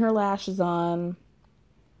 She's putting her lashes on.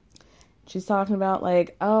 She's talking about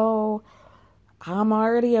like, oh, I'm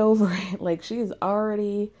already over it. Like, she's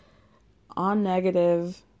already on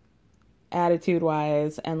negative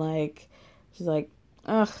attitude-wise. And like, she's like,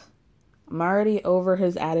 ugh, I'm already over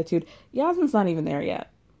his attitude. Yasmin's not even there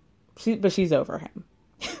yet. But she's over him.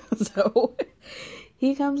 So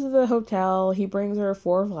he comes to the hotel. He brings her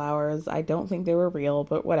 4 flowers. I don't think they were real,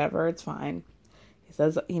 but whatever. It's fine. He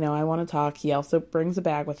says, I want to talk. He also brings a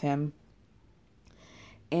bag with him.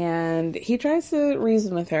 And he tries to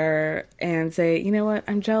reason with her and say, you know what?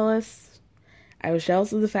 I'm jealous. I was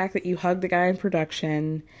jealous of the fact that you hugged the guy in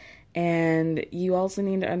production. And you also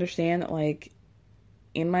need to understand that, like,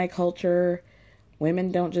 in my culture,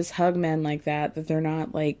 women don't just hug men like that they're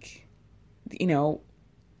not, like,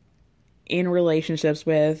 in relationships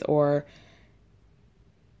with or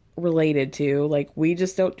related to. Like, we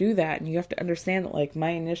just don't do that. And you have to understand that, like,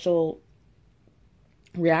 my initial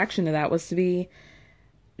reaction to that was to be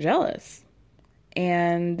jealous.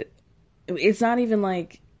 And it's not even,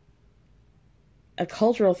 like, a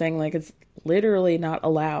cultural thing. Like, it's literally not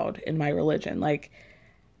allowed in my religion. Like,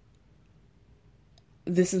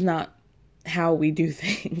 this is not how we do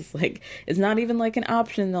things. Like, it's not even like an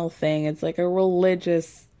optional thing. It's like a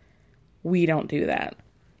religious, we don't do that.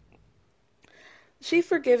 She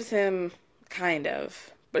forgives him, kind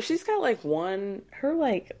of, but she's got like her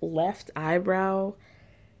like left eyebrow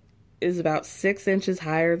is about 6 inches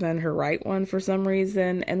higher than her right one for some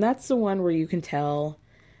reason. And that's the one where you can tell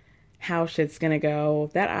how shit's gonna go.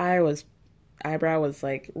 That eyebrow was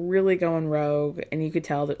like really going rogue, and you could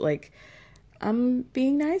tell that, like, I'm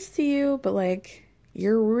being nice to you, but like,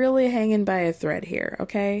 you're really hanging by a thread here,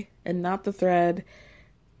 okay? And not the thread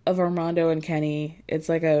of Armando and Kenny. It's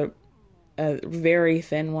like a very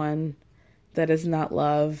thin one that is not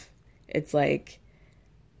love. It's like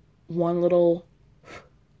one little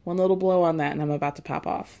blow on that and I'm about to pop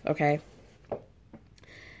off, okay?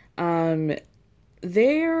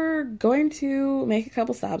 They're going to make a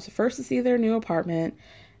couple stops. First to see their new apartment,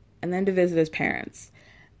 and then to visit his parents.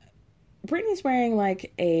 Brittany's wearing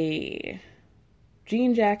like a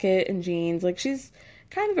jean jacket and jeans. Like, she's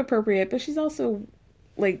kind of appropriate, but she's also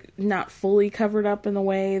like not fully covered up in the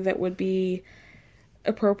way that would be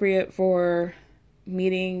appropriate for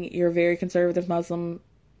meeting your very conservative Muslim,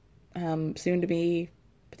 soon to be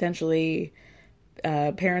potentially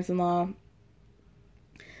parents-in-law.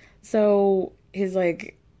 So he's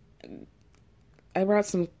like, I brought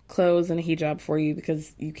some clothes and a hijab for you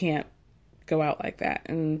because you can't go out like that.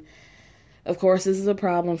 And of course, this is a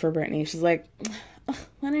problem for Brittany. She's like, I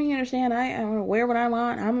don't even understand. I wear what I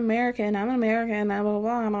want. I'm American. I'm an American. Blah, blah,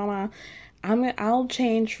 blah, blah, blah. I'll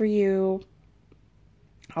change for you.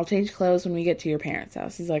 I'll change clothes when we get to your parents'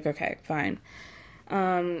 house. He's like, okay, fine.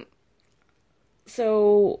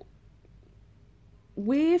 So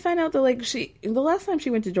we find out that, like, the last time she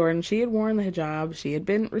went to Jordan, she had worn the hijab, she had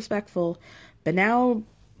been respectful, but now,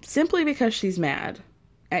 simply because she's mad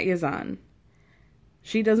at Yazan,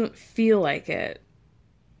 she doesn't feel like it.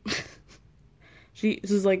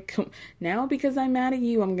 She's like, now because I'm mad at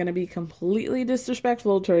you, I'm going to be completely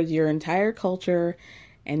disrespectful towards your entire culture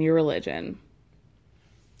and your religion.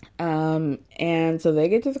 And so they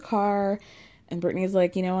get to the car, and Brittany's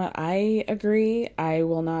like, you know what, I agree, I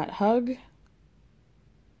will not hug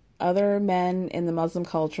other men in the Muslim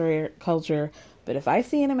culture, but if I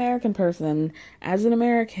see an American person, as an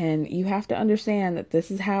American, you have to understand that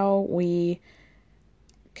this is how we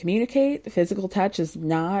communicate. Physical touch is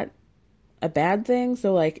not a bad thing.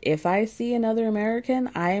 So, like, if I see another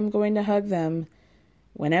American, I am going to hug them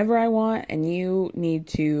whenever I want, and you need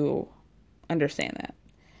to understand that.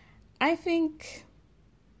 I think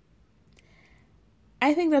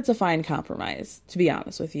that's a fine compromise, to be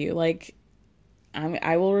honest with you. Like,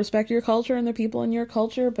 I will respect your culture and the people in your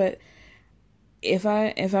culture, but if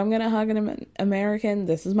I'm gonna hug an American,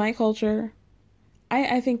 this is my culture.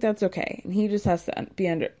 I think that's okay, and he just has to be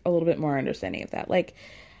a little bit more understanding of that. Like,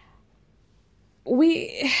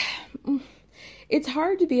 it's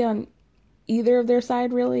hard to be on either of their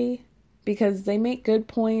side, really, because they make good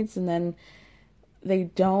points and then they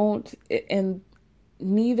don't, and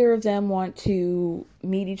neither of them want to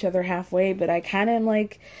meet each other halfway. But I kind of am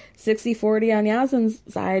like 60-40 on Yazan's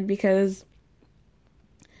side, because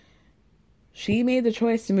she made the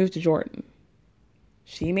choice to move to Jordan.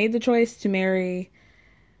 She made the choice to marry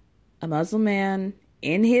a Muslim man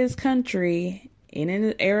in his country, in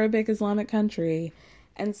an Arabic Islamic country.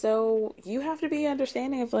 And so you have to be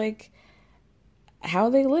understanding of, like, how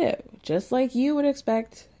they live. Just like you would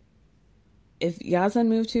expect if Yazan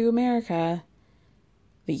moved to America,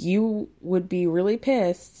 that you would be really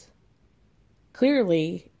pissed,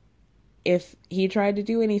 clearly, if he tried to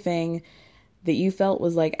do anything that you felt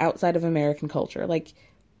was, like, outside of American culture. Like,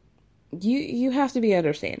 you have to be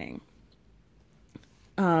understanding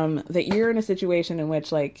that you're in a situation in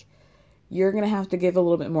which, like, you're going to have to give a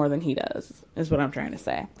little bit more than he does, is what I'm trying to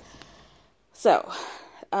say. So,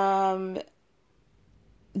 then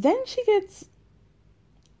she gets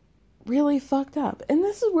really fucked up. And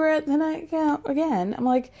this is where I'm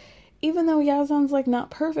like, even though Yazan's, like,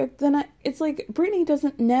 not perfect, it's like Brittany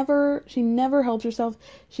she never helps herself.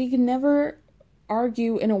 She can never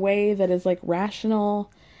argue in a way that is, like,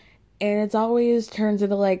 rational. And it's always turns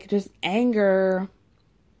into, like, just anger.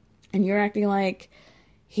 And you're acting like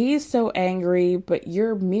he's so angry, but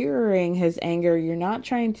you're mirroring his anger. You're not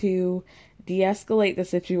trying to de-escalate the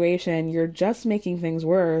situation. You're just making things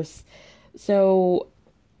worse. So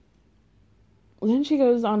then she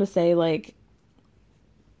goes on to say, like,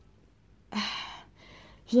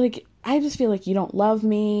 she's like, I just feel like you don't love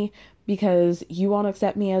me because you won't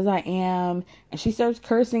accept me as I am. And she starts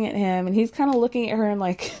cursing at him, and he's kind of looking at her and,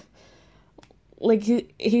 like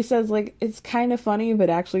he says, like, it's kind of funny, but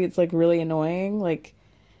actually it's, like, really annoying. Like,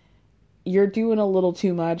 you're doing a little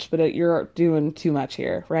too much, but you're doing too much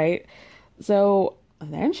here, right? So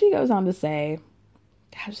then she goes on to say,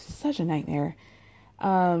 gosh, this is such a nightmare. She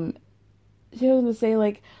goes on to say,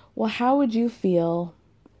 like, well, how would you feel?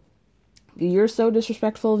 You're so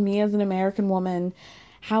disrespectful of me as an American woman.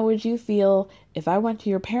 How would you feel if I went to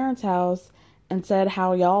your parents' house and said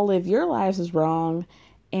how y'all live your lives is wrong?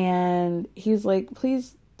 And he's like,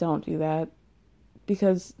 please don't do that,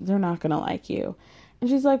 because they're not going to like you. And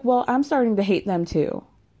she's like, well, I'm starting to hate them too.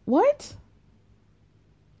 What?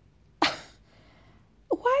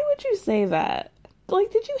 Why would you say that? Like,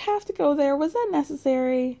 did you have to go there? Was that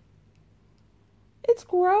necessary? It's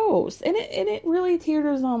gross. And it really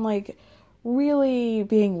teeters on, like, really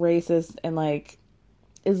being racist and, like,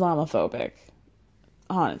 Islamophobic.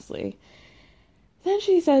 Honestly. Then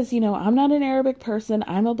she says, you know, I'm not an Arabic person.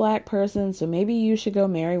 I'm a black person. So maybe you should go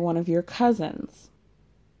marry one of your cousins.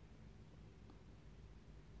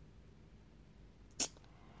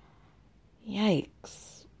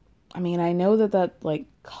 Yikes. I mean, I know that, like,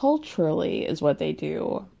 culturally is what they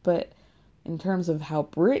do, but in terms of how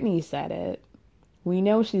Brittany said it, we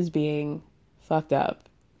know she's being fucked up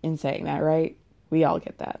in saying that, right? We all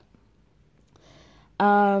get that.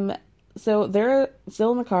 So they're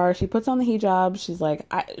still in the car. She puts on the hijab. She's like,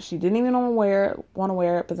 she didn't even want to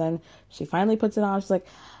wear it, but then she finally puts it on. She's like,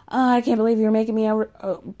 oh, I can't believe you're making me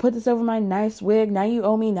put this over my nice wig. Now you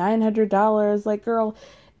owe me $900. Like, girl,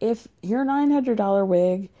 if your $900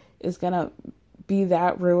 wig is gonna be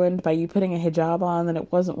that ruined by you putting a hijab on, then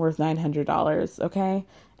it wasn't worth $900, okay?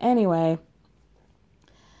 Anyway,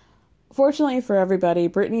 fortunately for everybody,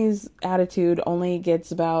 Brittany's attitude only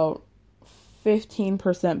gets about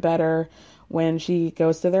 15% better when she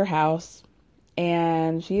goes to their house,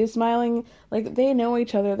 and she is smiling, like they know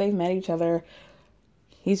each other, they've met each other.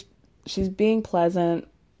 She's being pleasant,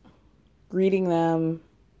 greeting them,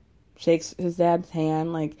 shakes his dad's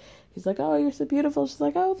hand, like he's like, oh, you're so beautiful. She's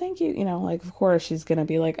like, oh, thank you. You know, like, of course she's gonna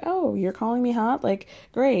be like, oh, you're calling me hot? Like,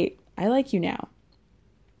 great, I like you now.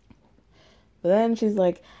 But then she's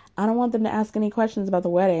like, I don't want them to ask any questions about the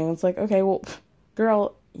wedding. It's like, okay, well,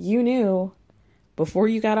 girl, you knew before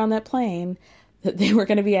you got on that plane that they were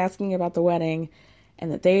going to be asking about the wedding,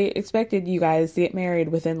 and that they expected you guys to get married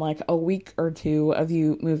within like a week or two of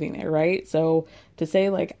you moving there, right? So to say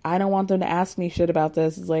like, I don't want them to ask me shit about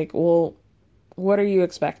this is like, well, what are you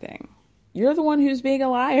expecting? You're the one who's being a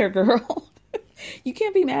liar, girl. You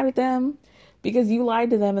can't be mad at them because you lied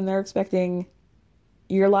to them and they're expecting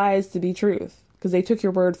your lies to be truth because they took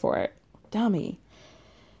your word for it. Dummy.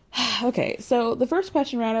 Okay, so the first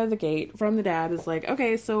question right out of the gate from the dad is like,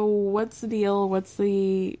 okay, so what's the deal? What's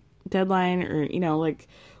the deadline? Or, you know, like,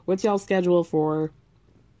 what's y'all's schedule for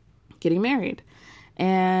getting married?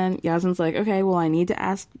 And Yasmin's like, okay, well, I need to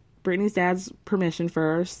ask Brittany's dad's permission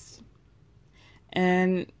first.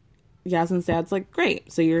 And Yasmin's dad's like,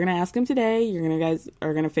 great. So you're going to ask him today. Guys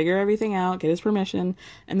are going to figure everything out, get his permission.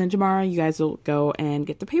 And then tomorrow you guys will go and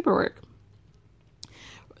get the paperwork.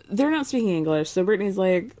 They're not speaking English, so Brittany's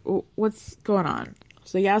like, what's going on?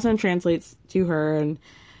 So Yasmin translates to her, and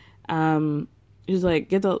she's like,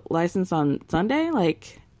 get the license on Sunday?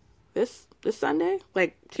 Like, this Sunday?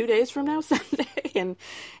 Like, 2 days from now, Sunday?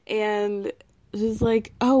 And she's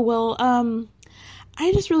like, oh, well,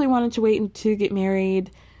 I just really wanted to wait to get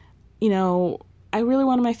married. You know, I really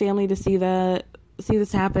wanted my family to see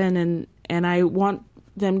this happen, and I want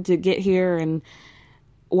them to get here and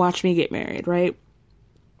watch me get married, right?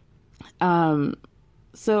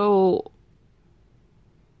 So,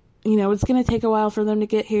 you know, it's going to take a while for them to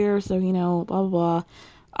get here. So, you know, blah, blah,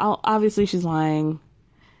 blah. Obviously she's lying.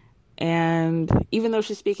 And even though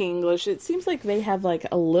she's speaking English, it seems like they have like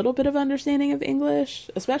a little bit of understanding of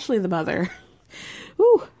English, especially the mother.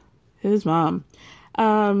 Ooh, his mom.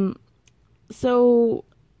 So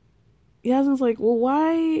Yasmin's like, well,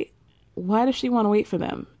 why does she want to wait for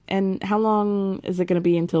them? And how long is it going to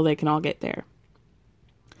be until they can all get there?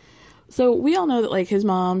 So we all know that, like, his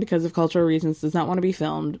mom, because of cultural reasons, does not want to be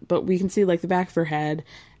filmed, but we can see, like, the back of her head,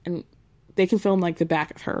 and they can film, like, the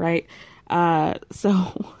back of her, right?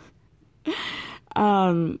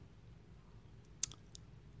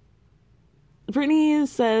 Brittany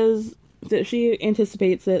says that she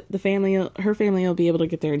anticipates that her family will be able to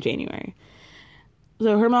get there in January.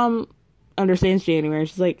 So her mom understands January.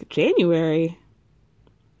 She's like, January?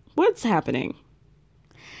 What's happening?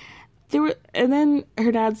 And then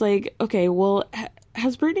her dad's like, okay, well,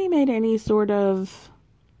 has Brittany made any sort of,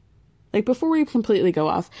 like, before we completely go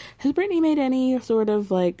off, has Brittany made any sort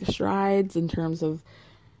of, like, strides in terms of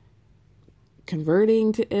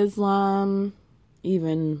converting to Islam,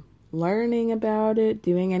 even learning about it,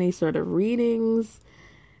 doing any sort of readings?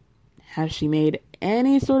 Has she made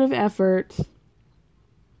any sort of effort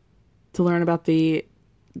to learn about the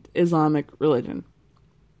Islamic religion?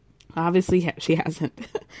 Obviously, she hasn't.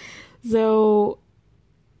 So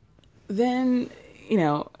then, you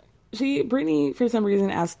know, Brittany, for some reason,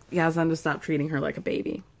 asked Yasmin to stop treating her like a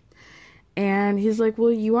baby. And he's like,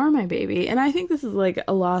 well, you are my baby. And I think this is like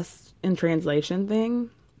a lost in translation thing.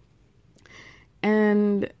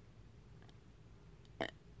 And,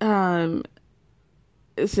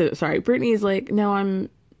 sorry, Brittany's like, no,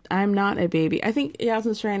 I'm not a baby. I think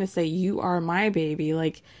Yasmin's trying to say, you are my baby.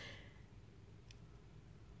 Like,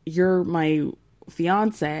 you're my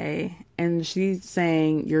fiance, and she's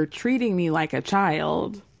saying you're treating me like a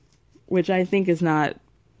child, which I think is not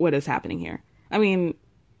what is happening here. I mean,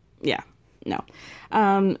 yeah, no.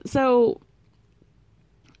 So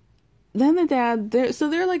then the dad,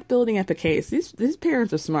 they're like building up a case. These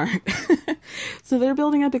parents are smart. So they're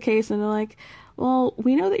building up a case, and they're like, well,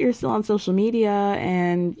 we know that you're still on social media,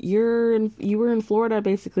 and you were in Florida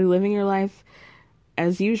basically living your life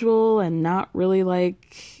as usual and not really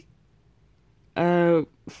like a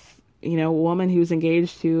woman who's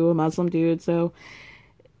engaged to a Muslim dude. So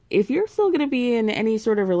if you're still going to be in any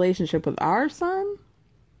sort of relationship with our son,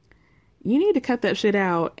 you need to cut that shit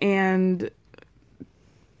out. And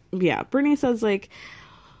yeah, Brittany says like,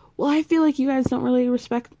 well, I feel like you guys don't really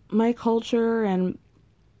respect my culture. And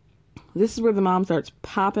this is where the mom starts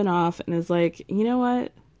popping off and is like, you know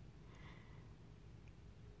what?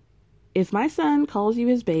 If my son calls you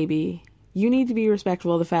his baby, you need to be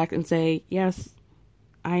respectful of the fact and say, yes,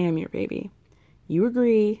 I am your baby. You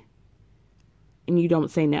agree, and you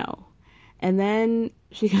don't say no. And then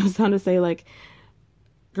she goes on to say, like,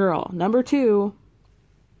 girl, number 2,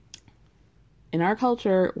 in our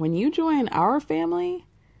culture, when you join our family,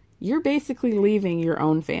 you're basically leaving your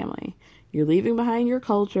own family. You're leaving behind your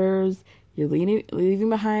cultures. You're leaving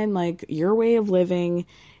behind, like, your way of living.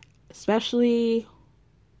 Especially,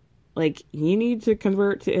 like, you need to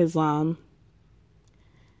convert to Islam.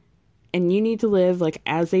 And you need to live, like,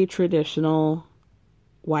 as a traditional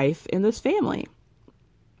wife in this family.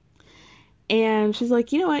 And she's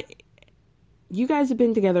like, you know what? You guys have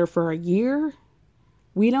been together for a year.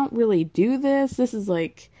 We don't really do this. This is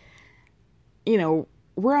like, you know,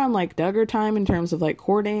 we're on like Duggar time in terms of like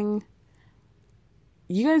courting.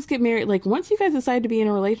 You guys get married. Like, once you guys decide to be in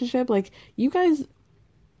a relationship, like, you guys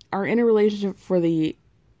are in a relationship for the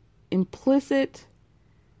implicit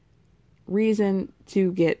reason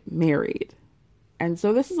to get married. And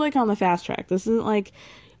so this is like on the fast track. This isn't like,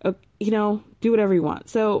 you know, do whatever you want.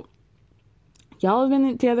 So y'all have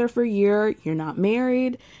been together for a year. You're not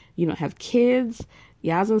married. You don't have kids.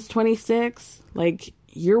 Yazan's 26. Like,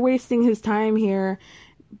 you're wasting his time here.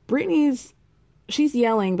 She's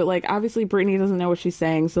yelling, but like, obviously Brittany doesn't know what she's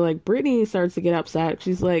saying. So like, Brittany starts to get upset.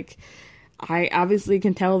 She's like, I obviously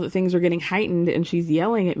can tell that things are getting heightened and she's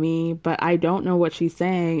yelling at me, but I don't know what she's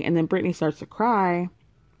saying. And then Brittany starts to cry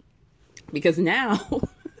because now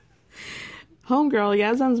homegirl,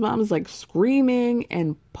 Yazan's mom, is like screaming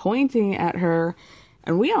and pointing at her.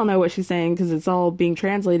 And we all know what she's saying because it's all being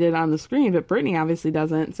translated on the screen, but Brittany obviously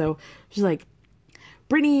doesn't. So she's like,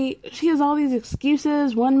 Brittany, she has all these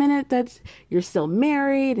excuses. 1 minute that you're still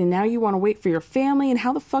married and now you want to wait for your family. And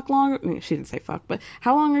how the fuck long? I mean, she didn't say fuck, but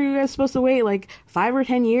how long are you guys supposed to wait? Like 5 or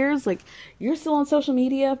 10 years? Like, you're still on social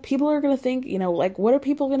media. People are going to think, you know, like, what are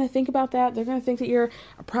people going to think about that? They're going to think that you're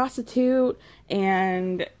a prostitute.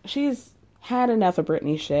 And she's had enough of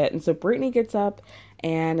Brittany's shit. And so Brittany gets up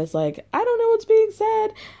and is like, I don't know what's being said.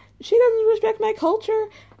 She doesn't respect my culture.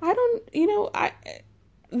 I don't, you know,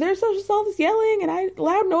 there's just all this yelling and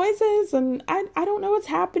loud noises and I don't know what's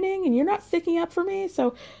happening and you're not sticking up for me.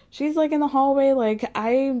 So she's like in the hallway, like,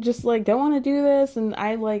 I just like don't want to do this. And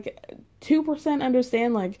I like 2%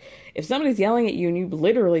 understand, like, if somebody's yelling at you and you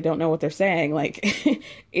literally don't know what they're saying, like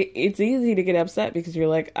it's easy to get upset because you're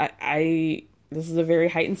like, this is a very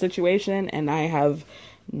heightened situation and I have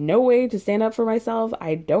no way to stand up for myself.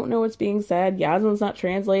 I don't know what's being said. Yazan's not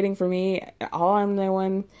translating for me. All I'm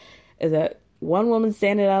knowing is that one woman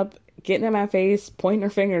standing up, getting in my face, pointing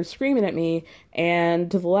her finger and screaming at me. And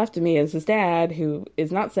to the left of me is his dad, who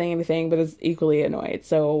is not saying anything, but is equally annoyed.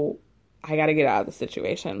 So I got to get out of the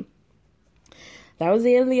situation. That was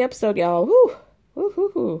the end of the episode, y'all. Woo! Woo,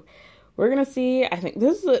 woo, woo. We're going to see, I think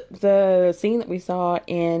this is the scene that we saw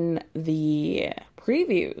in the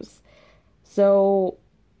previews. So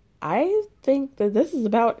I think that this is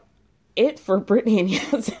about it for Brittany and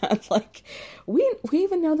Yazan. Like, we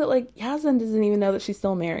even know that, like, Yazan doesn't even know that she's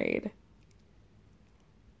still married.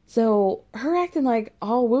 So her acting like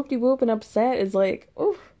all whoop-de-whoop and upset is like,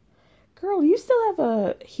 oof, girl, you still have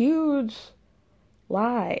a huge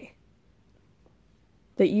lie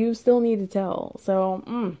that you still need to tell.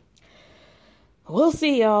 So, we'll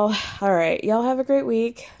see, y'all. All right, y'all have a great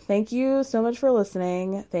week. Thank you so much for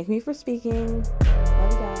listening. Thank me for speaking.